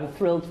 But I'm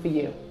thrilled for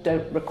you.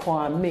 Don't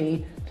require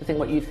me to think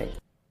what you think.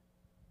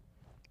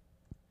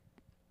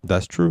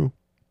 That's true.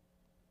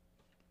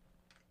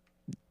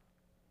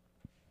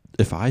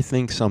 If I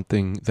think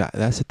something,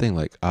 that's the thing,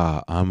 like,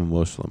 I'm a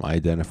Muslim. I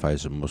identify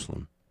as a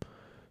Muslim.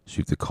 So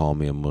you have to call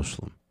me a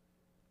Muslim.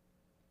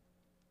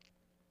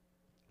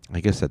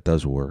 I guess that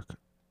does work.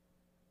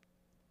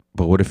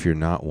 But what if you're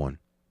not one?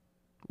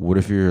 What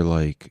if you're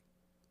like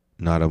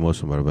not a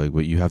Muslim,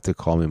 but you have to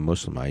call me a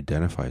Muslim. I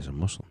identify as a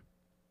Muslim.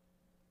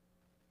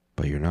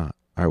 But you're not.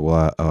 All right,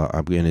 well,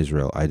 I'm in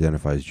Israel. I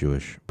identify as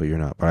Jewish, but you're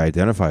not. But I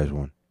identify as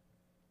one.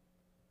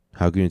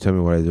 How can you tell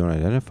me what I don't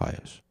identify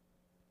as?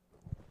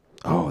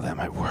 Oh, that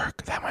might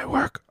work. That might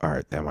work. All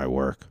right, that might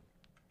work.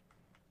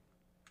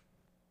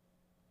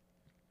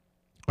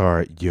 All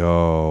right, yo.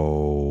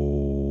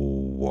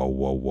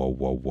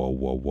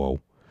 Whoa.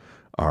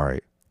 All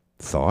right,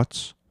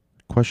 thoughts?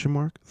 Question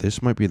mark?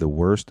 This might be the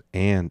worst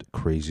and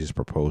craziest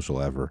proposal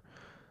ever.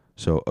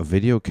 So, a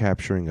video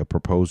capturing a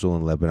proposal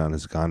in Lebanon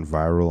has gone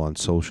viral on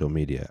social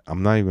media.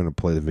 I'm not even going to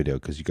play the video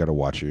because you got to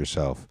watch it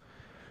yourself.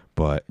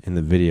 But in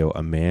the video,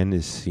 a man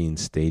is seen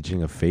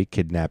staging a fake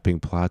kidnapping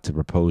plot to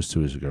propose to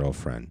his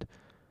girlfriend.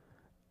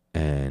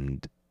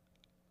 And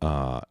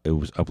it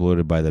was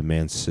uploaded by the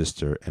man's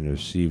sister and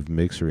received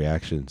mixed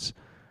reactions.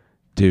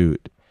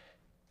 Dude,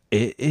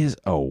 it is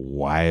a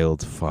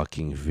wild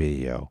fucking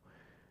video.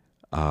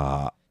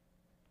 I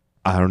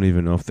don't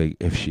even know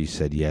if she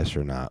said yes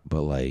or not,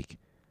 but like,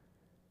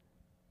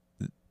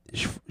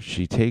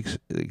 she takes,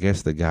 I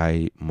guess the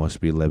guy must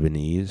be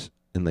Lebanese,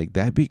 and like,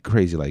 that'd be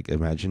crazy. Like,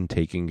 imagine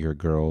taking your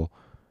girl,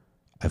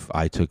 if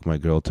I took my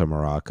girl to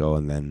Morocco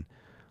and then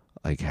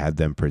like had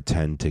them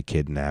pretend to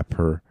kidnap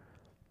her,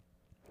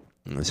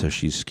 and so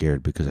she's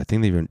scared, because I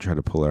think they even try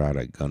to pull her out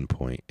at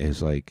gunpoint.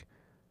 It's like,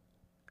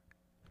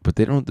 but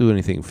they don't do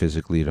anything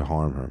physically to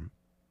harm her.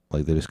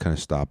 Like, they just kind of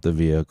stop the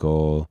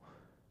vehicle.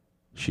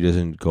 She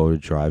doesn't go to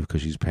drive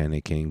because she's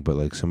panicking, but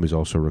like, somebody's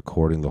also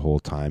recording the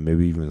whole time,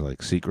 maybe even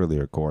like secretly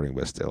recording,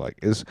 but still, like,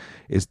 it's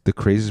the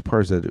craziest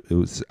part is that it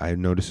was, I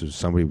noticed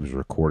somebody was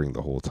recording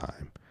the whole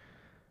time.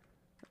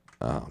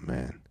 Oh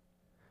man.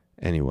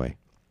 Anyway,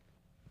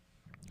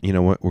 you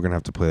know what? We're gonna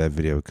have to play that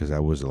video because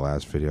that was the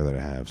last video that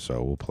I have,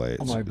 so we'll play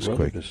it. My it's brother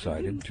quick.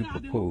 decided to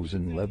propose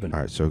in Lebanon.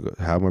 All right, so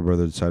how my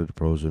brother decided to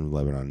propose in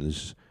Lebanon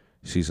is,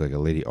 she's like a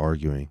lady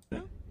arguing.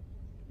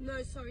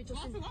 No, sorry,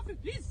 Jocelyn.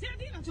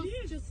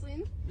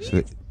 Jocelyn.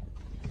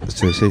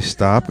 So they say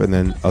stop, and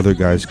then other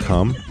guys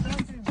come,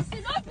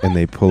 and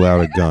they pull out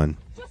a gun.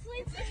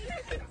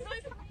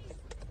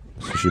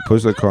 So she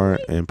puts the car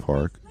in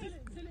park.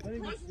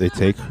 They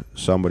take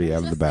somebody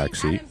out of the back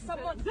seat.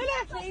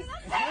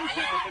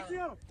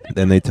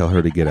 Then they tell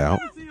her to get out.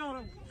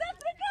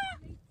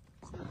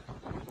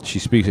 She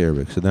speaks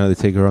Arabic, so now they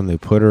take her on. They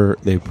put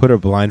her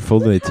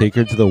blindfolded. They take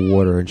her to the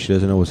water, and she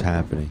doesn't know what's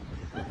happening.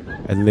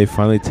 And then they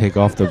finally take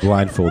off the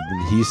blindfold,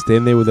 and he's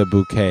standing there with a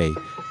bouquet.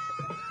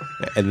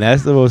 And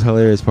that's the most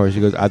hilarious part.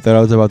 She goes, "I thought I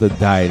was about to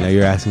die. Now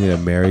you're asking me to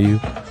marry you?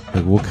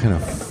 Like, what kind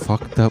of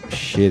fucked up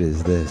shit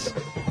is this?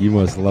 You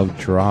must love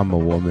drama,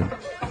 woman."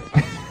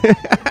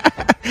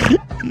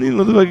 And these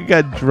motherfuckers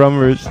got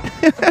drummers.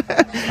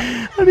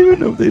 I don't even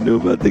know if they knew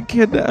about the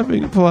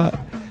kidnapping plot.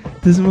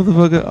 This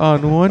motherfucker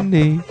on one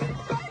knee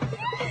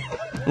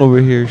over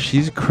here,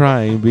 she's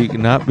crying,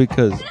 not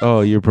because,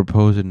 oh, you're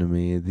proposing to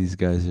me, these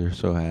guys are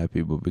so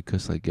happy, but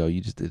because, like, yo,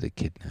 you just did a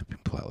kidnapping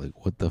plot.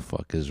 Like, what the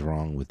fuck is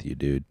wrong with you,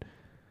 dude?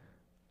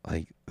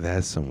 Like,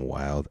 that's some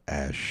wild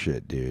ass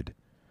shit, dude.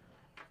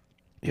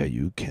 Yeah,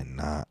 you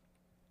cannot.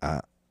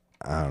 I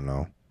don't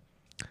know.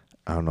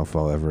 I don't know if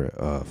I'll ever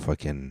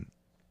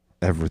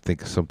ever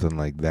think of something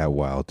like that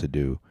wild to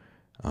do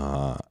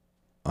on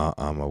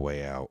my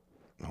way out.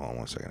 Hold on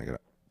one second. I gotta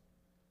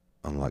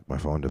unlock my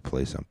phone to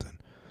play something.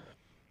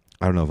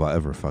 I don't know if I'll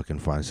ever fucking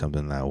find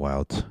something that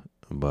wild,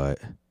 but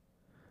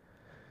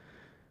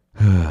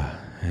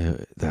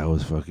that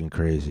was fucking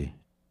crazy.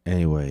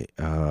 Anyway,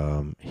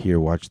 here,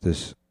 watch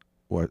this.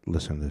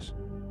 Listen to this.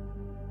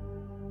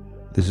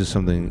 This is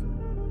something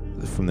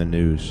from the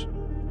news.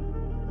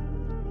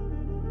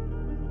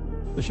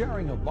 The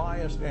sharing of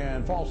biased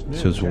and false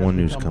news So it's one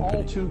news has become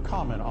company. all too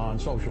common on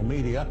social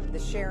media. The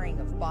sharing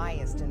of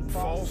biased and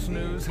false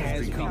news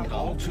has become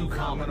all too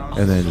common on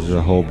And then there's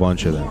a whole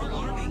bunch of them.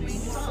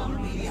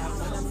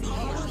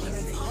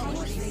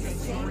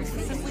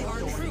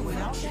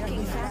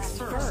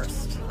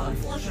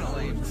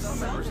 Unfortunately, some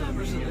members of the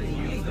media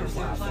use their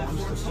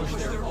platforms to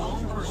push their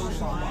own personal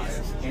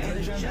bias and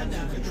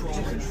agenda to control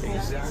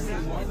exactly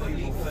what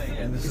people think.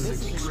 And this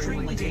is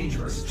extremely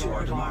dangerous to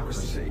our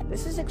democracy.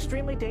 This is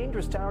extremely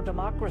dangerous to our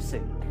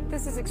democracy.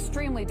 This is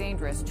extremely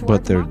dangerous to our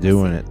But they're democracy.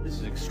 doing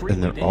it,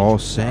 and they're all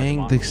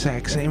saying the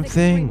exact same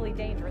thing.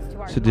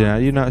 So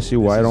did you not see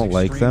why I don't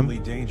like them?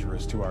 Extremely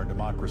dangerous to our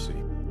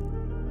democracy.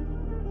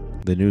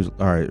 The news.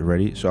 All right,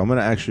 ready? So I'm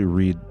gonna actually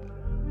read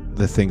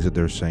the things that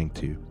they're saying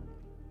to you,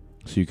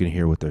 so you can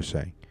hear what they're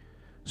saying.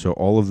 So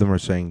all of them are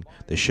saying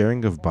the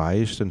sharing of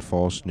biased and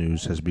false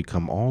news has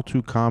become all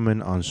too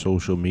common on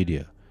social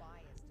media.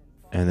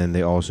 And then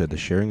they all said the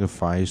sharing of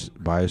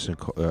bias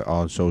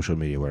on social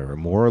media, whatever.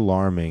 More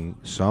alarming,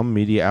 some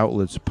media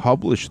outlets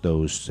publish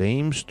those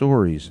same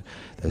stories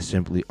that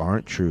simply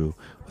aren't true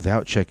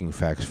without checking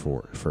facts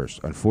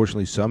first.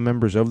 Unfortunately, some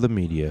members of the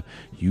media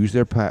use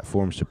their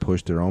platforms to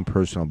push their own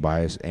personal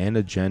bias and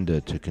agenda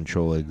to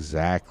control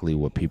exactly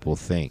what people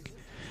think.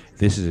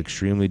 This is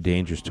extremely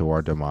dangerous to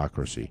our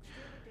democracy,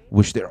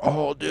 which they're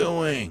all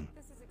doing.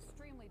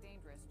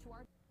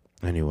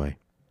 Anyway.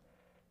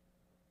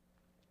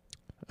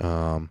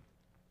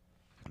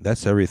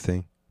 That's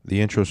everything.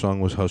 The intro song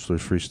was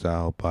Hustler's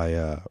Freestyle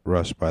by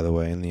Russ, by the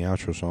way, and the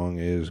outro song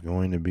is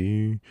going to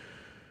be,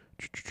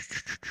 I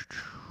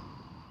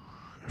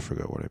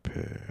forgot what I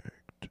picked.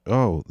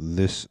 Oh,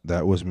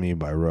 That Was Me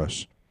by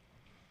Russ.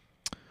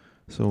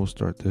 So we'll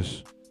start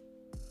this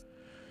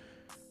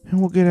and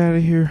we'll get out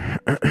of here.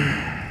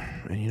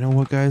 And you know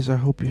what, guys, I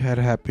hope you had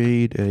a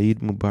happy Eid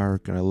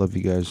Mubarak, and I love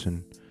you guys,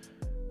 and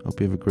hope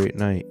you have a great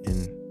night.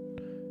 And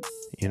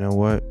you know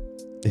what,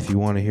 if you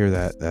want to hear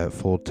that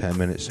full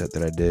 10-minute set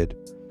that I did,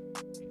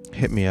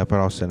 hit me up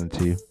and I'll send it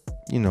to you.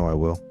 You know I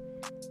will.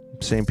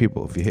 Same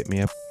people. If you hit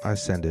me up, I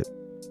send it.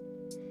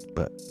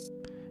 But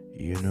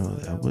you know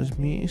that was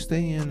me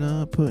staying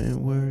up,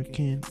 putting work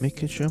in,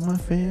 making sure my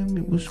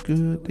family was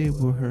good. They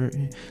were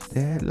hurting.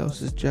 Dad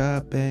lost his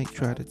job, bank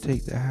tried to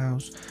take the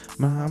house.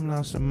 Mom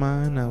lost her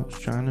mind, I was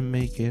trying to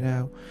make it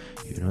out.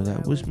 You know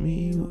that was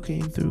me who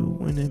came through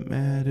when it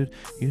mattered.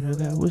 You know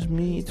that was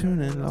me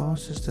turning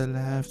losses to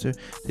laughter.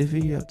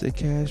 Divvy up the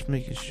cash,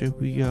 making sure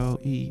we all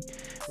eat.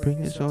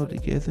 Bring us all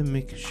together,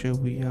 making sure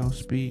we all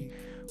speak.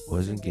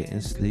 Wasn't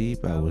getting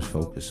sleep, I was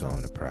focused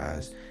on the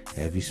prize.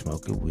 Heavy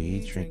smoking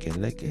weed,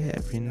 drinking liquor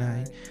every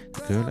night.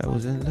 The girl I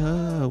was in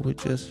love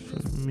with just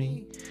for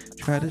me.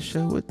 Tried to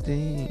show her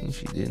things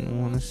she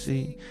didn't want to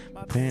see.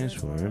 My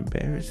parents were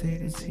embarrassed,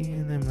 hating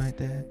seeing them like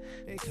that.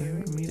 They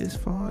carried me this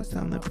far, it's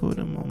time to put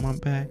them on my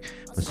back.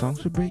 My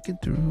songs were breaking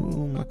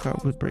through, my car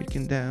was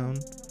breaking down.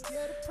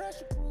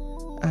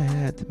 I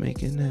had to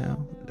make it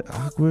now. The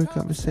awkward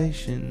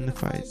conversation, the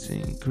fights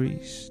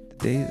increased. The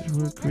days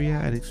were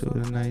chaotic, so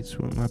the nights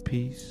were my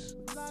peace.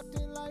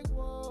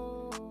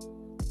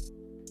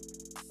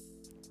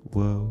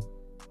 Whoa.